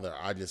father,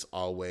 I just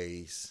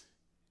always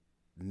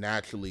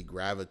naturally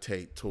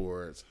gravitate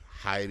towards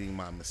hiding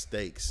my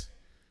mistakes.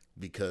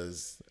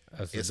 Because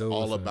it's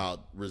all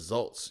about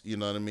results, you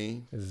know what I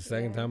mean? It's the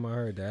second time I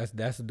heard that.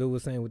 That's the dude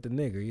was saying with the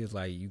nigger. He was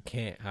like, you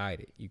can't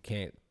hide it. You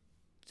can't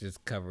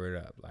just cover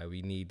it up. Like,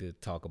 we need to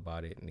talk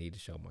about it and need to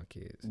show my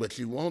kids. But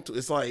you want to.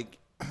 It's like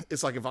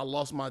if I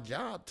lost my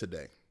job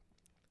today,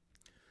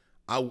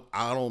 I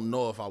don't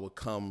know if I would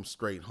come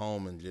straight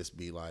home and just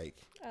be like,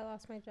 I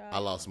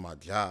lost my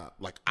job.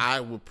 Like,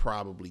 I would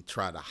probably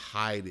try to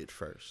hide it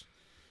first.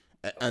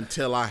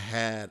 Until I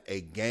had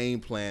a game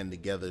plan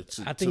together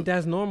I think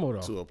that's normal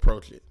though. To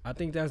approach it. I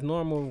think that's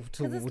normal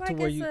to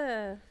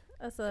where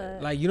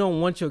like you don't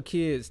want your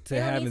kids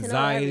to have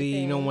anxiety.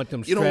 You don't want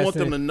them stressing. You don't want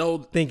them to know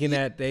thinking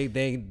that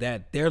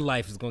that their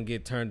life is gonna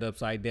get turned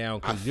upside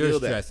down because you're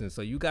stressing.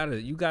 So you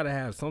gotta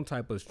have some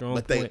type of strong.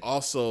 But they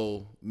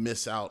also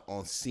miss out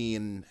on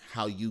seeing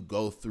how you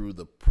go through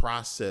the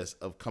process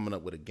of coming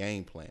up with a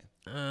game plan.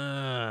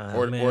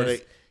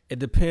 It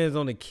depends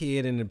on the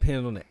kid and it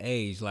depends on the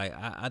age. Like,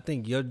 I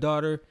think your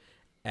daughter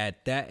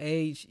at that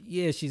age,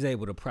 yeah, she's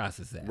able to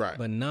process that. Right.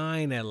 But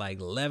 9 at like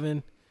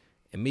 11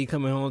 and me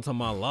coming home talking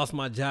about I lost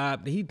my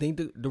job, he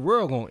think the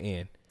world gonna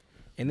end.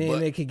 And then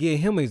they could get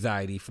him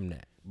anxiety from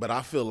that. But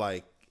I feel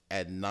like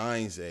at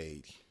 9's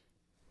age,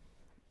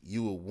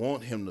 you would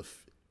want him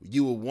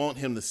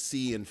to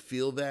see and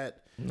feel that,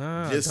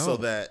 so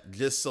that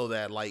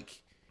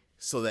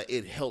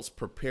it helps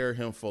prepare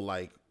him for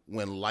like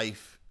when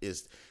life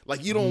is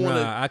like, you don't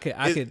want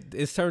to.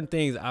 It's certain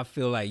things I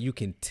feel like you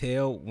can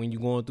tell when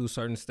you're going through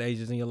certain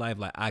stages in your life.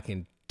 Like I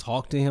can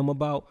talk to him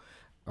about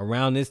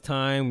around this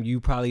time, you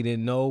probably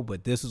didn't know,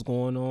 but this is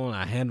going on.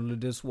 I handled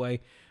it this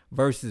way,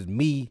 versus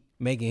me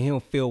making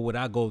him feel what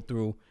I go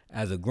through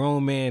as a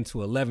grown man to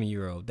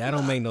 11-year-old. That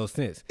don't make no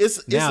sense.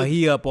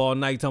 He up all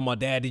night talking about,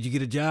 Dad, did you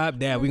get a job?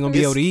 Dad, we gonna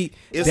be able to eat?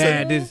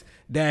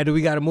 Dad, do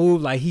we gotta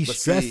move? Like he's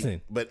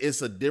stressing. But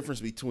it's a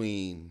difference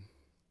between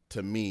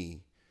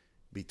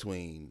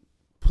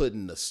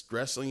putting the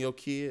stress on your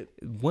kid.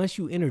 Once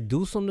you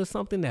introduce them to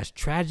something that's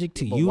tragic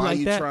to you, why like are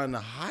you that, trying to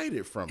hide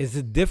it from? It's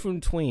a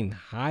difference between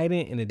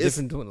hiding and a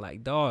difference between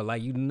like, dog,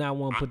 like you do not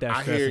want to put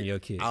that stress on your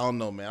kid. I don't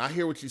know, man. I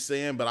hear what you're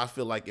saying, but I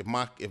feel like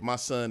if my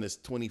son is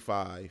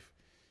 25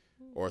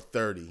 or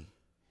 30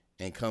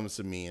 and comes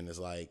to me and is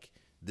like,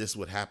 this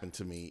would happen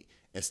to me,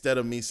 instead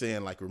of me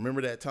saying like,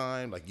 remember that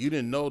time? Like you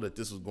didn't know that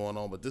this was going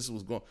on, but this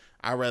was going.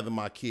 I'd rather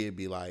my kid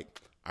be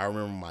like, I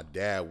remember my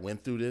dad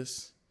went through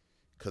this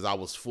because I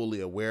was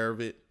fully aware of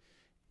it,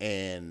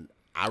 and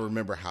I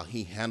remember how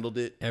he handled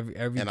it.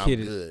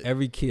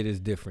 Every kid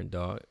is different,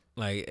 dog.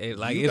 Like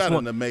you got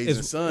an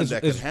amazing son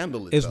that can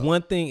handle it. It's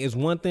one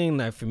thing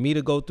like for me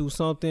to go through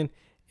something,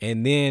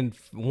 and then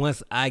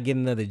once I get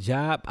another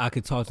job, I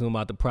could talk to him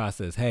about the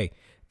process. Hey,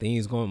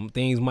 things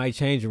might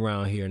change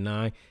around here.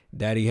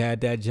 Daddy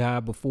had that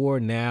job before.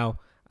 Now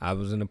I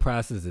was in the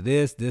process of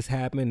this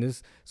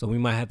happened, so we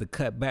might have to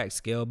cut back,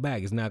 scale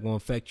back. It's not going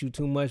to affect you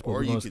too much, but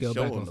we're going to scale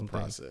back on some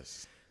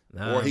process.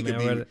 Or he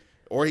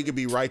could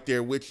be right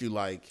there with you,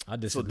 like,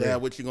 so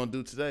Dad, what you gonna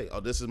do today? Oh,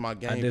 this is my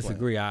game plan. I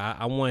disagree.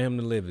 I want him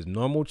to live his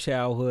normal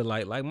childhood,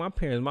 like my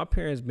parents. My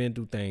parents been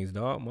through things,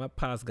 dog. My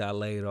pops got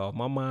laid off.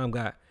 My mom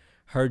got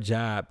her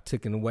job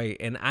taken away,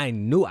 and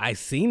I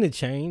seen the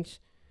change,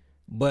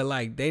 but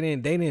like they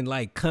didn't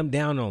like come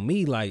down on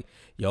me like,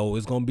 yo,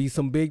 it's gonna be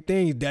some big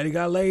things. Daddy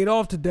got laid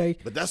off today.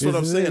 But that's what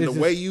I'm saying. The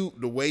way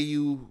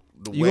you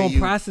gonna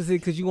process it,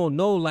 because you gonna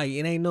know like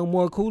it ain't no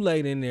more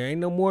Kool-Aid in there,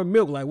 ain't no more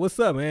milk. Like, what's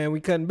up, man? We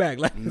cutting back.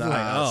 Like, nah,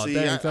 like oh, see,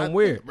 dang, something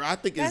weird. I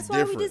think it's different.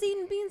 That's why we just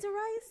eating beans and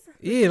rice.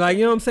 Yeah, like,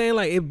 you know what I'm saying?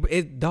 Like,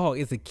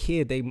 it's a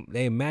kid.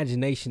 Their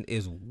imagination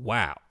is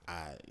wow.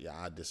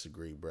 I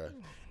disagree, bro.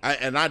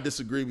 I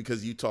disagree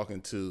because you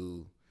talking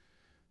to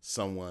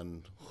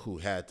someone who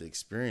had to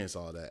experience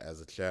all that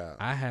as a child.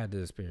 I had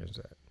to experience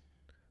that.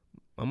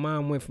 My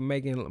mom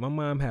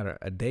had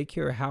a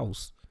daycare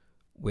house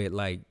with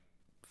like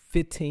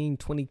 15,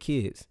 20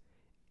 kids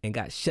and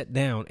got shut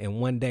down in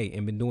one day,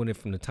 and been doing it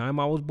from the time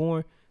I was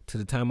born to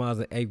the time I was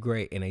in 8th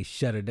grade, and they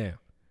shut her down.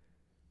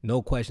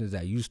 No questions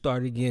that you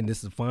start again.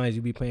 This is fines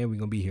you be paying. We're going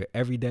to be here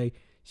every day.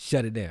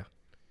 Shut it down.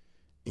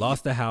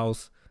 Lost the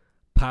house.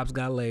 Pops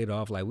got laid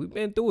off. Like, we've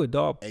been through it,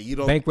 dog.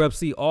 And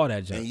bankruptcy, all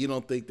that junk. And you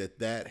don't think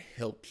that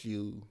helped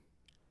you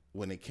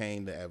when it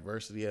came to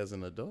adversity as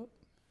an adult?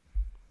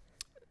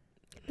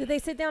 Did they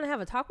sit down and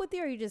have a talk with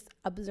you, or you just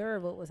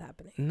observe what was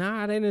happening?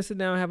 Nah, they didn't sit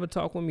down and have a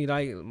talk with me.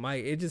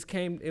 Like it just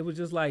came. It was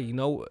just like,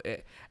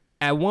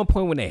 at one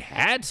point when they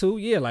had to,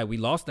 yeah, like we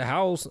lost the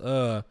house.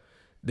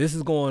 This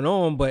is going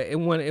on, but it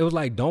was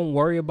like, don't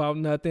worry about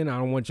nothing. I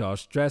don't want y'all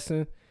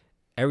stressing.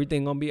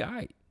 Everything gonna be all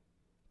right.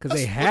 Because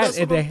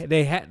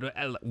they had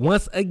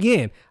once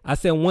again, I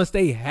said once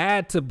they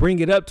had to bring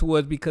it up to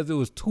us because it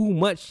was too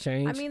much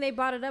change. I mean, they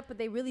brought it up, but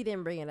they really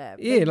didn't bring it up.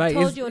 Yeah, they like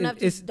told you enough.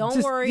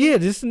 Don't worry. Yeah,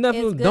 just enough.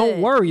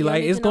 Don't worry.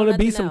 Like, it's gonna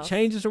be some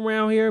changes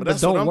around here, but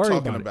don't worry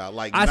about it.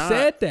 Like, I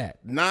said that.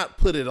 Not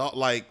put it all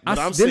like.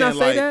 Didn't I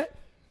say that?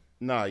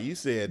 Nah, you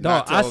said.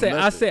 No,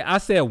 I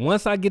said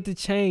once I get the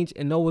change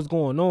and know what's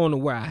going on,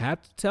 and where I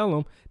have to tell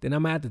them, then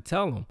I'm gonna have to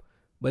tell them.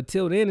 But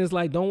till then, it's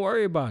like, don't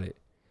worry about it.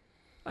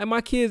 Like,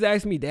 my kids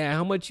ask me, Dad,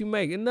 how much you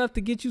make? Enough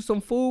to get you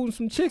some food and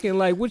some chicken.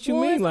 Like, what you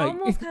mean? It's like,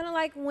 almost kind of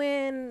like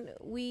when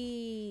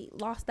we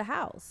lost the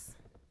house.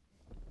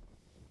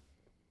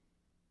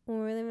 When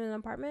we were living in an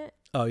apartment.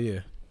 Oh,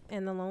 yeah.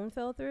 And the loan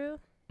fell through.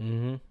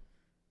 Mm-hmm.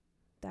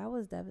 That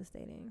was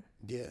devastating.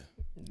 Yeah.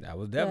 That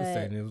was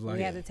devastating. It was like,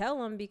 we had to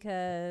tell them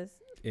because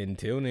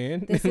until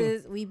then,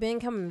 we've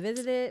been coming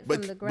visited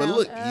from the ground up. But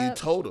look, up. you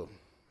told them.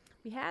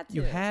 We had to.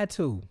 You had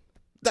to.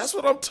 That's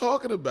what I'm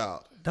talking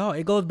about. Dog,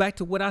 it goes back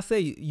to what I say.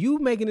 You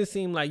making it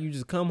seem like you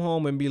just come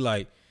home and be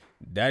like,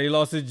 Daddy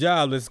lost his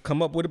job. Let's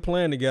come up with a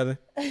plan together.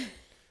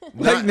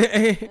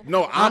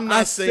 No, I'm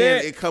not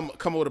saying it come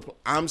up with a plan.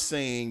 I'm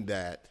saying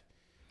that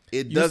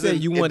it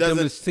doesn't. You want them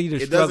to see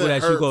the struggle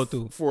that you go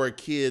through. For a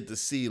kid to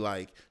see,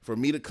 like, for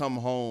me to come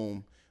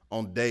home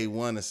on day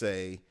one and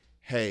say,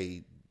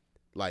 hey,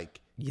 like,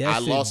 I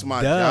lost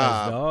my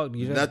job. Dog.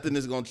 Nothing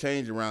is going to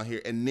change around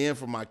here. And then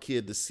for my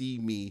kid to see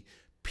me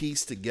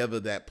piece together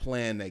that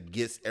plan that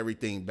gets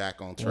everything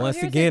back on track.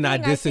 Once again, I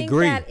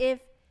disagree. I think that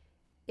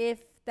if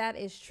that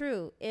is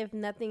true, if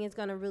nothing is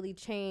going to really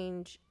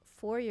change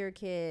for your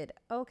kid,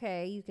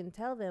 okay, you can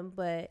tell them,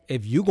 but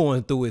if you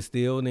going through it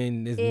still,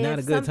 then it's not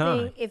a good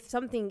time. If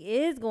something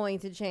is going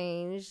to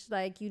change,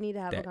 like, you need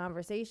to have a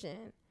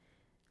conversation.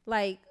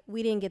 Like,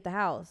 we didn't get the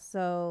house,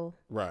 so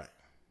right,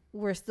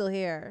 we're still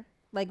here.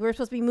 Like, we're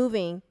supposed to be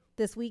moving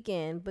this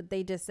weekend, but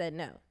they just said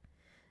no.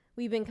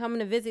 We've been coming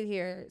to visit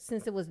here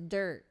since it was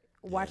dirt,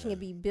 watching it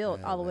be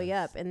built all the way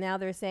up, and now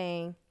they're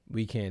saying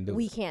we can't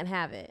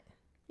have it.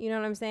 You know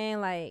what I'm saying?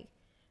 Like,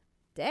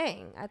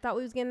 dang, I thought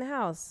we was getting the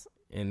house.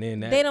 And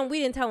then we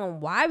didn't tell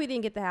them why we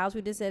didn't get the house.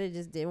 We just said it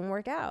just didn't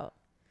work out.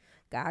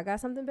 God got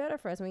something better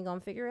for us, and we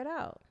gonna figure it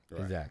out.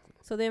 Right. Exactly.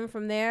 So then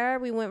from there,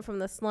 we went from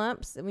the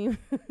slumps, and we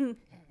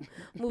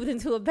moved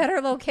into a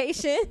better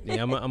location.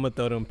 Yeah, I'm gonna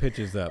throw them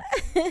pictures up.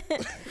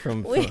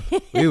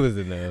 We was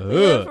in the hood.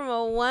 We went from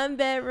a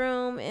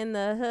 1-bedroom in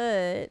the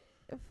hood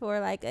for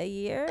like a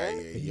year.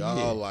 Hey,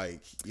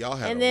 y'all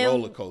had a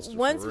roller coaster.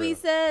 Once we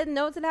said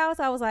no to the house,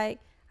 I was like,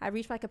 I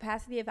reached my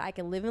capacity if I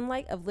can living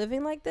like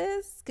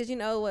this, because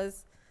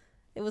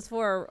it was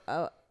for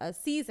a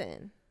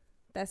season.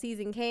 That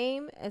season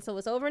came, and so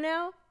it's over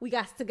now. We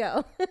got to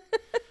go.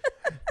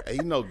 Hey,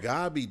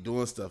 God be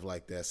doing stuff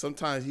like that.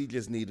 Sometimes he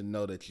just need to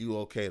know that you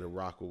okay to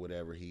rock with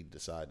whatever he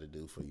decide to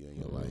do for you in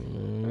your life.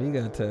 You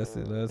got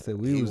tested. I said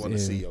we want to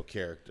see your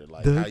character,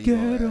 like how you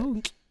gonna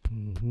act.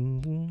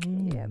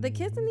 Yeah, the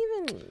kids didn't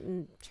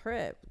even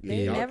trip.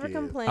 They never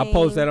complained. I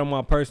posted that on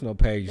my personal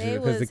page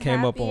because it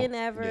came up on.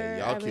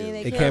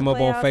 It came up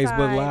on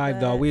Facebook Live.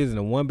 Dog, we was in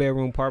a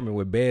 1-bedroom apartment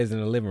with beds in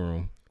the living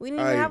room. We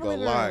didn't even have a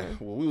living room.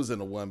 Well, we was in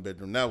a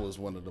 1-bedroom. That was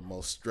one of the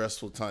most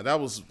stressful times. That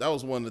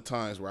was one of the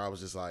times where I was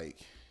just like,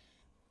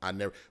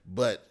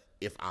 But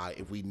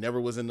if we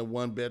never was in the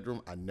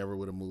 1-bedroom, I never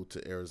would have moved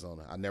to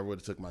Arizona. I never would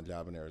have took my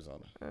job in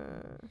Arizona.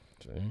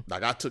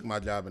 Like, I took my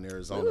job in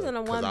Arizona because I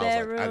was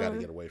like, I got to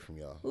get away from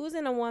y'all. We was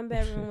in a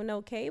 1-bedroom with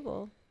no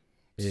cable.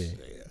 Yeah.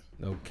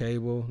 No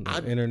cable, no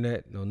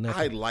internet, no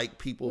nothing. I like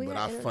people, but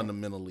I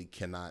fundamentally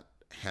cannot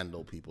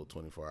handle people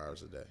 24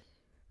 hours a day.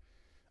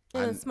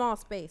 In a small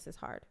space, it's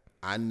hard.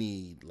 I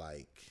need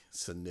like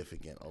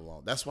significant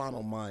alone. That's why I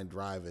don't mind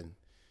driving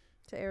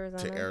to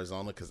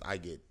Arizona because I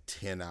get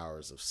 10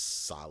 hours of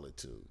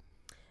solitude.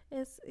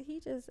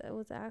 He just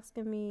was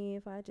asking me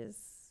if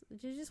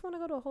do you just want to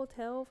go to a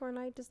hotel for a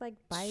night, just like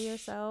by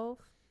yourself?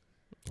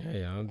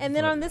 Yeah. And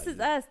then on This Is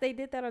Us, they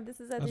did that on This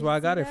Is Us. That's where I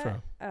got it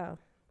from. Oh.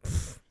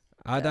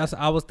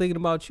 I was thinking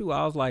about you.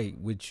 I was like,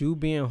 with you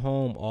being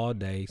home all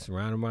day,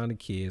 surrounded around the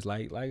kids,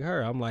 like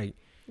her. I'm like,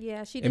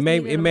 yeah, she. It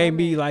made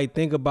me like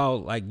think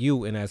about like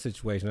you in that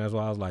situation. That's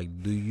why I was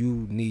like, do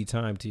you need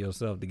time to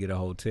yourself to get a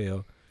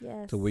hotel?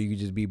 Yes. To where you can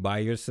just be by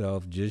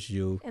yourself, just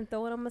you, and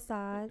throw in a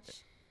massage.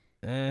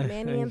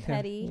 Manny and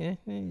Petty. Yeah,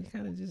 you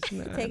kind of just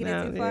taking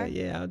it too far.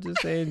 Yeah, I was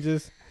just saying,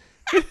 just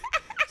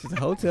a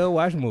hotel,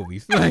 watch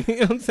movies. Like, you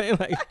know what I'm saying,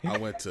 like I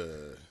went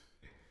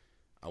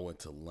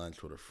to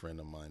lunch with a friend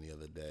of mine the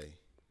other day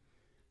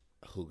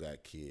who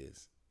got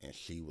kids, and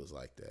she was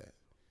like that.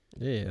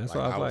 Yeah, that's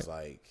what I was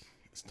like,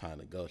 it's time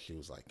to go. She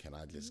was like, can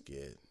I just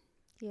get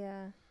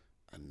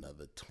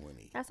another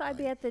 20? That's why I'd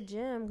be at the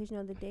gym,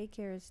 because the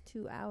daycare is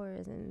 2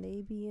 hours, and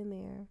they be in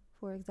there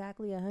for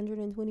exactly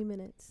 120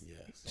 minutes.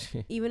 Yes.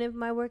 Even if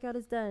my workout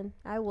is done,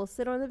 I will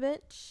sit on the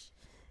bench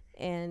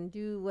and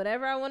do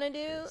whatever I want to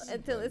do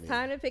until it's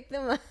time to pick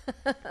them up.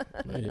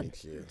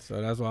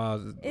 So that's why I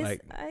was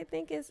I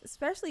think it's,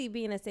 especially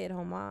being a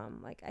stay-at-home mom,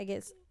 like, I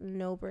get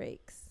no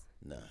breaks.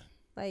 None.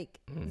 Like,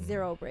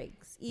 0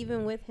 breaks,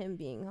 even with him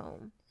being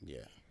home.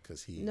 Yeah,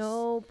 because he's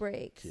no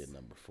breaks. Kid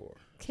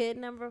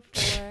number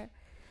 4.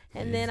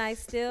 And then I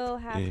still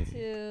have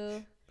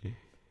to,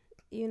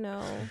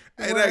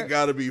 Hey, that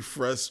gotta be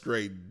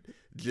frustrating.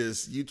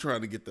 Just you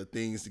trying to get the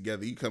things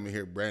together. You come in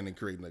here, Brandon,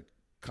 creating a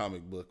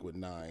comic book with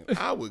 9.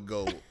 I would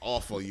go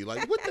off on you.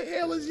 Like, what the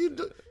hell is you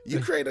do? You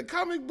create a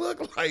comic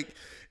book? Like,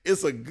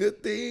 it's a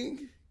good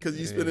thing because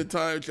you spending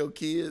time with your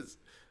kids.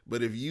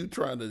 But if you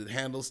trying to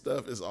handle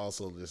stuff, it's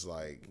also just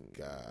like,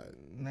 God.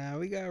 Nah,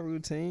 we got a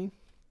routine.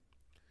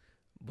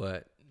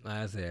 But like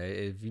I said,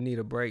 if you need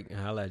a break,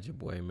 holla at your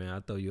boy, man.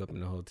 I'll throw you up in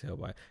the hotel.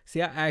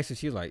 See, I asked her,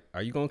 she was like,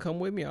 are you going to come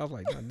with me? I was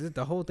like, no,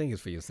 the whole thing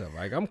is for yourself.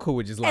 Like, I'm cool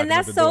with just locking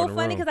up the door in the room. And that's so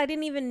funny because I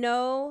didn't even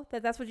know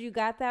that that's what you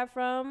got that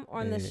from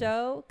on the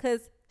show,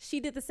 because she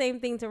did the same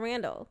thing to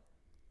Randall.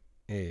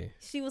 Yeah.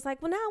 She was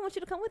like, well, now I want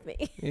you to come with me.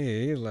 Yeah,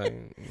 he's like.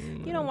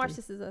 You don't watch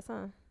This Is Us,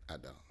 huh? I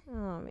don't.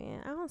 Oh,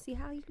 man. I don't see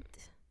how you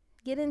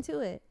get into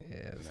it.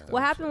 Yeah.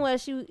 What happened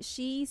was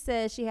she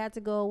said she had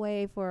to go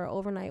away for an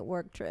overnight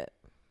work trip.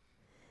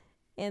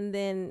 And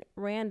then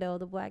Randall,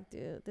 the black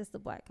dude, this is the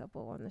black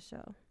couple on the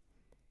show.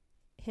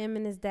 Him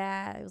and his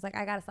dad, it was like,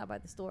 I gotta stop by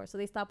the store. So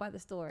they stopped by the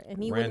store, and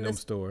he random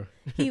store.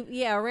 A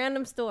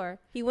random store.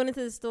 He went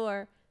into the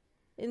store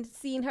and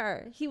seen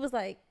her. He was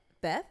like,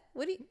 Beth,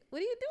 what are you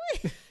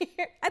doing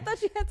here? I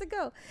thought you had to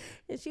go.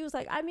 And she was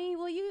like, I mean,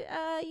 well,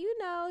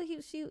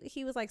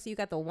 he was like, so you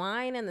got the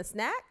wine and the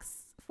snacks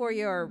for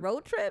your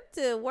road trip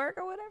to work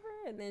or whatever?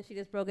 And then she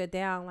just broke it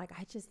down like,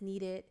 I just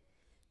needed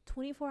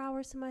 24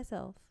 hours to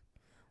myself.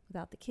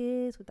 Without the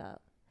kids,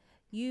 without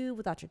you,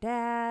 without your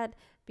dad,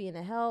 being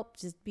a help,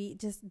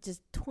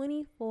 just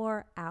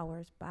 24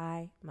 hours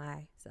by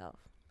myself.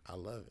 I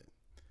love it.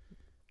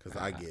 Cause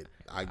I get.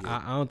 I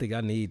don't think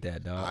I need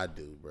that, dog. I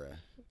do, bruh.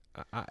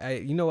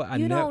 You know what?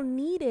 You don't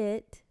need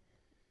it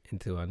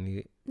until I need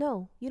it.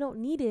 No, you don't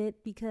need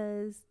it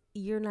because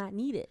you're not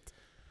needed.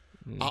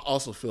 I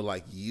also feel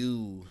like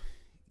you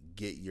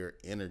get your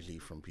energy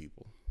from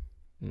people.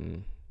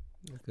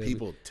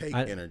 People take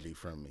energy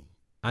from me.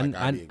 I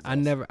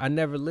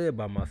never lived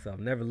by myself.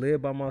 Never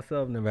lived by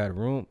myself. Never had a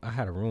room. I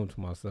had a room to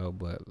myself,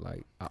 but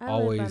like I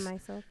always lived by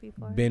myself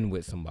before. Been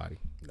with somebody.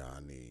 Nah, I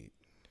need.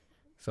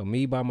 So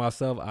me by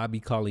myself, I be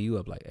calling you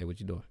up like, hey, what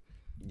you doing?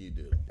 You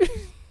do.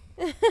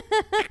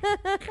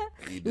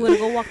 You want to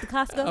go walk to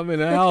Costco? I'm in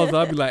the house.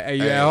 I'll be like, hey,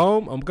 you at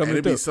home? I'm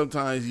coming through.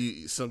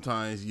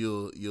 Sometimes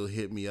you'll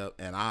hit me up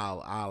and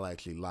I'll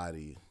actually lie to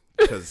you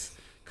because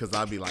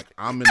I'll be like,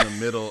 I'm in the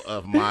middle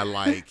of my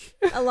like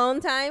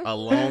alone time,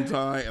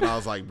 and I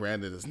was like,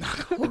 Brandon is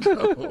not gonna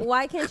go.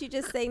 Why can't you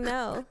just say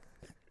no?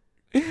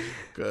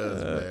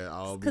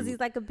 Because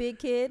he's like a big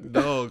kid.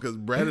 No, because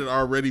Brandon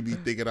already be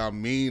thinking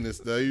I'm mean and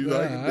stuff. He's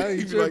like, all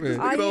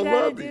you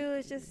gotta do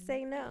is just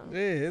say no. Yeah,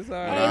 it's all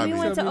right. Hey, we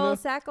went to Old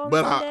Sac on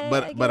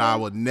Sunday. But I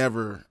would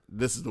never.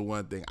 This is the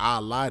one thing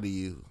I'll lie to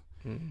you,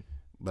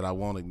 but I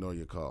won't ignore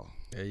your call.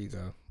 There you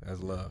go.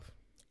 That's love.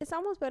 It's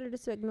almost better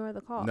just to ignore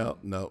the call.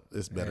 No,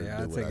 it's better to do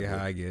what I do. I'll take it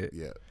how I get it.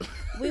 Yeah.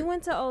 We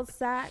went to Old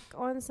Sac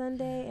on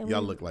Sunday. And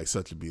y'all look like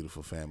such a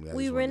beautiful family.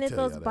 We rented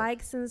those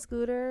bikes and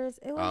scooters.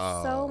 It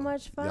was so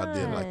much fun. Y'all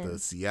did like the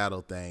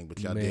Seattle thing, but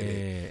y'all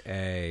did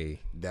it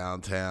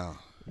downtown.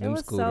 It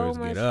was so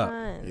much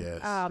fun. Yes.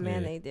 Oh,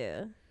 man, they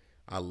do.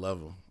 I love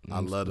them. I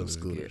love them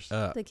scooters.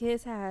 The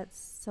kids had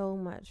so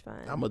much fun.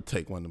 I'm going to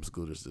take one of them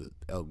scooters to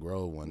Elk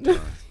Grove one time.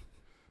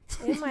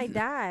 It might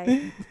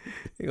die.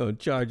 You're going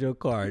to charge your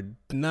car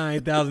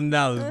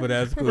 $9,000 for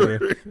that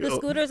scooter. The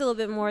scooter's a little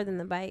bit more than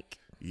the bike.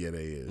 Yeah,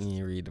 they is.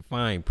 You read the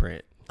fine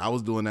print. I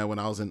was doing that when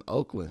I was in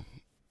Oakland.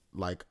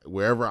 Like,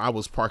 wherever I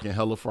was parking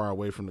hella far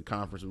away from the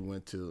conference we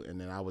went to, and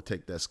then I would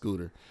take that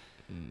scooter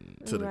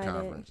to the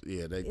conference.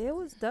 Yeah, it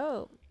was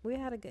dope.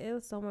 It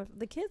was so much.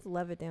 The kids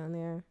love it down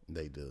there.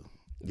 They do.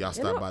 Y'all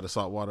stop by the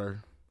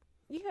saltwater?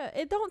 Yeah,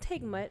 it don't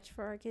take much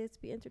for our kids to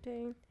be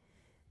entertained.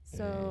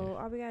 So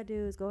all we gotta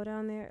do is go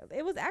down there.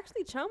 It was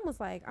actually Chum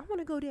was like, I want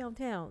to go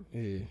downtown.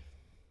 Yeah,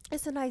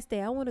 it's a nice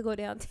day. I want to go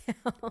downtown.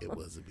 It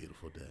was a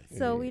beautiful day.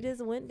 So we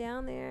just went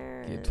down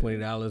there. Get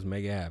 $20,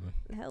 make it happen.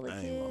 Hella I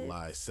ain't gonna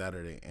lie.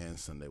 Saturday and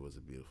Sunday was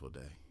a beautiful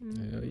day.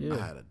 Mm-hmm. Hell yeah.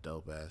 I had a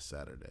dope ass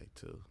Saturday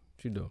too.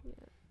 What you do? Yeah.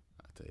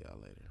 I'll tell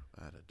y'all later.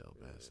 I had a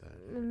dope ass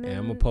Saturday. And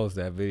I'm gonna post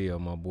that video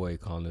of my boy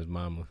calling his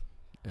mama.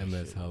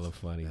 MS hella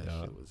funny, dog.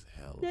 That shit was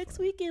hella Next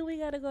funny. weekend we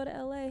gotta go to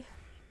LA.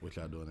 What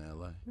y'all doing in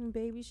LA?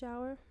 Baby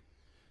shower.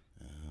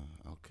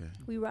 Okay.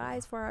 We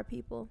rise for our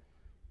people.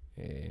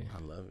 Yeah.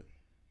 I love it.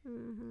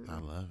 Mm-hmm. I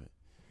love it.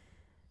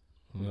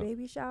 Yep.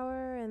 Baby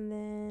shower, and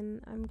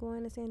then I'm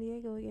going to San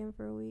Diego again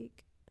for a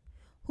week.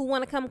 Who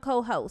want to come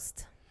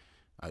co-host?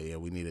 Oh yeah,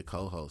 we need a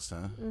co-host,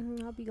 huh?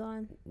 Mm-hmm, I'll be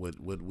gone.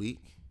 What week?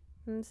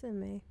 It's in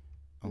May.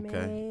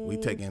 Okay. We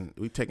taking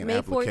May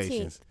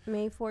applications. 14th.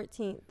 May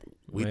 14th.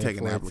 We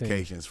taking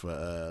applications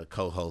for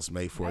co-host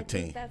May 14th. I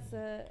think that's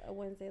a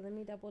Wednesday. Let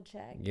me double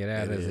check. Get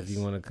at us if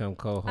you want to come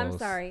co-host. I'm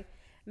sorry.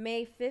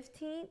 May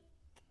 15th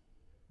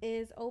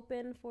is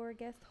open for a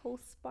guest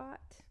host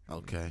spot.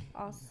 Okay.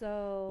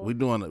 Also, we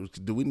doing.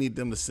 Do we need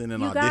them to send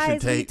in audition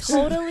tapes?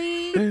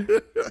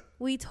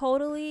 We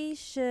totally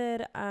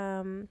should.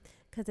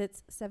 Because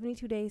it's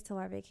 72 days till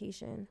our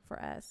vacation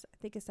for us. I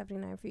think it's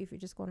 79 for you if you're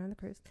just going on the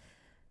cruise.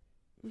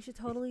 We should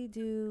totally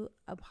do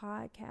a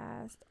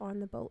podcast on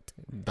the boat.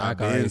 I've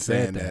been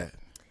saying that.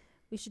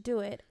 We should do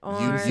it.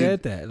 You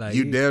said that. Like,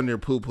 you damn near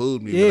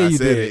poo-pooed me when I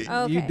said did. It.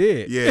 Okay. You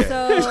did. Yeah.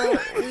 So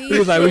he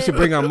was like, we should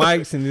bring our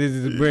mics and this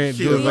is the brand.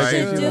 We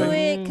should do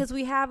it because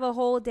we have a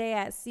whole day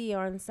at sea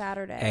on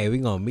Saturday. Hey, we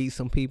going to meet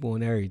some people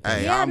and everything.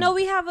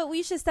 Hey,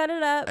 we should set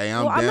it up. Hey,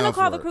 I'm going to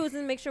call the cruise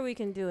and make sure we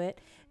can do it.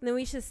 And then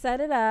we should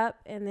set it up.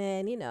 And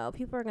then,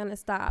 people are going to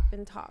stop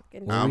and talk.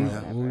 And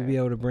will we be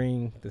able to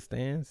bring the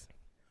stands?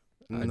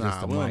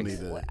 Nah, we don't need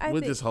to.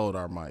 We'll just hold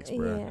our mics,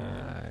 bro.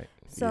 Yeah. Right.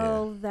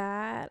 So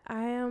that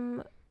I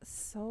am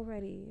so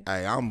ready.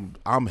 Hey,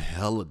 I'm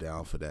hella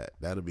down for that.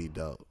 That'll be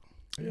dope.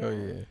 Hell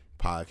yeah.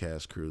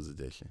 Podcast cruise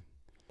edition.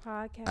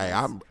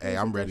 Podcast.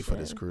 I'm ready for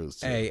this cruise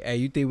too. Hey,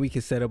 you think we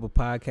can set up a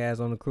podcast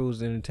on the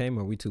cruise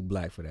entertainment? Or are we too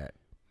black for that?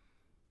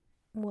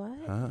 What?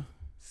 Huh?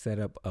 Set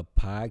up a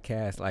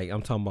podcast, like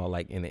I'm talking about,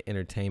 like in the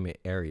entertainment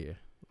area,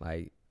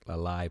 like a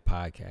live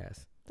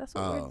podcast. That's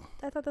what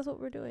I thought that's what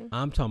we're doing.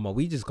 I'm talking about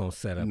we just gonna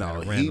set up at a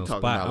random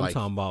spot. I'm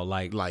talking about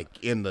like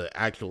in the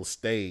actual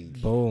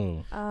stage.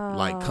 Boom.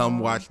 Like come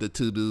watch the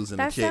two dudes and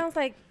the chick. That sounds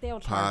like they'll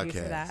charge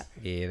you for that.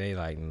 Yeah, they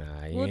like nah.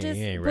 We'll you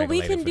ain't but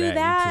we can do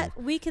that.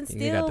 We can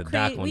still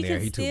create. We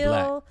can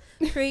still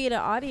create an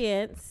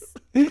audience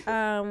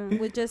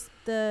with just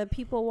the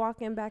people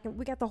walking back, and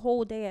we got the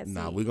whole day at sea.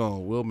 Nah,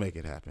 we'll make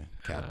it happen,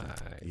 Captain.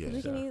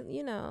 We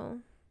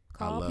can,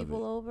 Call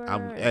people over.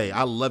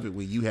 I love it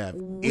when you have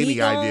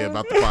any idea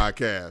about the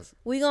podcast.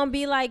 We gonna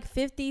be like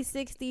 50,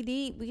 60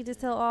 deep. We can just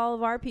tell all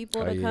of our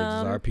people to come.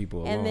 Just our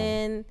people and alone.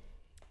 then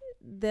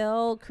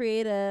they'll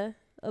create a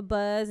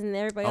buzz and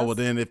everybody else. Well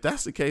then if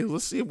that's the case,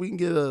 let's see if we can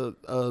get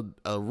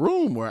a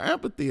room or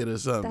amphitheater or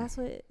something. That's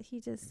what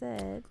he just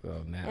said.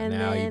 Well,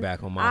 now you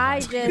back on my I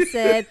just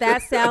said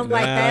that sounds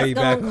like that's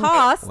gonna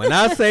cost. When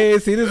I say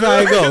it, see, this is how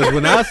it goes.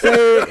 When I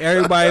say it,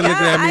 everybody looking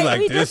at me like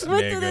we this just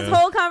went nigga. through this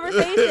whole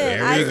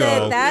conversation. I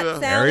said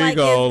that sounds like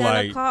it's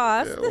gonna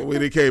cost. Yeah, we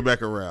didn't came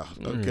back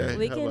around. Okay.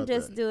 We can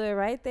just do it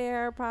right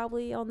there,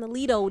 probably on the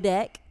Lido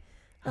deck.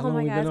 Oh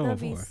my God, it's gonna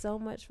be so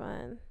much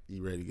fun.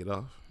 You ready to get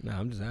off? Nah,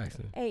 I'm just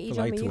asking. Hey, you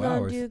gonna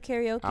do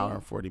karaoke? Hour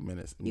and 40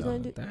 minutes. You gonna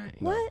do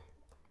what?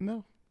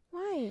 No.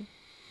 Why?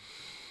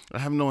 I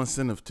have no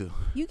incentive to.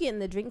 You getting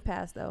the drink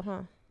pass though,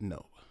 huh?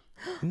 No.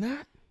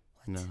 Not?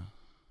 No.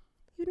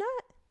 You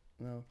not?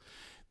 No.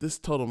 This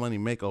Total Money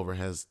Makeover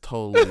has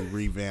totally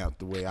revamped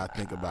the way I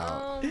think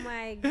about. Oh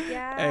my God.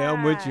 Hey,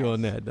 I'm with you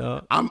on that,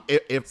 dog.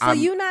 So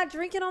you not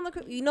drinking on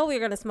the? You know we're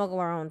gonna smuggle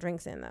our own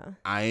drinks in though.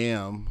 I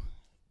am.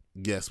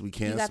 Yes, we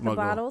can smuggle. The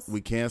bottles?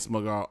 We can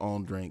smuggle our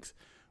own drinks,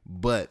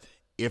 but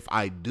if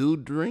I do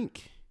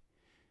drink,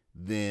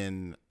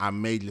 then I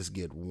may just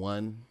get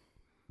one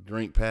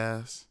drink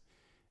pass.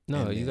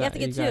 No, you have to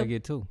get two. You gotta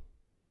get two.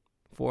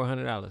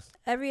 $400.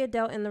 Every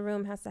adult in the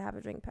room has to have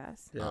a drink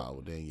pass. Yeah. Oh,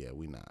 well, then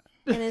we not.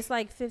 And it's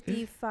like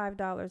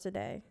 $55 a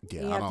day.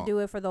 Yeah, you have to do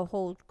it for the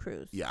whole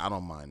cruise. Yeah, I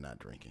don't mind not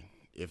drinking.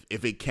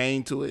 If it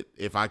came to it,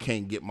 if I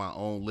can't get my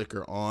own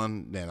liquor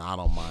on, then I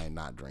don't mind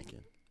not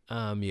drinking.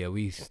 Yeah,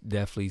 we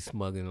definitely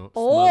smuggling.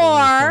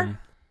 Or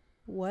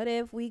what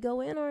if we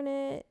go in on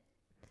it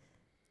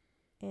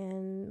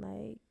and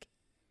like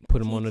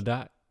put them on the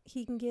dot?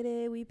 He can get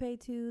it. We pay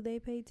 2. They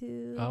pay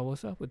 2. Oh,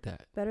 what's up with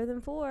that? Better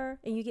than 4,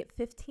 and you get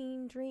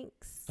 15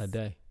 drinks a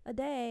day.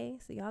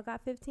 So y'all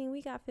got 15.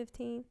 We got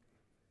 15.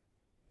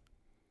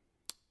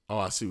 Oh,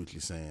 I see what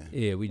you're saying.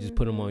 Yeah, we just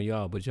put them on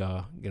y'all, but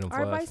y'all get them for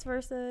us. Or vice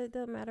versa. It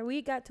doesn't matter.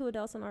 We got 2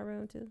 adults in our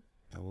room too.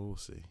 We'll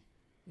see.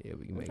 Yeah,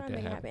 we can make that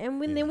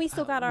happen. And then we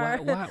still got our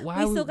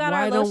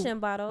our lotion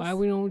bottles. Why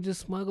we don't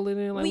just smuggle it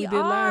in like we did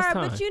last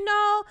time? But you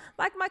know,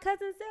 like my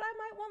cousin said, I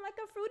might want like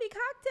a fruity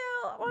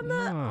cocktail on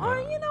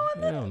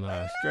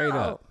the straight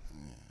up.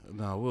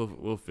 No,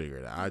 we'll figure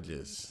it out. I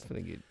just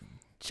gonna get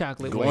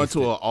chocolate. Going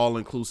to an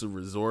all-inclusive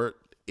resort,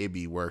 it'd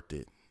be worth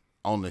it.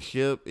 On the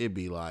ship, it'd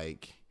be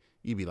like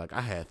you'd be like,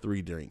 I had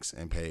 3 drinks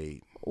and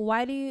paid.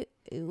 Why do you?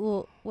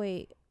 Well,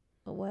 wait,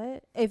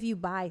 what? If you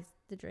buy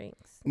the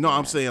drinks? No,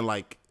 I'm saying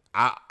like.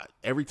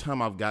 Every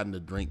time I've gotten a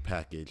drink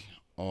package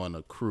on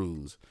a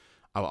cruise,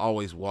 I've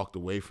always walked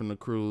away from the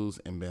cruise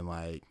and been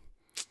like,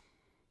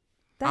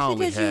 that's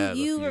because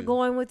you were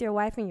going with your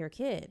wife and your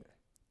kid.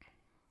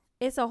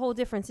 It's a whole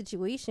different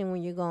situation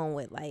when you're going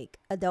with like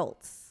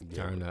adults.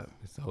 Turn up.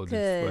 It's a whole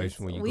different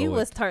situation when you we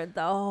was turned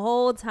the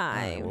whole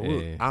time.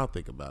 Well, I'll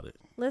think about it.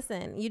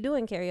 Listen, you're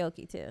doing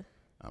karaoke too.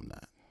 I'm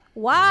not.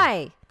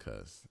 Why?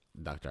 Because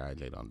Dr.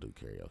 IJ don't do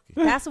karaoke.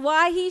 That's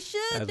why he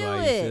should do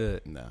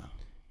it. No.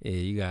 Yeah,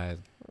 you guys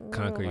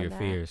conquer your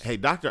fears. Hey,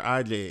 Dr.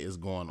 IJ is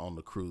going on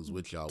the cruise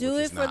with y'all. Do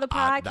it for the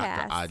podcast.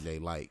 Dr. IJ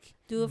like.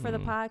 Do it for the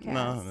podcast.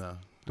 No.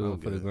 Do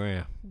it for the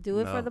gram. Do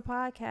it for the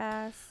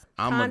podcast.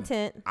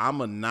 Content.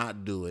 I'ma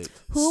not do it.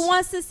 Who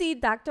wants to see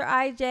Dr.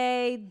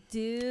 IJ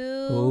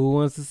do? Who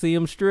wants to see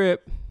him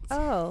strip?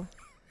 Oh.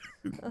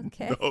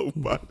 Okay.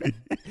 Nobody.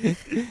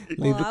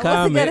 Leave a comment. I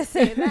wasn't gonna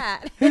say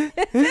that.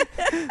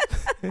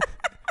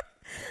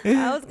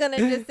 I was gonna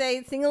just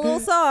say sing a little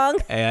song.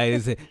 Hey, I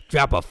just said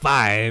drop a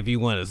 5 if you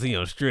want to see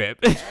him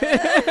strip. See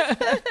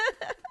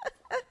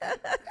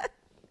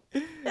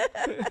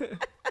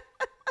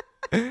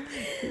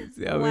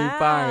how many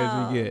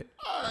fires we get.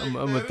 I'm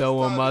gonna throw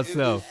one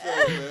myself.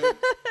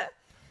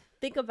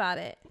 Think about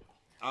it.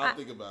 I'll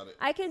think about it.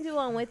 I can do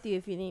one with you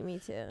if you need me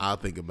to. I'll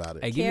think about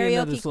it. Hey, give me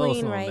another slow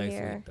queen song right next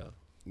here. week, though.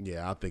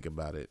 Yeah, I'll think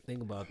about it.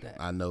 Think about that.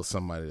 I know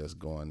somebody that's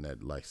going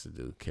that likes to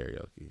do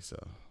karaoke, so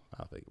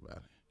I'll think about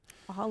it.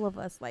 All of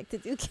us like to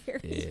do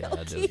karaoke. Yeah,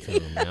 I do too,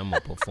 man. I'm a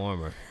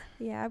performer.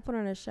 Yeah, I put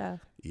on a show.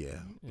 Yeah,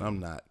 I'm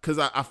not. Because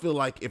I feel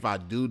like if I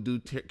do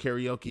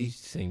karaoke, you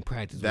sing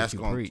practice that's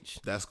what you preach.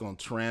 That's going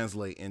to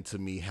translate into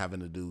me having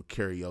to do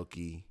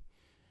karaoke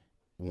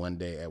one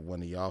day at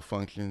one of y'all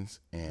functions.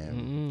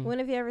 And when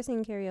have you ever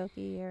seen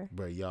karaoke here?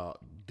 Bro, y'all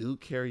do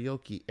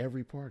karaoke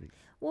every party.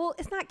 Well,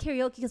 it's not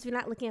karaoke because we're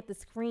not looking at the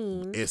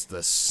screen. It's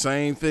the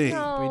same thing.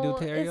 No, we do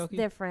karaoke? It's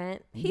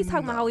different. He's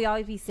talking about how we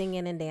always be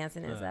singing and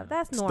dancing and stuff.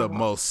 That's normal. It's the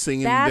most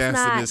singing and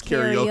dancing is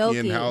karaoke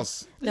in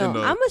house. No, I'm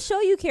going to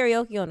show you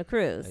karaoke on the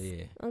cruise.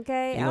 Yeah.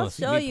 Okay? I'll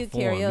show you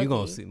karaoke. You're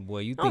going to see, boy,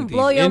 you think these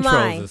blow your intros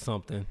mind. or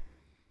something.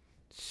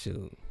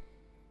 Shoot.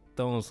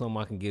 Throw on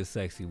something I can get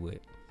sexy with.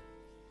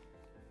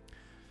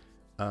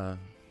 Y'all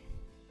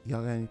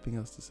got anything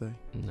else to say?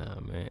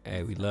 Nah, man.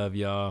 Hey, we love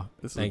y'all.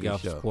 Thank y'all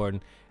for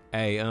supporting.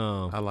 Hey,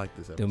 I like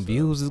this episode. Them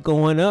views is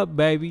going up,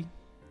 baby.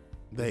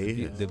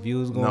 The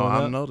views going up. No,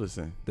 I'm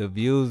noticing. The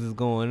views is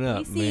going up,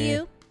 we see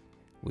you.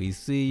 We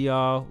see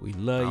y'all. We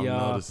love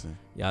y'all. Noticing.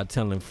 Y'all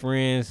telling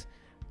friends,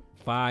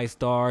 5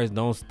 stars,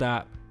 don't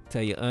stop.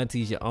 Tell your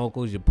aunties, your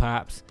uncles, your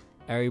pops.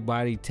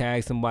 Everybody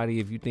tag somebody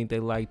if you think they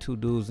like Two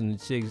Dudes and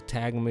the Chicks.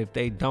 Tag them if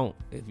they don't.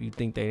 If you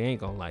think they ain't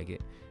gonna like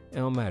it. It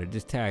don't matter.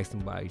 Just tag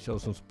somebody. Show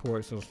some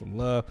support. Show some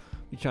love.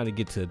 We trying to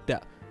get to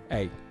that.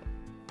 Hey,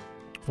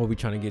 what we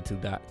trying to get to,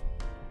 Doc?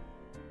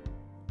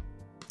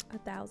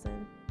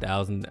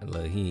 1,000.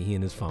 Look, he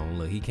in his phone.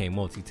 Look, he can't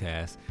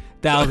multitask.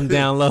 1,000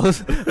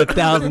 downloads.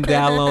 1,000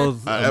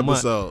 downloads a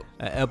episode.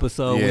 An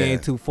episode. Yeah. We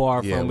ain't too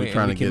far from we're it.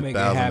 Trying and to we get can make it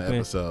 1,000 happen.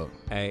 episode.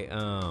 Hey,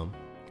 and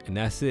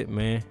that's it,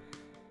 man.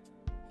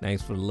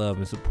 Thanks for the love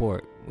and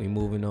support. We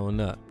moving on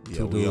up.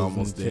 Yeah, we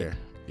almost there.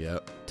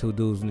 Yep. 2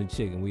 Dudes and the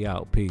Chicken. We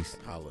out. Peace.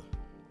 Holla.